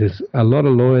now there's a lot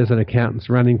of lawyers and accountants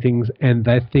running things, and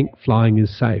they think flying is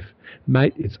safe.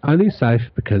 Mate, it's only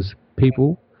safe because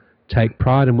people take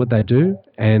pride in what they do,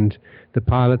 and the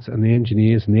pilots and the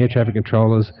engineers and the air traffic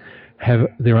controllers have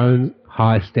their own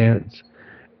high standards.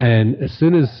 And as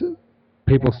soon as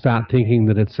people start thinking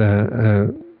that it's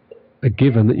a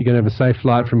given that you're going to have a safe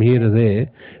flight from here to there,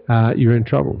 you're in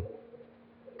trouble.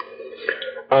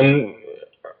 And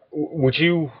would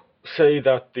you say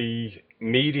that the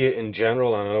media in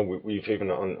general, and I know we've even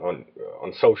on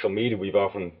social media, we've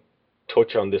often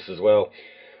touched on this as well,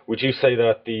 would you say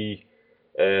that the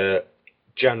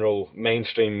general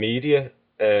mainstream media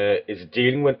is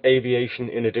dealing with aviation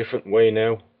in a different way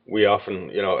now? We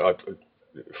often,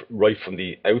 right from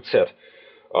the outset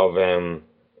of the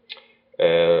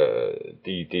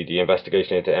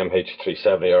investigation into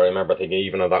MH370, I remember thinking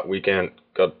even on that weekend,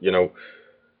 God,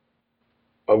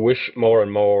 I wish more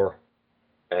and more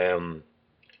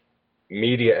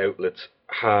media outlets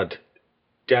had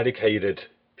dedicated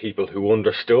people who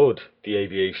understood the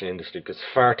aviation industry, because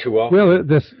far too often, well,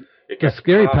 the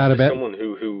scary part about someone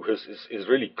who is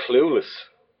really clueless.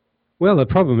 Well, the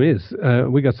problem is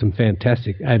we got some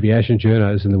fantastic aviation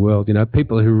journos in the world.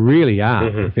 People who really are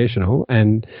professional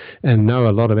and know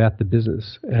a lot about the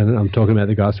business. And I'm talking about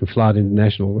the guys from Flight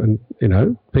International and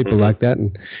people like that.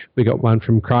 And we got one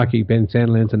from Crikey, Ben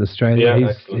Sandlands in Australia.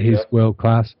 Yeah, he's world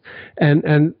class.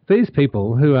 And these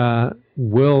people who are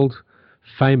world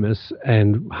famous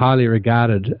and highly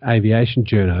regarded aviation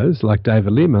journos like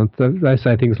David Learmonth, they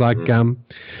say things like,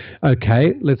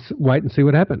 okay, let's wait and see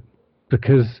what happens,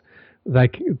 because they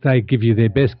give you their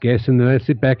best guess, and then they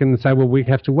sit back and say, well, we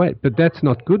have to wait. But that's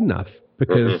not good enough,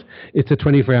 because it's a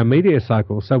 24-hour media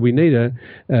cycle. So we need an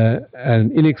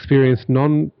inexperienced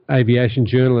non-aviation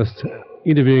journalist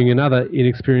interviewing another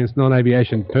inexperienced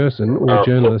non-aviation person or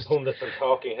journalist. Pundits and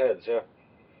talking heads, yeah.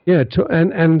 Yeah,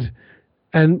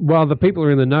 and while the people who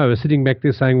are in the know are sitting back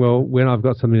there saying, well, when I've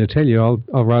got something to tell you,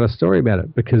 I'll write a story about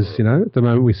it, because, at the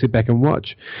moment we sit back and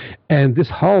watch. And this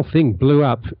whole thing blew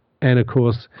up, and of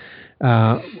course,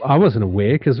 I wasn't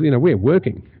aware, because we're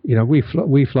working.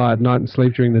 We fly at night and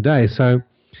sleep during the day. So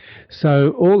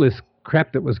all this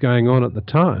crap that was going on at the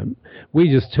time, we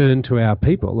just turned to our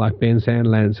people like Ben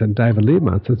Sandlands and David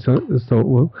Learmonth and thought,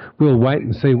 well, we'll wait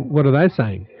and see what are they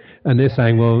saying. And they're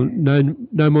saying, well,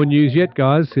 no more news yet,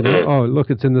 guys. Oh,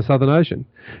 look, it's in the Southern Ocean.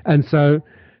 And so,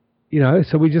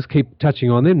 so we just keep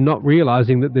touching on them, not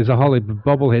realising that there's a whole heap of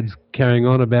bobbleheads carrying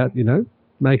on about,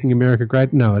 making America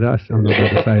great? No, I'm not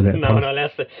going to say that. No,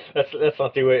 let's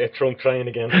not do a Trump train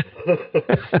again.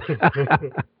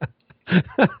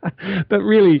 But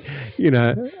really,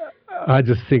 I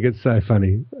just think it's so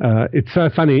funny. It's so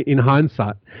funny in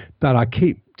hindsight, but I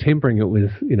keep tempering it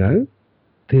with,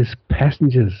 there's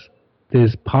passengers,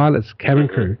 there's pilots, cabin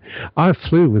crew. I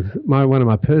flew with one of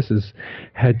my pursers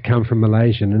had come from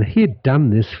Malaysia, and he had done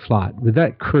this flight with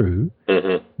that crew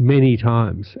many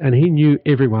times, and he knew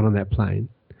everyone on that plane.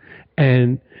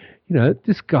 And,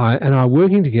 this guy and I were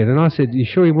working together, and I said, you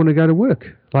sure you want to go to work?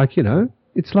 Like,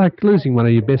 it's like losing one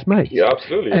of your best mates. Yeah,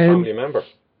 absolutely, a family member.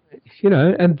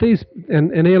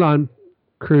 And airline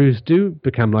crews do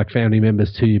become like family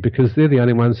members to you, because they're the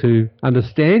only ones who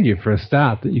understand you for a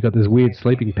start, that you've got this weird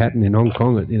sleeping pattern in Hong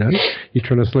Kong. You're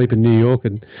trying to sleep in New York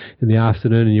and in the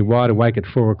afternoon, and you're wide awake at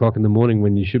 4 o'clock in the morning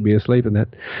when you should be asleep and that.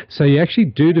 So you actually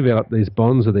do develop these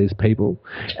bonds with these people.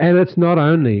 And it's not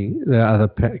only the other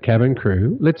cabin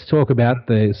crew. Let's talk about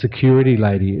the security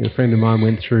lady. A friend of mine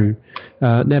went through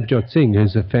Navjot Singh,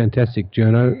 who's a fantastic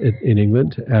journo in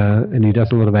England, and he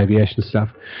does a lot of aviation stuff.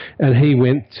 And he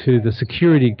went to the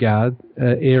security guard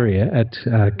area at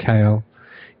KL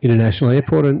International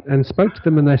Airport and spoke to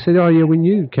them, and they said, oh yeah, we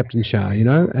knew Captain Shah,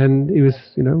 and he was,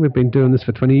 we've been doing this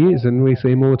for 20 years and we see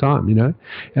him all the time,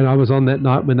 and I was on that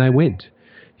night when they went,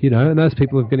 and those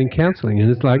people are getting counselling, and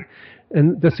it's like,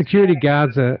 and the security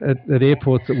guards at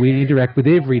airports that we interact with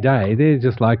every day, they're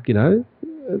just like,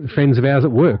 friends of ours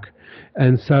at work.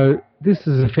 And so this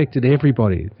has affected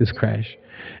everybody, this crash.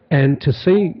 And to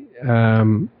see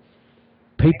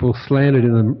people slandered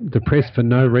in the press for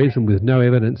no reason with no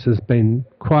evidence has been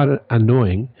quite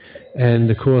annoying. And,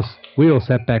 of course, we all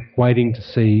sat back waiting to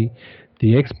see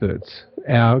the experts,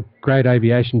 our great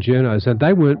aviation journos, and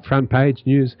they weren't front page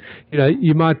news.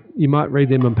 You might read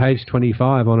them on page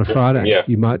 25 on a Friday. Yeah.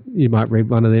 You might read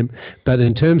one of them. But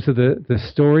in terms of the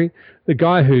story, the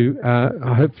guy who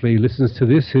hopefully listens to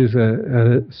this, who's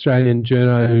an Australian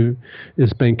journo who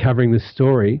has been covering this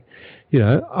story,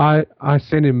 I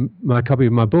sent him my copy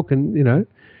of my book, and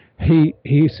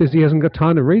he says he hasn't got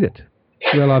time to read it.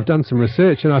 Well, I've done some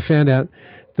research, and I found out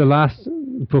the last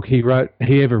book he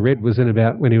ever read was in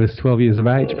about when he was 12 years of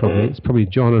age, probably. It's probably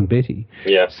John and Betty.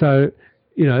 Yeah. So,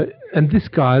 and this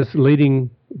guy's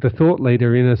leading the thought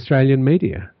leader in Australian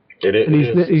media. It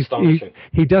is astonishing.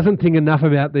 He doesn't think enough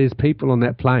about these people on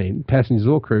that plane, passengers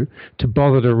or crew, to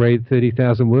bother to read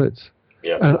 30,000 words.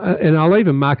 Yeah. And I'll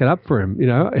even mark it up for him.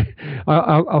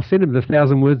 I'll send him the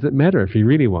 1,000 words that matter if he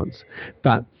really wants.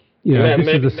 But this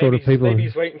is the sort of people. Maybe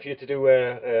he's waiting for you to do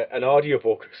an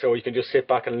audiobook so you can just sit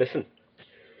back and listen.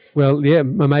 Well, yeah,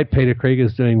 my mate Peter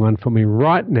Krieger's doing one for me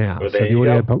right now. Well, so the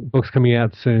audio book's coming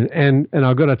out soon. And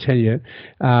I've got to tell you,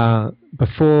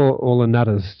 before all the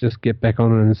nutters just get back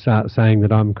on it and start saying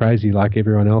that I'm crazy like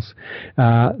everyone else,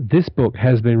 this book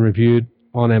has been reviewed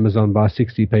on Amazon by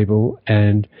 60 people,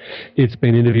 and it's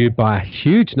been interviewed by a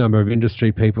huge number of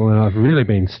industry people, and I've really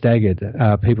been staggered.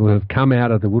 People who have come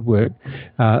out of the woodwork,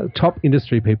 top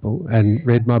industry people, and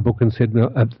read my book and said,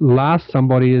 well, at last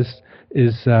somebody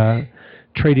is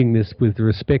treating this with the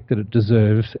respect that it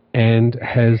deserves and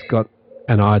has got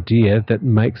an idea that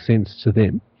makes sense to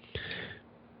them.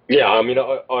 Yeah, I mean,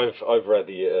 I've read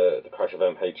the Crash of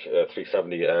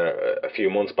MH370 a few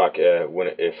months back when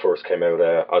it first came out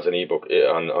as an ebook,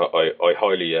 and I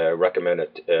highly recommend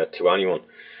it to anyone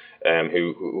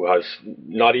who has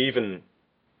not even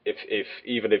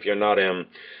if you're not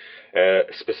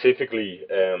specifically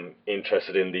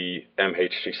interested in the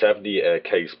MH370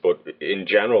 case, but in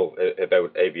general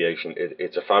about aviation.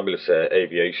 It's a fabulous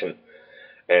aviation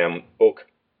book.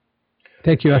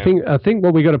 Thank you. I think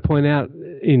what we got to point out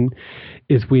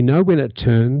is we know when it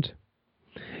turned,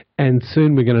 and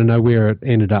soon we're going to know where it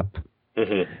ended up.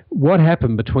 Mm-hmm. What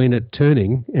happened between it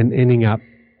turning and ending up,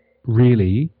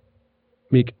 really,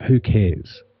 Mick, who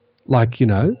cares? Like,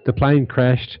 the plane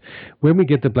crashed. When we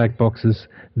get the black boxes,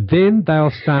 then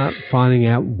they'll start finding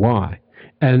out why.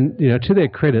 And, to their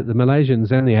credit, the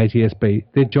Malaysians and the ATSB,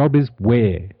 their job is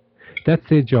where. That's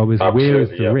their job, is Absolutely, where is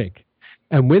the wreck.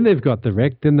 And when they've got the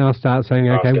wreck, then they'll start saying,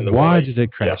 okay, why did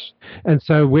it crash? Yeah. And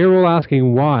so we're all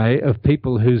asking why of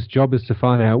people whose job is to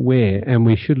find out where, and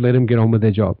we should let them get on with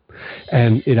their job.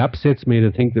 And it upsets me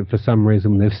to think that for some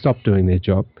reason they've stopped doing their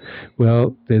job.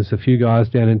 Well, there's a few guys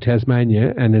down in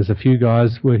Tasmania, and there's a few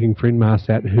guys working for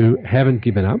Inmarsat who haven't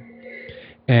given up.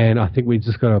 And I think we've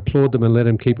just got to applaud them and let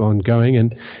them keep on going.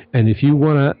 And if you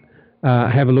want to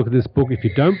have a look at this book, if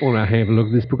you don't want to have a look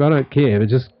at this book, I don't care, but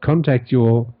just contact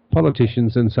your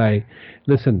politicians and say,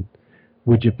 listen,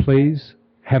 would you please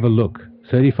have a look?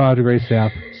 35 degrees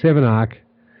south, 7 arc,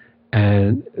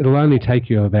 and it'll only take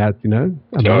you about a month,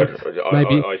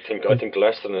 maybe. I think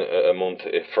less than a month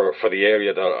for the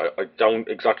area that I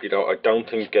don't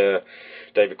think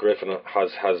David Griffin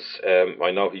has.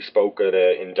 I know he spoke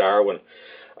in Darwin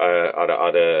at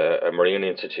a marine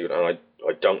institute, and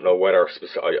I don't know whether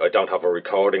I don't have a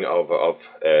recording of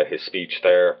his speech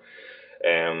there.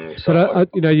 But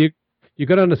you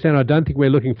got to understand, I don't think we're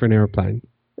looking for an aeroplane,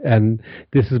 and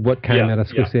this is what came out of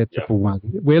Swissair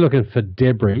 111. We're looking for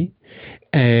debris,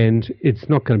 and it's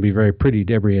not going to be very pretty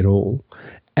debris at all.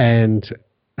 And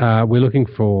we're looking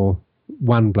for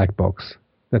one black box.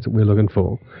 That's what we're looking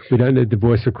for. We don't need the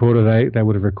voice recorder. They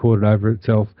would have recorded over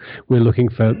itself. We're looking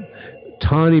for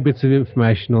tiny bits of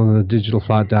information on a digital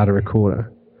flight data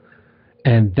recorder,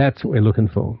 and that's what we're looking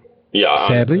for. Yeah,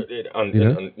 sadly, and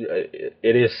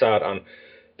it is sad, and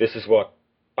this is what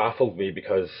baffled me,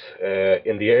 because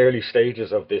in the early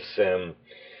stages of this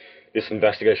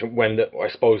investigation, I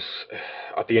suppose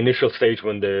at the initial stage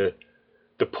when the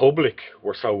public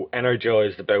were so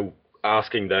energized about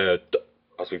asking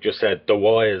as we've just said, the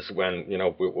whys, when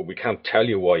we can't tell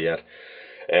you why yet,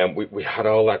 we had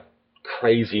all that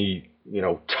crazy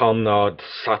Tom Nod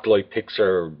satellite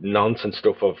picture nonsense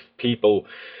stuff of people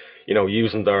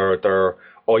using their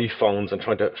iPhones and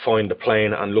trying to find the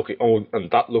plane and looking, and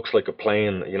that looks like a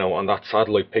plane, on that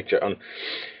satellite picture. And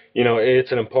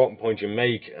it's an important point you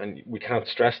make, and we can't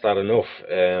stress that enough.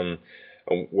 And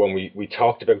when we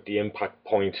talked about the impact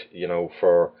point,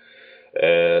 for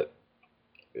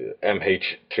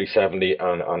MH370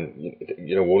 and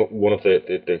one of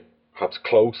the perhaps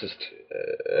closest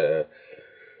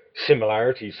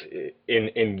similarities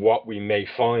in what we may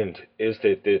find is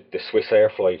the Swissair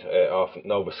flight off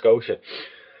Nova Scotia.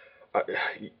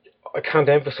 I can't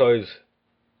emphasize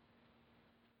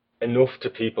enough to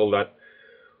people that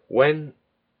when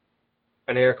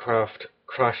an aircraft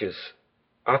crashes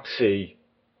at sea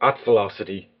at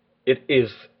velocity, it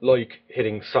is like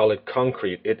hitting solid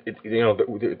concrete.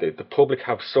 The public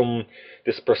have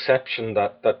this perception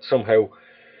that somehow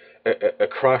a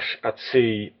crash at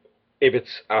sea, if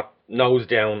it's at nose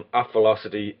down at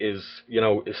velocity, is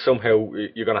somehow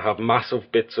you're going to have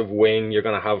massive bits of wing, you're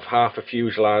going to have half a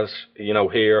fuselage,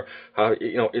 here,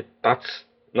 that's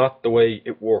not the way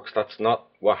it works. That's not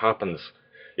what happens.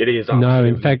 It is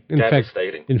absolutely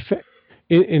devastating.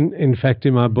 In fact,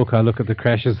 in my book, I look at the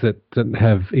crashes that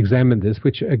have examined this,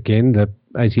 which again the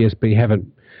ATSB haven't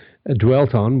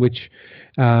dwelt on, which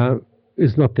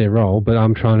is not their role, but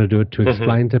I'm trying to do it to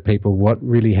explain to people what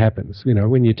really happens.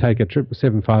 When you take a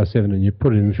 757 and you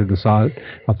put it into the side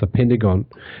of the Pentagon,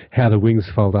 how the wings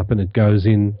fold up and it goes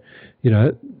in,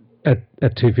 at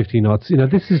 250 knots.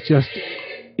 This is just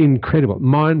incredible,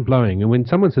 mind-blowing. And when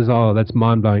someone says, "Oh, that's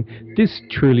mind-blowing," this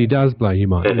truly does blow your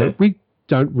mind. We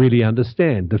don't really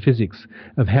understand the physics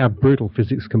of how brutal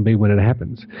physics can be when it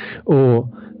happens. Or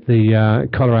the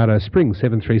Colorado Springs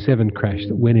 737 crash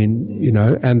that went in,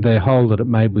 and the hole that it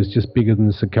made was just bigger than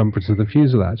the circumference of the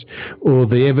fuselage. Or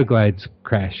the Everglades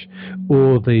crash.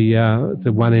 Or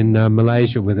the one in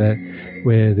Malaysia where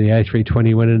the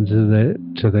A320 went into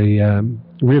the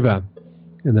river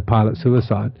and the pilot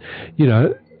suicide.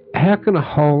 How can a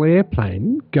whole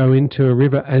airplane go into a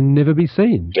river and never be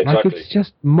seen? Exactly. It's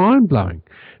just mind-blowing.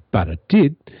 But it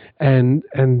did. And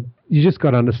you just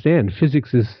got to understand,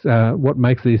 physics is what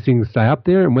makes these things stay up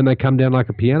there. And when they come down like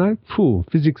a piano,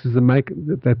 physics makes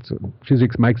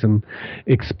them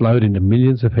explode into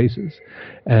millions of pieces.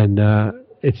 And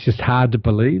it's just hard to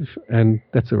believe. And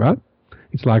that's all right.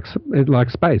 It's like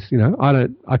space,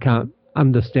 I can't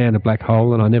understand a black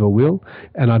hole, and I never will.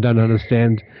 And I don't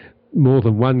understand more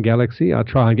than one galaxy. I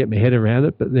try and get my head around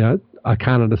it, but I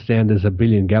can't understand there's a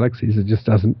billion galaxies. It just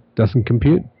doesn't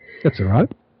compute. That's all right.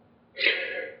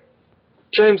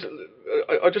 James,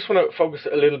 I just want to focus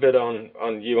a little bit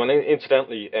on you. And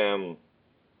incidentally,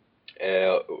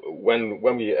 when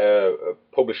we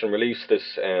publish and release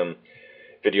this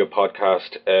video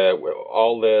podcast,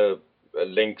 all the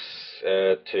links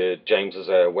to James's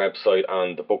website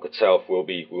and the book itself will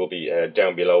be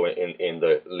down below in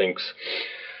the links.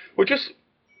 Well, just,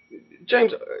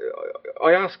 James,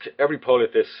 I ask every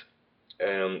pilot this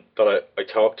that I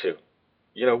talk to.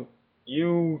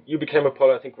 You became a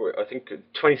pilot. I think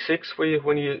 26 were you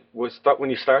when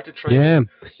you started training?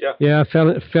 Yeah. I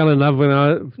fell in love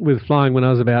with flying when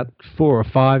I was about 4 or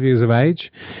 5 years of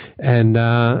age, and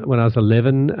when I was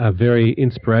 11, a very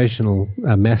inspirational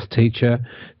maths teacher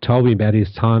told me about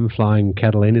his time flying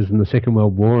Catalinas in the Second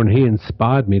World War, and he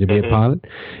inspired me to be a pilot.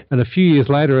 And a few years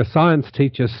later, a science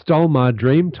teacher stole my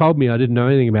dream, told me I didn't know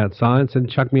anything about science, and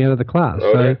chucked me out of the class.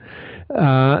 Okay. So,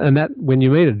 and that when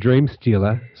you meet a dream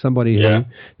stealer, somebody you,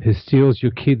 who steals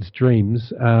your kids'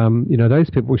 dreams, those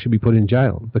people should be put in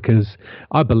jail, because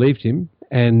I believed him,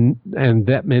 and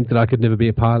that meant that I could never be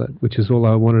a pilot, which is all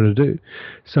I wanted to do.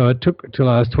 So it took till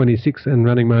I was 26 and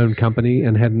running my own company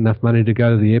and had enough money to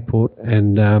go to the airport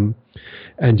and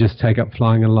just take up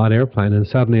flying a light airplane. And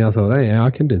suddenly I thought, hey, I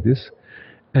can do this,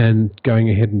 and going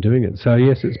ahead and doing it. So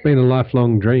yes, it's been a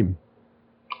lifelong dream.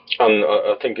 And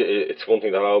I think it's one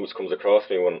thing that always comes across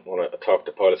me when I talk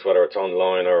to pilots, whether it's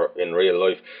online or in real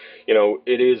life.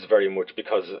 It is very much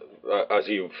because, as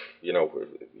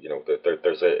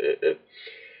there's a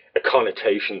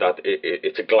connotation that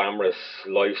it's a glamorous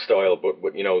lifestyle, but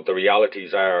the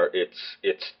realities are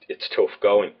it's tough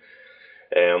going.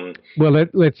 Well,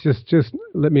 let's just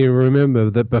let me remember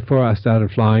that before I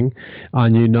started flying, I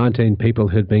knew 19 people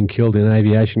who'd been killed in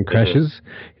aviation crashes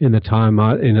in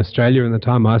Australia in the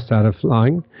time I started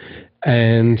flying,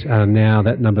 and now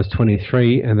that number's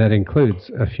 23, and that includes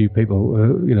a few people,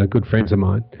 good friends of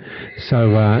mine.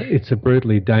 So it's a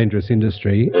brutally dangerous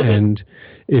industry, and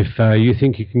if you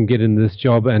think you can get in this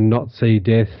job and not see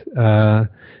death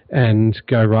and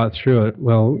go right through it,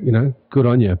 well, good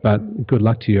on you, but good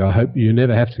luck to you. I hope you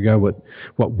never have to go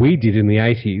what we did in the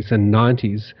 80s and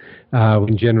 90s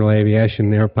when general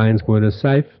aviation airplanes weren't as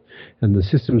safe and the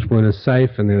systems weren't as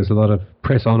safe, and there was a lot of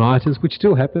press on ITAs, which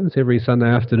still happens every Sunday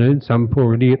afternoon. Some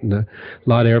poor idiot in a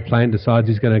light airplane decides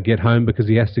he's going to get home because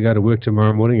he has to go to work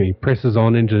tomorrow morning, and he presses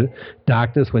on into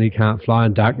darkness when he can't fly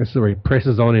in darkness, or he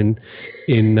presses on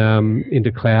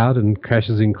into cloud and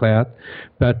crashes in cloud.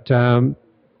 But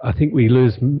I think we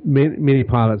lose many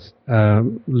pilots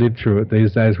live through it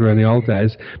these days, where in the old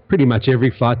days, pretty much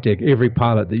every flight deck, every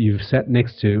pilot that you've sat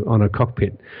next to on a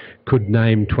cockpit could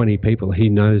name 20 people he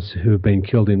knows who have been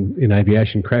killed in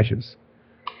aviation crashes.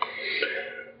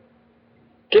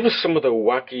 Give us some of the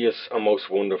wackiest and most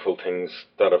wonderful things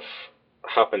that have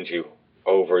happened to you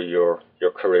over your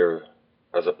career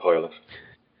as a pilot.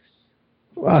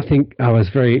 Well, I think I was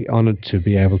very honoured to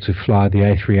be able to fly the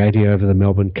A380 over the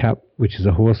Melbourne Cup, which is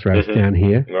a horse race down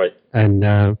here. Right. And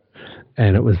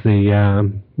it was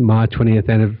my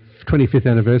 25th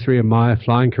anniversary of my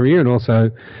flying career, and also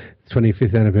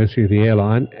 25th anniversary of the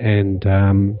airline, and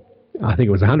I think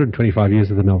it was 125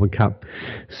 years of the Melbourne Cup.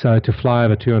 So to fly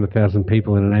over 200,000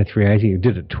 people in an A380,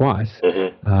 did it twice,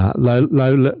 low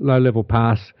level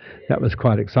pass, that was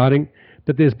quite exciting.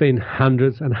 But there's been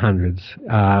hundreds and hundreds,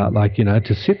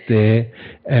 to sit there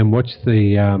and watch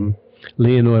the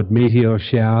Leonid meteor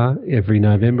shower every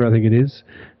November, I think it is,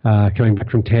 coming back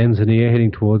from Tanzania,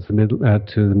 heading towards the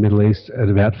Middle East at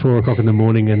about 4 o'clock in the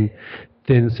morning, and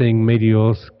then seeing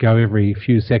meteors go every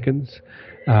few seconds,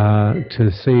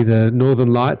 to see the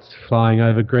northern lights flying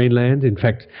over Greenland. In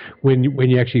fact, when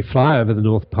you actually fly over the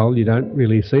North Pole, you don't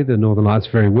really see the northern lights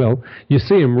very well. You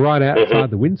see them right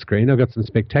outside the windscreen. I've got some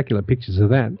spectacular pictures of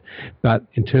that. But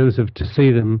in terms of to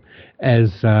see them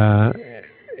as a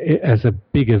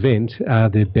big event,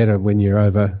 they're better when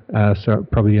you're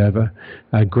probably over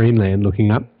Greenland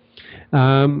looking up.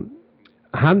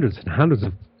 Hundreds and hundreds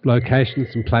of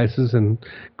locations and places, and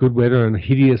good weather and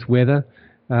hideous weather.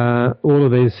 All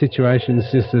of these situations,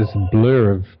 just as a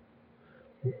blur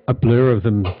of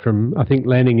them, from I think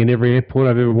landing in every airport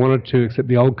I've ever wanted to, except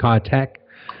the old Kai Tak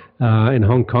in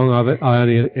Hong Kong. I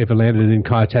only ever landed in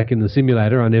Kai Tak in the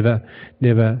simulator. I never.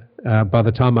 By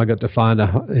the time I got to fly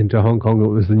into Hong Kong, it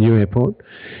was the new airport.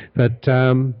 But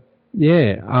I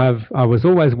was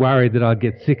always worried that I'd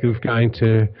get sick of going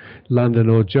to London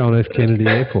or John F. Kennedy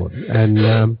Airport, and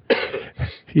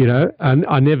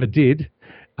I never did.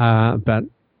 But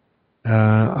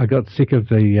I got sick of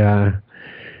the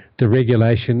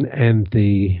regulation and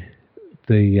the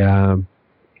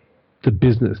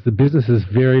business. The business is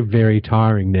very, very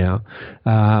tiring now.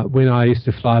 When I used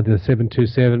to fly the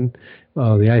 727, the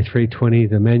A320,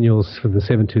 the manuals for the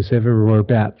 727 were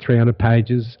about 300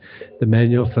 pages. The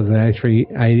manual for the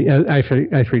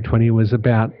A320 was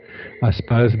about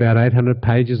 800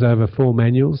 pages over 4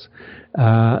 manuals.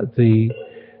 The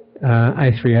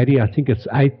A380, I think it's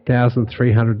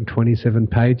 8,327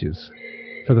 pages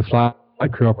for the flight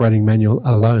crew operating manual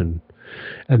alone.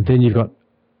 And then you've got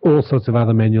all sorts of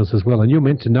other manuals as well, and you're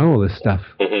meant to know all this stuff,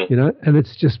 and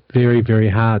it's just very, very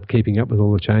hard keeping up with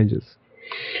all the changes.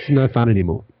 It's no fun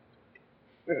anymore.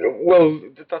 Well,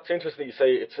 that's interesting you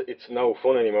say it's no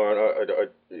fun anymore, and I,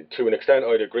 to an extent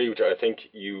I'd agree with you. I think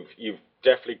you've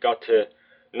definitely got to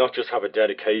not just have a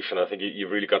dedication. I think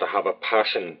you've really got to have a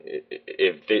passion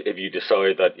if you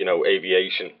decide that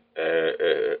aviation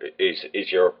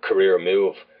is your career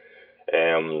move.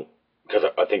 Because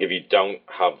I think if you don't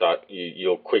have that,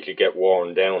 you'll quickly get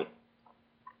worn down.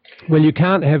 Well, you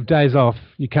can't have days off.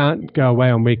 You can't go away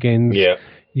on weekends. Yeah.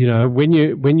 You know, when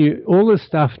you all the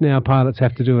stuff now pilots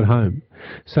have to do at home.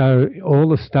 So all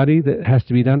the study that has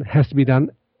to be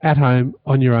done at home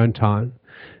on your own time.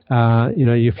 You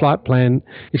know, your flight plan,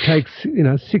 it takes,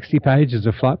 60 pages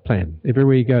of flight plan.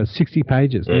 Everywhere you go, 60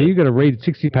 pages. Now, you've got to read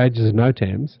 60 pages of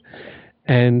NOTAMs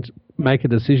and make a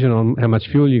decision on how much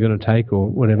fuel you're going to take or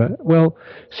whatever. Well,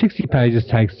 60 pages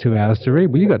takes 2 hours to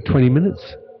read. Well, you've got 20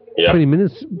 minutes. Yeah. 20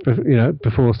 minutes,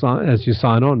 before as you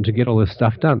sign on to get all this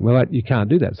stuff done. Well, you can't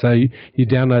do that. So you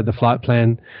download the flight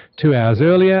plan 2 hours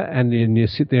earlier, and then you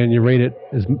sit there and you read it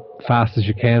as fast as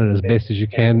you can and as best as you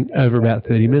can over about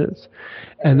 30 minutes.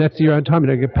 And that's your own time. You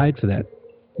don't get paid for that,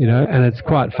 and it's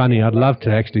quite funny. I'd love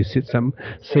to actually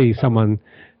see someone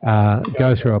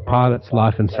go through a pilot's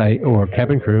life and say, or a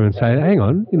cabin crew and say, hang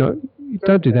on,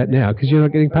 don't do that now because you're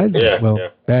not getting paid for it. Well,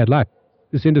 bad luck.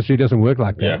 This industry doesn't work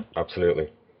like that. Yeah, absolutely.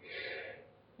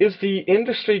 Is the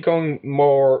industry going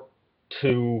more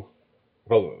to,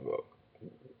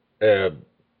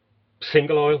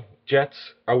 single aisle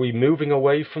jets? Are we moving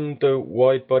away from the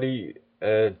wide body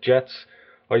jets?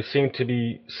 I seem to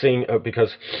be seeing,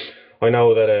 because I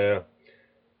know that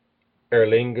Aer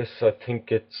Lingus, I think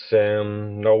it's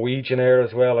Norwegian Air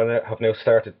as well, and have now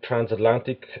started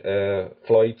transatlantic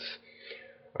flights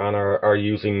and are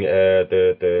using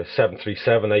the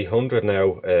 737-800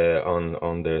 now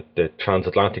on the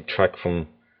transatlantic track from,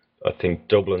 I think,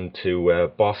 Dublin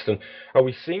to Boston. Are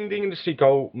we seeing the industry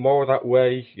go more that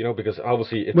way? Because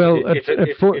obviously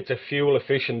it's a fuel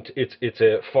efficient, it's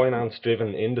a finance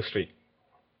driven industry.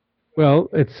 Well,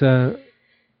 it's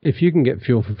if you can get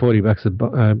fuel for $40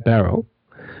 a barrel,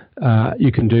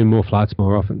 you can do more flights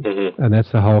more often, and that's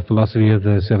the whole philosophy of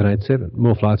the 787: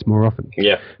 more flights more often.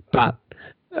 Yeah. But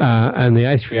and the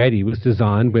A380 was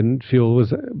designed when fuel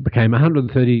became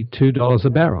 $132 a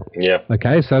barrel. Yeah.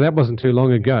 Okay, so that wasn't too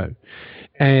long ago,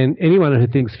 and anyone who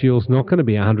thinks fuel's not going to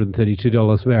be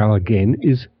 $132 a barrel again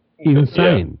is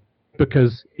insane.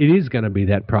 Because it is going to be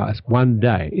that price one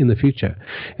day in the future.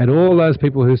 And all those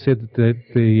people who said that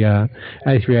the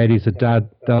A380s are dud,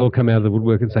 they'll come out of the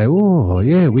woodwork and say, oh,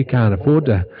 yeah, we can't afford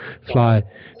to fly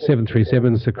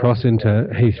 737s across into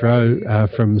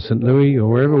Heathrow from St. Louis or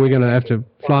wherever. We're going to have to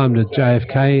fly them to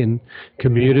JFK and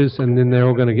commuters, and then they're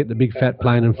all going to get the big fat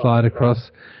plane and fly it across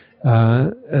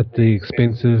at the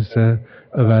expenses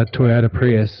of a Toyota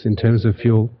Prius in terms of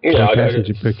fuel per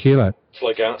passenger per kilo. It's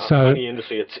like any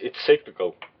industry, it's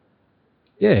cyclical.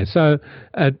 Yeah, so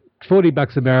at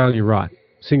 $40 a barrel, you're right.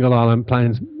 Single aisle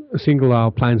planes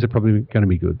are probably going to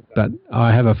be good. But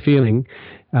I have a feeling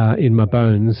in my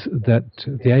bones that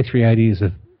the A380 is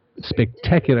a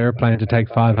spectacular airplane to take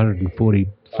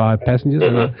 545 passengers.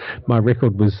 And my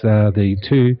record was the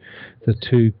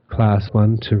two class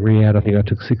one to Riyadh. I think I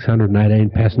took 618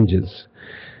 passengers.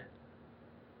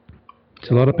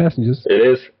 It's a lot of passengers. It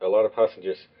is a lot of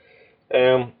passengers.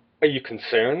 Are you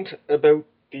concerned about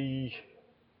the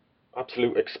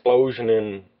absolute explosion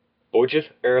in budget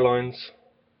airlines?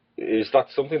 Is that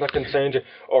something that concerns you,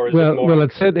 or is it more? Well,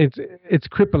 it's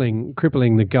crippling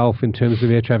the Gulf in terms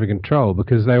of air traffic control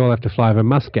because they all have to fly over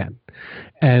Muscat,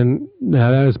 and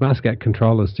now those Muscat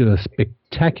controllers do a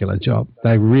spectacular job.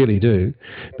 They really do.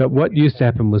 But what used to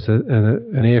happen was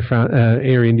an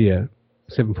Air India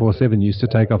 747 used to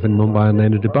take off in Mumbai and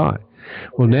land at Dubai.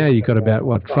 Well, now you've got about,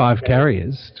 5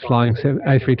 carriers flying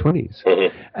A320s.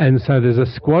 And so there's a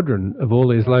squadron of all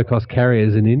these low-cost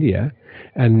carriers in India,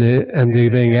 and they're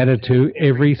being added to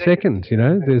every second,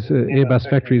 There's Airbus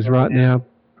factories right now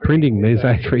printing these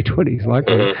A320s like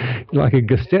a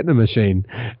Gestetner machine.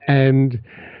 And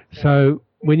so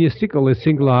when you stick all these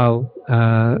single-aisle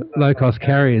low-cost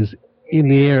carriers in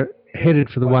the air headed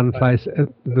for the one place at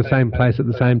the same place at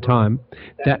the same time,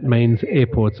 that means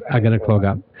airports are going to clog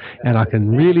up. And I can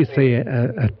really see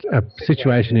a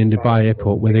situation in Dubai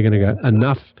airport where they're going to go,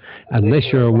 enough, unless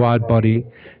you're a wide body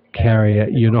carrier,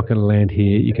 you're not going to land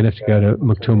here. You're going to have to go to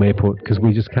Maktoum Airport because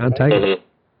we just can't take it.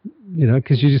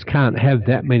 Because you just can't have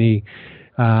that many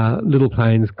little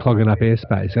planes clogging up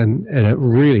airspace. And it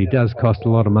really does cost a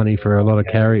lot of money for a lot of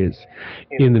carriers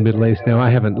in the Middle East. Now, I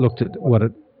haven't looked at what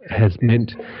it has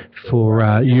meant for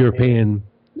European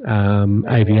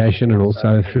aviation and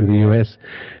also through the US,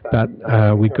 but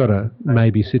we've got to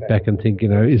maybe sit back and think,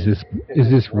 is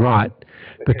this right?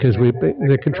 Because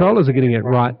the controllers are getting it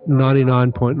right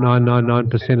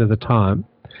 99.999% of the time,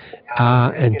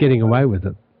 and getting away with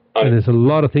it. And there's a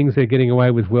lot of things they're getting away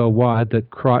with worldwide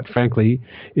that, quite frankly,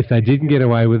 if they didn't get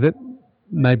away with it,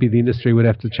 maybe the industry would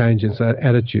have to change its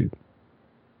attitude.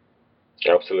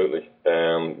 Absolutely.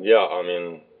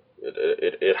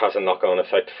 it has a knock-on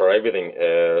effect for everything,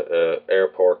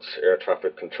 airports, air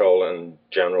traffic control, and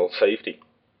general safety.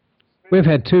 We've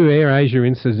had 2 AirAsia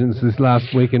incidents this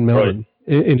last week in Melbourne,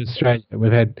 in Australia.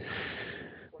 We've had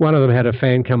one of them had a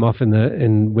fan come off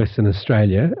in Western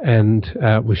Australia and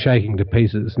was shaking to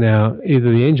pieces. Now,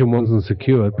 either the engine wasn't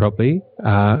secured properly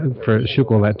it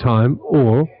shook all that time,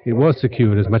 or it was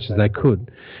secured as much as they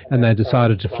could, and they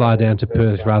decided to fly down to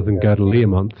Perth rather than go to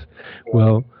Learmonth.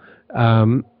 Well,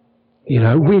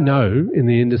 we know in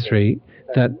the industry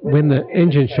that when the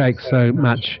engine shakes so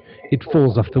much, it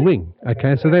falls off the wing.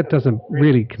 Okay, so that doesn't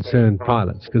really concern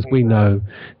pilots, because we know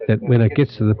that when it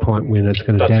gets to the point when it's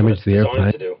going to damage the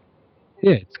airplane,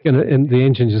 it's going to, and the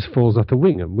engine just falls off the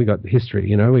wing. And we got the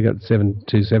history, we got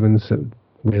 727s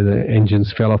where the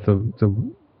engines fell off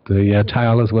the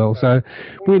tail as well. So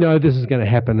we know this is going to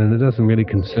happen, and it doesn't really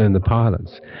concern the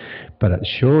pilots. But it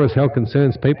sure as hell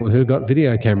concerns people who've got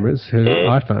video cameras,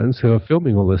 iPhones, who are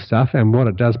filming all this stuff, and what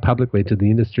it does publicly to the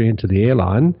industry and to the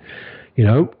airline.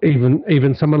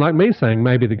 Even someone like me saying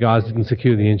maybe the guys didn't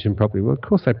secure the engine properly. Well, of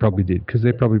course they probably did, because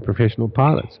they're probably professional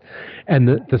pilots. And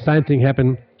the same thing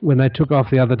happened when they took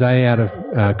off the other day out of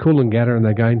Coolangatta, and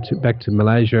they're going back to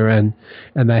Malaysia,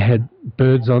 and they had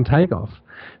birds on takeoff.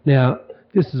 Now,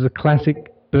 this is a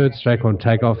classic bird stroke on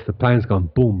takeoff. The plane's gone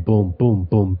boom, boom, boom,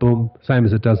 boom, boom, same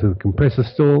as it does with a compressor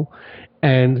stall.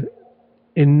 And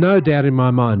in no doubt in my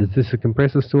mind, is this a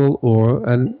compressor stall or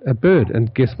a bird?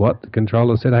 And guess what? The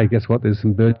controller said, hey, guess what? There's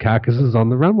some bird carcasses on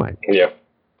the runway. Yeah.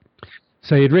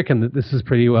 So you'd reckon that this is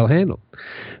pretty well handled.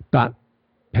 But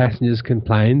passengers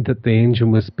complained that the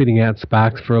engine was spitting out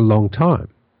sparks for a long time.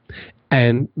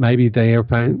 And maybe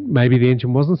the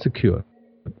engine wasn't secure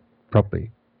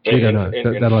properly. We don't know.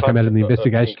 That'll come out in the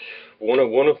investigation.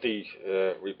 One of the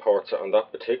reports on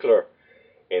that particular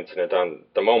incident, and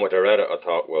the moment I read it, I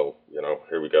thought, well,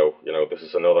 here we go. This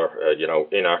is another,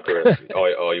 inaccurate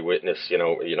eyewitness.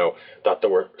 That there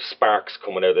were sparks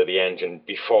coming out of the engine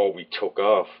before we took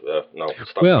off. No,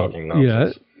 stop talking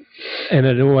nonsense. And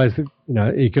it always,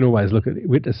 you can always look at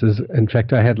witnesses. In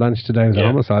fact, I had lunch today with the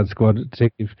homicide squad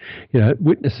detective.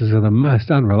 Witnesses are the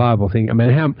most unreliable thing. I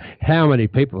mean, how many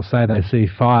people say they see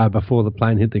fire before the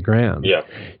plane hit the ground? Yeah.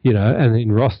 And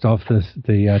in Rostov, the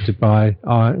Dubai,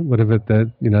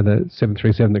 the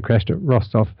 737 that crashed at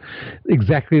Rostov,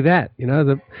 exactly that.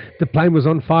 The plane was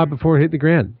on fire before it hit the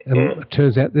ground, and it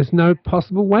turns out there's no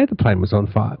possible way the plane was on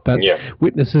fire. But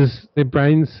witnesses, their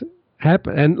brains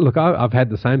happen. And look, I've had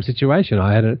the same situation.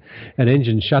 I had an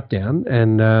engine shutdown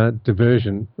and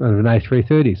diversion of an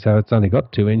A330, so it's only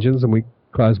got 2 engines, and we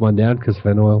closed one down because of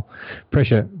an oil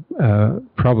pressure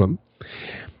problem.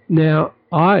 Now,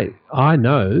 I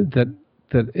know that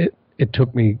it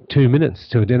took me 2 minutes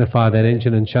to identify that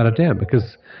engine and shut it down,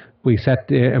 because we sat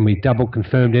there and we double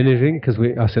confirmed anything, because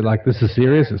I said, this is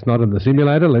serious, it's not in the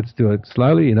simulator, let's do it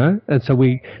slowly, And so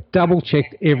we double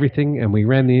checked everything, and we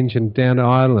ran the engine down to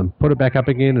idle and put it back up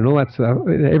again and all that stuff,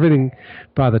 everything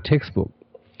by the textbook.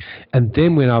 And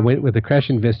then when I went with the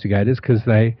crash investigators, because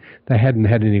they hadn't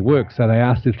had any work, so they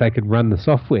asked if they could run the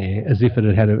software as if it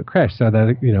had had a crash, so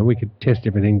that we could test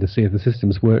everything to see if the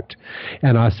systems worked.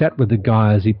 And I sat with the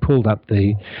guy as he pulled up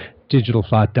the digital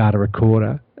flight data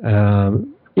recorder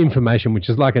information, which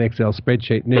is like an Excel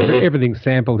spreadsheet, and everything's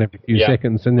sampled every few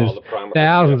seconds, and there's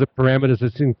thousands of parameters.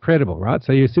 It's incredible, right?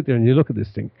 So you sit there and you look at this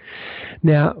thing.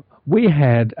 Now, we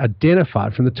had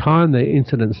identified from the time the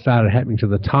incident started happening to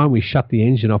the time we shut the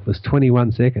engine off was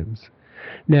 21 seconds.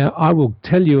 Now, I will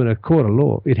tell you in a court of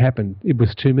law, it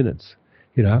was 2 minutes.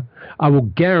 I will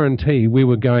guarantee we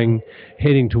were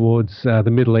heading towards the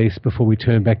Middle East before we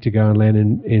turned back to go and land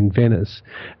in Venice.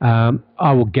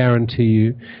 I will guarantee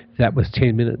you that was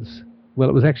 10 minutes. Well,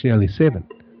 it was actually only 7,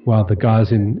 while the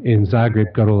guys in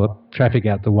Zagreb got all the traffic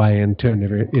out the way and turned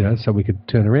so we could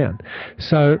turn around.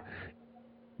 So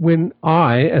when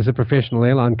I, as a professional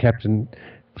airline captain,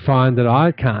 find that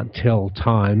I can't tell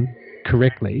time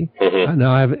correctly, and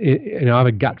I have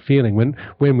a gut feeling.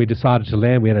 When we decided to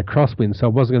land, we had a crosswind, so I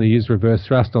wasn't going to use reverse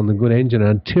thrust on the good engine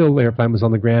until the airplane was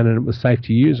on the ground and it was safe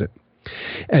to use it.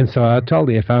 And so I told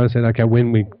the FO, I said, okay,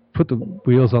 when we put the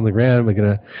wheels on the ground,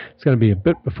 it's going to be a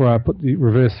bit before I put the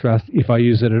reverse thrust, if I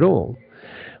use it at all.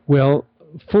 Well,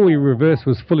 fully reverse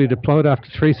was fully deployed after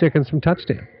 3 seconds from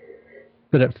touchdown,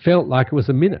 but it felt like it was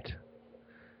a minute.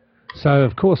 So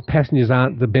of course passengers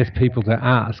aren't the best people to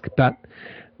ask, but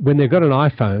when they've got an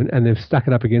iPhone and they've stuck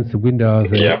it up against the window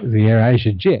of the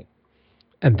AirAsia jet,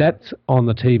 and that's on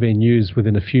the TV news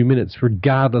within a few minutes,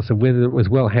 regardless of whether it was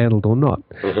well handled or not,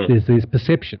 there's these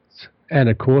perceptions. and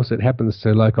of course it happens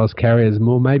to low-cost carriers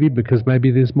more, maybe because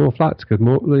maybe there's more flights, because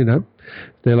more,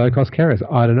 they're low-cost carriers.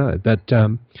 I don't know. But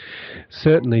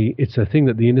certainly it's a thing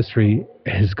that the industry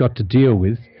has got to deal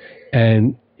with.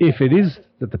 And if it is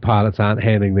that the pilots aren't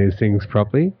handling these things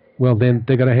properly, well, then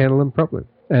they've got to handle them properly.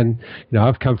 And,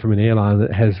 I've come from an airline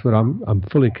that has what I'm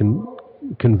fully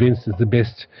convinced is the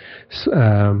best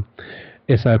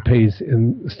SOPs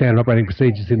and standard operating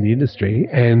procedures in the industry,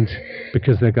 and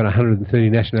because they've got 130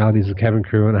 nationalities of cabin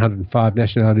crew and 105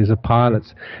 nationalities of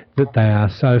pilots, that they are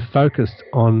so focused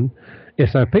on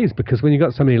SOPs, because when you've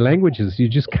got so many languages, you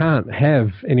just can't have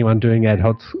anyone doing ad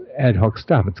hoc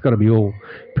stuff. It's got to be all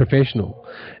professional.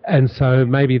 And so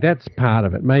maybe that's part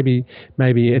of it. Maybe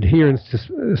adherence to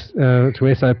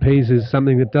SOPs is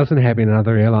something that doesn't happen in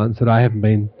other airlines that I haven't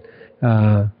been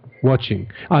watching.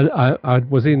 I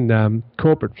was in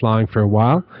corporate flying for a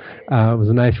while. It was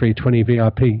an A320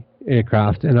 VIP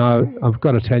aircraft, and I've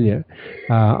got to tell you,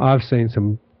 I've seen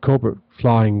some corporate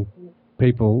flying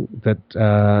people that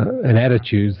and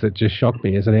attitudes that just shocked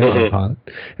me as an airline pilot,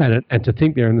 and to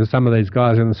think some of these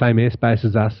guys are in the same airspace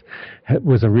as us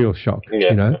was a real shock.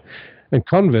 And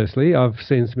conversely, I've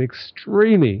seen some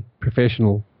extremely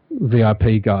professional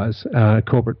VIP guys,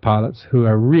 corporate pilots, who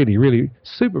are really, really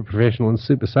super professional and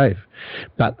super safe.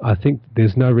 But I think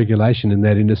there's no regulation in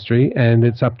that industry, and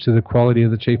it's up to the quality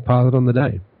of the chief pilot on the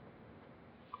day.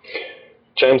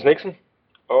 James Nixon,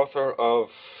 author of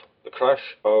The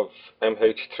Crash of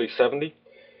MH370.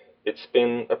 It's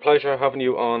been a pleasure having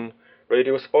you on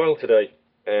Radio Spoil today.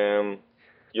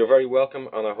 You're very welcome,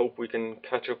 and I hope we can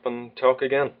catch up and talk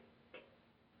again.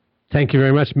 Thank you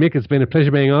very much, Mick. It's been a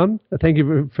pleasure being on. Thank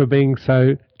you for being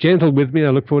so gentle with me. I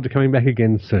look forward to coming back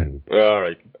again soon. All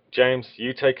right. James,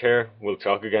 you take care. We'll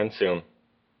talk again soon.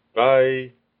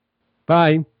 Bye.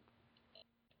 Bye.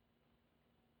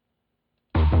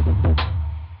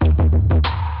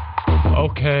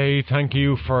 Okay, thank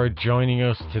you for joining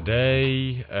us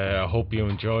today. I hope you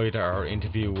enjoyed our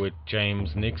interview with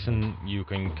James Nixon. You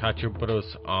can catch up with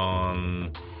us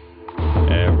on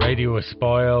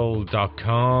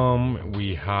radiospoil.com.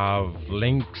 We have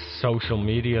links, social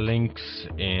media links,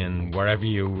 in wherever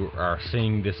you are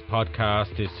seeing this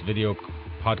podcast, this video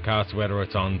podcast, whether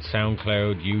it's on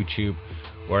SoundCloud, YouTube,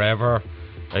 wherever.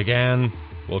 Again,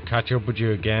 we'll catch up with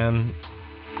you again.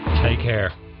 Take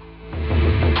care.